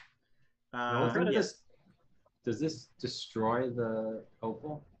opal. Does this destroy the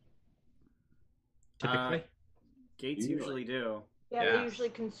opal? Typically. Gates usually do. Yeah, Yeah. they usually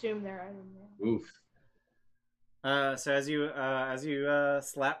consume their item. Oof. So as you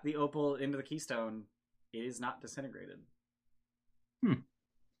slap the opal into the keystone, it is not disintegrated.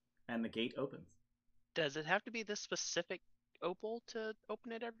 And the gate opens. Does it have to be this specific opal to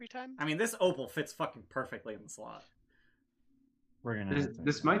open it every time? I mean, this opal fits fucking perfectly in the slot. We're gonna.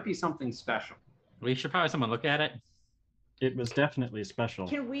 This might be something special. We should probably someone look at it. It was definitely special.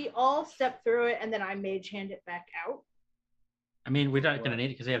 Can we all step through it and then I mage hand it back out? I mean, we're not gonna need it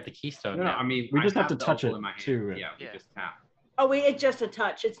because we have the keystone. No, now. I mean, We just I have to the touch opal it in my hand. to it. Yeah, we Yeah. just tap. Oh wait, it's just a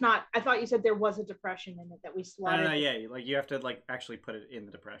touch. It's not. I thought you said there was a depression in it that we I slotted. don't know, yeah, like you have to like actually put it in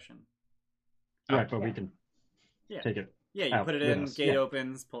the depression. Right, but we Yeah. can Yeah. take it. Yeah, you Out put it with in, us. gate Yeah.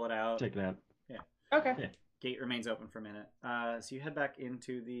 opens, pull it out. Take that. Okay. Yeah. Gate remains open for a minute. So you head back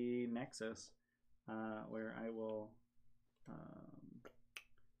into the Nexus, where I will.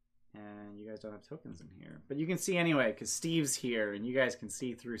 And you guys don't have tokens in here, but you can see anyway because Steve's here, and you guys can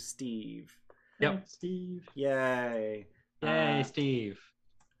see through Steve. Yep. Steve. Yay! Yay, Steve.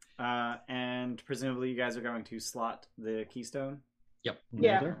 And presumably you guys are going to slot the keystone.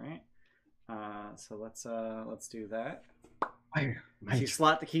 Yeah. All right. So let's do that. Fire. So you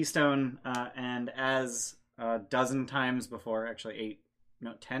slot the keystone, and as a dozen times before, actually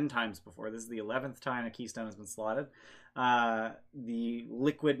 10 times before, this is the 11th time a keystone has been slotted, the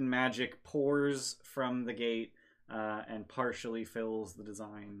liquid magic pours from the gate and partially fills the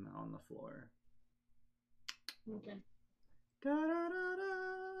design on the floor. Okay.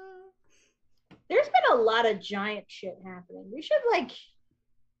 Da-da-da-da. There's been a lot of giant shit happening. We should like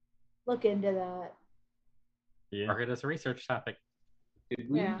look into that. Yeah. Mark it as a research topic. Did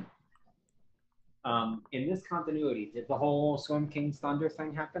we? Yeah. In this continuity, did the whole Swim King's Thunder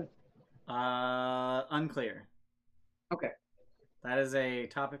thing happen? Unclear. Okay. That is a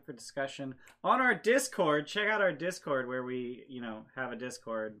topic for discussion on our Discord. Check out our Discord where we, have a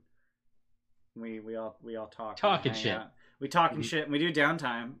Discord. We all talk. Talking and hang shit. out. We talking shit and we do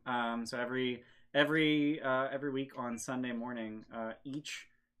downtime. So every week on Sunday morning, each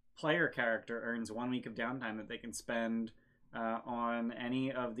player character earns 1 week of downtime that they can spend on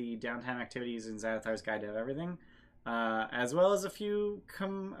any of the downtime activities in Xanathar's Guide to Everything, as well as a few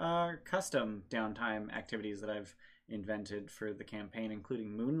custom downtime activities that I've invented for the campaign,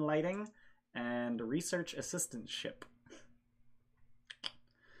 including moonlighting and research assistantship.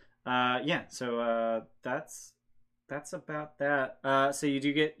 So that's about that. So you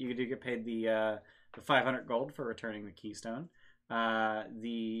do get paid the 500 gold for returning the keystone.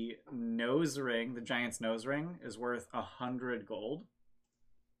 The nose ring, the giant's nose ring, is worth 100 gold.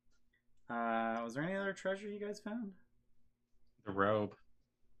 Was there any other treasure you guys found? The robe.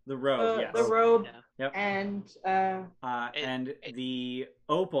 The robe, yes. The robe. Yeah. Yep. And And the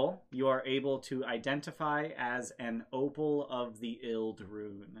opal you are able to identify as an opal of the Ild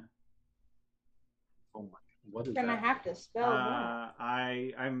rune. Oh my! What is gonna that? have to spell that.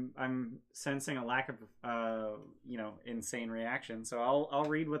 I'm sensing a lack of insane reaction, so I'll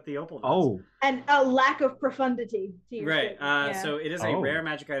read what the opal does. Oh, And a lack of profundity to your Right. statement. Yeah. So it is a Oh. rare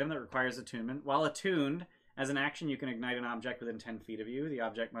magic item that requires attunement. While attuned, As an action, you can ignite an object within 10 feet of you. The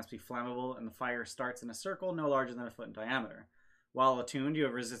object must be flammable, and the fire starts in a circle no larger than a foot in diameter. While attuned, you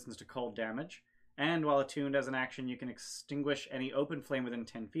have resistance to cold damage. And while attuned as an action, you can extinguish any open flame within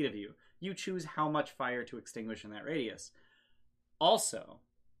 10 feet of you. You choose how much fire to extinguish in that radius. Also,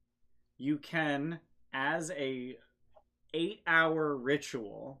 you can, as a 8-hour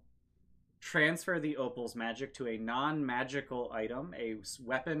ritual, transfer the opal's magic to a non-magical item, a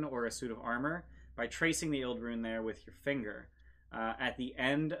weapon or a suit of armor, by tracing the Ild rune there with your finger. At the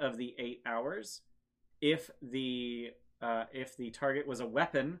end of the 8 hours, if the target was a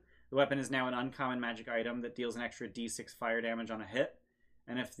weapon, the weapon is now an uncommon magic item that deals an extra d6 fire damage on a hit.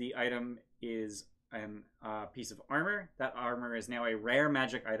 And if the item is a piece of armor, that armor is now a rare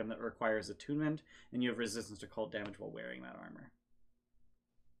magic item that requires attunement, and you have resistance to cold damage while wearing that armor.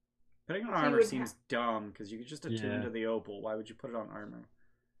 Putting on armor seems dumb, because you could just attune to the opal. Why would you put it on armor?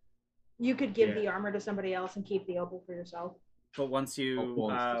 You could give the armor to somebody else and keep the opal for yourself. But once you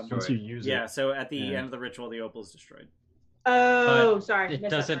use it. Yeah, so at the end of the ritual, the opal is destroyed. Oh, But sorry. it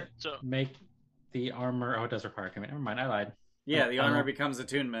doesn't make the armor... Oh, it does require command. Never mind, I lied. Yeah, the armor becomes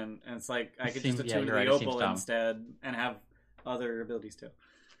attunement, and it's like, I could just attune to the opal instead, and have other abilities too.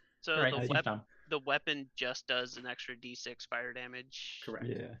 So the weapon just does an extra d6 fire damage? Correct.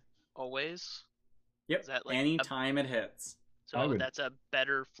 Yeah. Always? Yep, Is that like anytime it hits. So that's a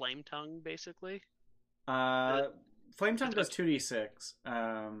better flame tongue, basically? Flame tongue does 2d6,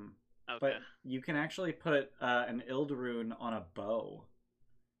 okay. but you can actually put an Ild rune on a bow.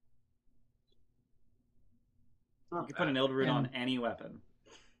 You can put an Ild rune on any weapon.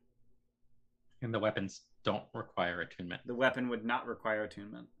 And the weapons don't require attunement. The weapon would not require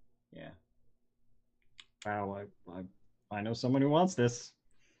attunement. Yeah. Wow, I know someone who wants this.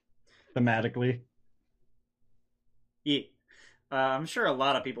 Thematically. Yeah. I'm sure a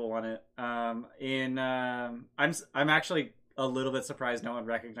lot of people want it. I'm actually a little bit surprised no one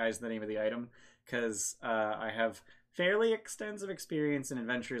recognized the name of the item, because I have fairly extensive experience in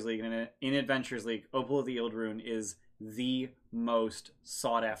Adventures League, and in Adventures League, Opal of the Ild Rune is the most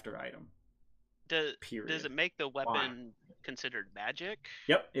sought after item. Does it make the weapon considered magic?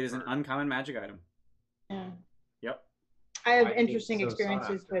 Yep, it is an uncommon magic item. Yeah. Yep. I have interesting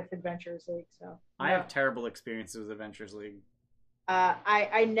experiences with Adventures League, so I have terrible experiences with Adventures League.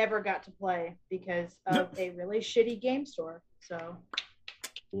 I never got to play because of a really shitty game store. So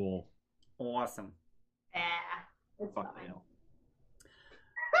cool. Awesome. It's fine.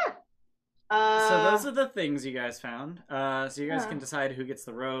 So those are the things you guys found. So you guys can decide who gets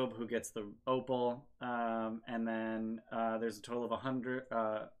the robe, who gets the opal, and then there's a total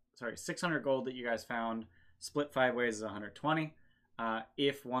of 600 gold that you guys found. Split 5 ways is 120.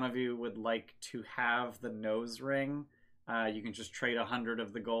 If one of you would like to have the nose ring, you can just trade 100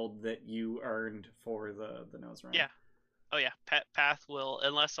 of the gold that you earned for the nose ring. Yeah. Oh yeah. Path will,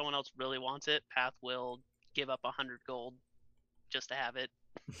 unless someone else really wants it, Path will give up 100 gold just to have it.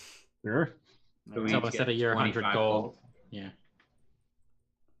 Sure. So instead of your 100 gold. Yeah.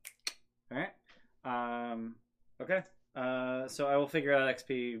 All right. Okay. So I will figure out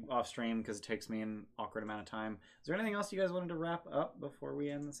XP off stream because it takes me an awkward amount of time. Is there anything else you guys wanted to wrap up before we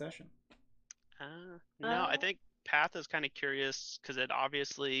end the session? No, I think Path is kind of curious because it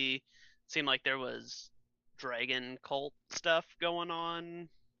obviously seemed like there was dragon cult stuff going on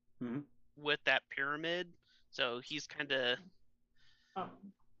with that pyramid. So he's kind of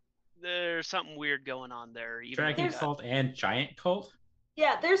there's something weird going on there. Dragon cult and giant cult.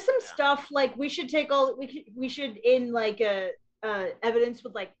 Yeah, there's some stuff like we should in like evidence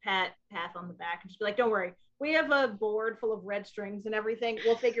with like Path on the back and just be like, don't worry, we have a board full of red strings and everything.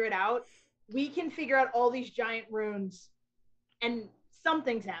 We'll figure it out. We can figure out all these giant runes, and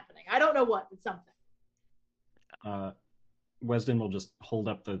something's happening. I don't know what, but something. Wesden will just hold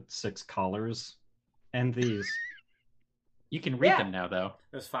up the 6 collars and these. You can read them now, though.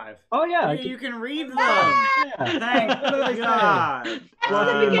 There's 5. Oh yeah, you can read them. Yeah. Thank God.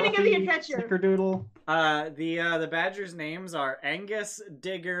 That's the beginning of the adventure. Snickerdoodle. The Badgers' names are Angus,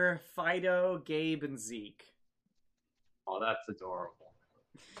 Digger, Fido, Gabe, and Zeke. Oh, that's adorable.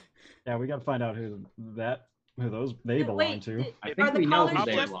 Yeah, we got to find out who those they belong to. I think we know who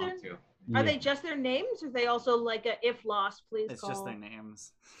they just belong to. Are they just their names, or are they also like a if lost, please It's call? just their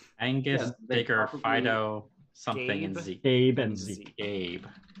names. Angus, Digger, Fido, something, and Zeke. Gabe and Zeke. Gabe.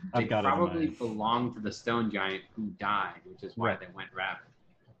 They probably belong to the stone giant who died, which is why they went rabid.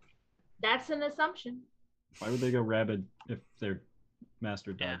 That's an assumption. Why would they go rabid if their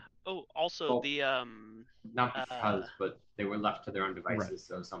master died? Yeah. Oh, also the not because, but they were left to their own devices,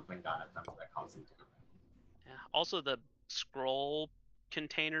 so something got at them that caused them to go. Yeah. Also, the scroll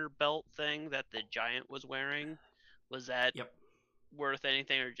container belt thing that the giant was wearing, was that worth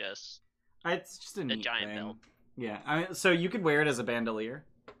anything or just It's just a neat giant thing. belt? Yeah, so you could wear it as a bandolier.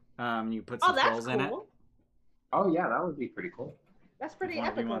 You put some trolls in it. Oh yeah, that would be pretty cool. That's pretty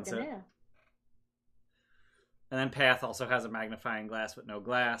epic looking, yeah. And then Path also has a magnifying glass with no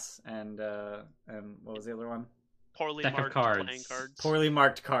glass, and what was the other one? Poorly Deck of marked cards. playing cards. Poorly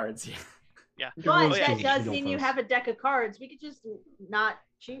marked cards. Yeah. Yeah. But that does mean you have a deck of cards. We could just not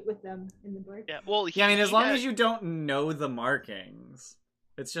cheat with them in the break. Yeah. Well, I mean, as long as you don't know the markings,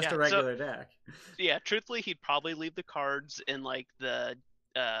 it's just a regular deck. Yeah. Truthfully, he'd probably leave the cards in like the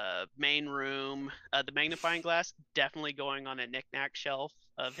main room. The magnifying glass definitely going on a knickknack shelf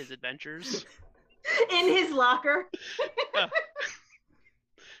of his adventures. In his locker.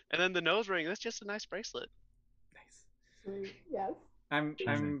 And then the nose ring, that's just a nice bracelet. Nice. Yes.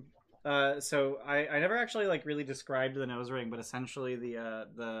 So I never actually like really described the nose ring, but essentially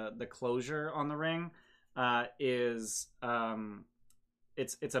the closure on the ring is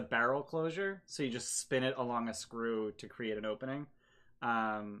it's a barrel closure, so you just spin it along a screw to create an opening.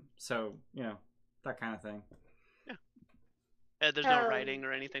 So that kind of thing. Yeah. There's no writing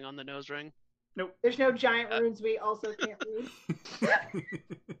or anything on the nose ring. Nope. There's no giant runes we also can't read.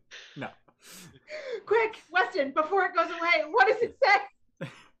 No. Quick, Weston, before it goes away, what does it say?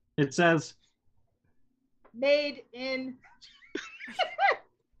 It says Made in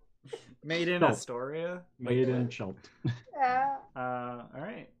Astoria. Made in Chult. Yeah. All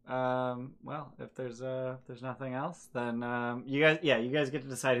right. Well, if there's nothing else, then you guys get to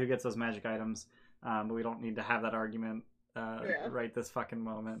decide who gets those magic items. But we don't need to have that argument right this fucking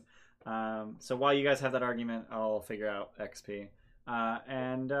moment. So while you guys have that argument, I'll figure out XP.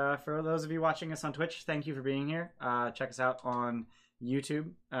 And for those of you watching us on Twitch, thank you for being here. Check us out on YouTube,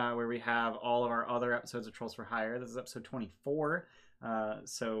 where we have all of our other episodes of Trolls for Hire. This is episode 24.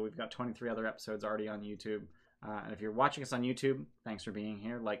 So we've got 23 other episodes already on YouTube. And if you're watching us on YouTube, thanks for being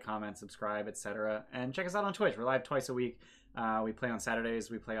here. Like, comment, subscribe, etc. And check us out on Twitch. We're live twice a week. We play on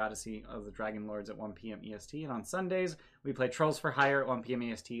Saturdays. We play Odyssey of the Dragon Lords at 1 p.m. EST. And on Sundays, we play Trolls for Hire at 1 p.m.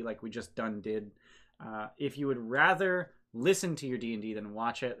 EST like we just did. If you would rather listen to your D&D than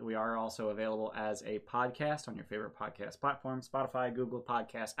watch it, we are also available as a podcast on your favorite podcast platform: Spotify, Google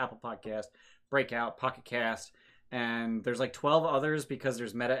Podcast, Apple Podcast, Breakout, Pocket Cast. And there's like 12 others because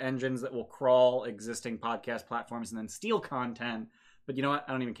there's meta engines that will crawl existing podcast platforms and then steal content. But you know what?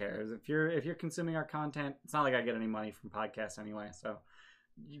 I don't even care. If you're consuming our content, it's not like I get any money from podcasts anyway. So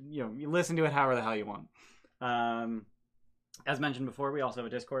you listen to it however the hell you want. As mentioned before, we also have a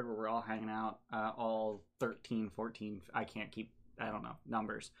Discord where we're all hanging out. All 13, 14. I can't keep. I don't know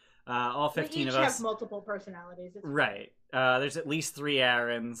numbers. All 15 of us. We each have multiple personalities. It's right. There's at least 3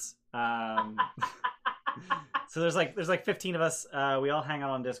 Aarons. So there's like 15 of us. We all hang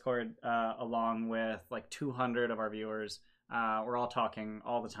out on Discord along with like 200 of our viewers. We're all talking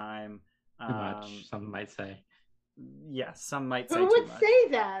all the time. Too much, some might say. Yes, some might say Who too would much. say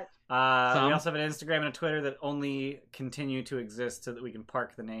that? We also have an Instagram and a Twitter that only continue to exist so that we can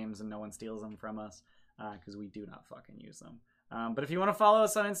park the names and no one steals them from us, because we do not fucking use them. But if you want to follow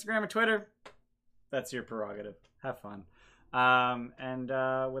us on Instagram or Twitter, that's your prerogative. Have fun. And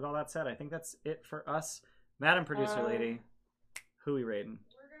with all that said, I think that's it for us. Madam Producer Lady, who we raiding?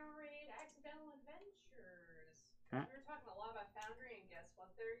 We're going to raid Accidental Adventures. We were talking a lot about Foundry, and guess what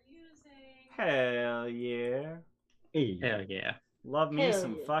they're using? Hell yeah. Hey. Hell yeah. Love me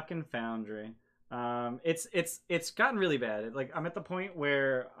some fucking Foundry. It's gotten really bad. Like, I'm at the point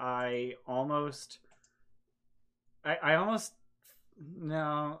where I'm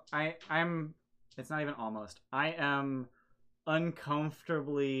it's not even almost. I am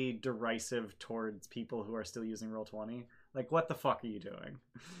uncomfortably derisive towards people who are still using Roll20. Like, what the fuck are you doing?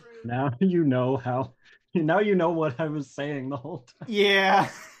 Now you know what I was saying the whole time. Yeah.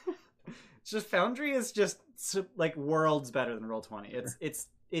 It's just Foundry is just like worlds better than Roll20.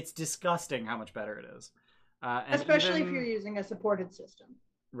 It's disgusting how much better it is. And especially if you're using a supported system.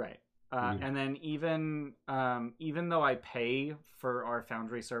 Right. And then even though I pay for our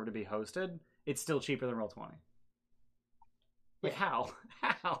Foundry server to be hosted, it's still cheaper than Roll20. Like, how?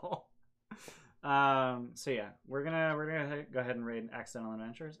 So yeah, we're gonna go ahead and raid Accidental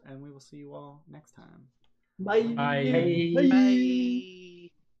Adventures, and we will see you all next time. Bye. Bye. Bye.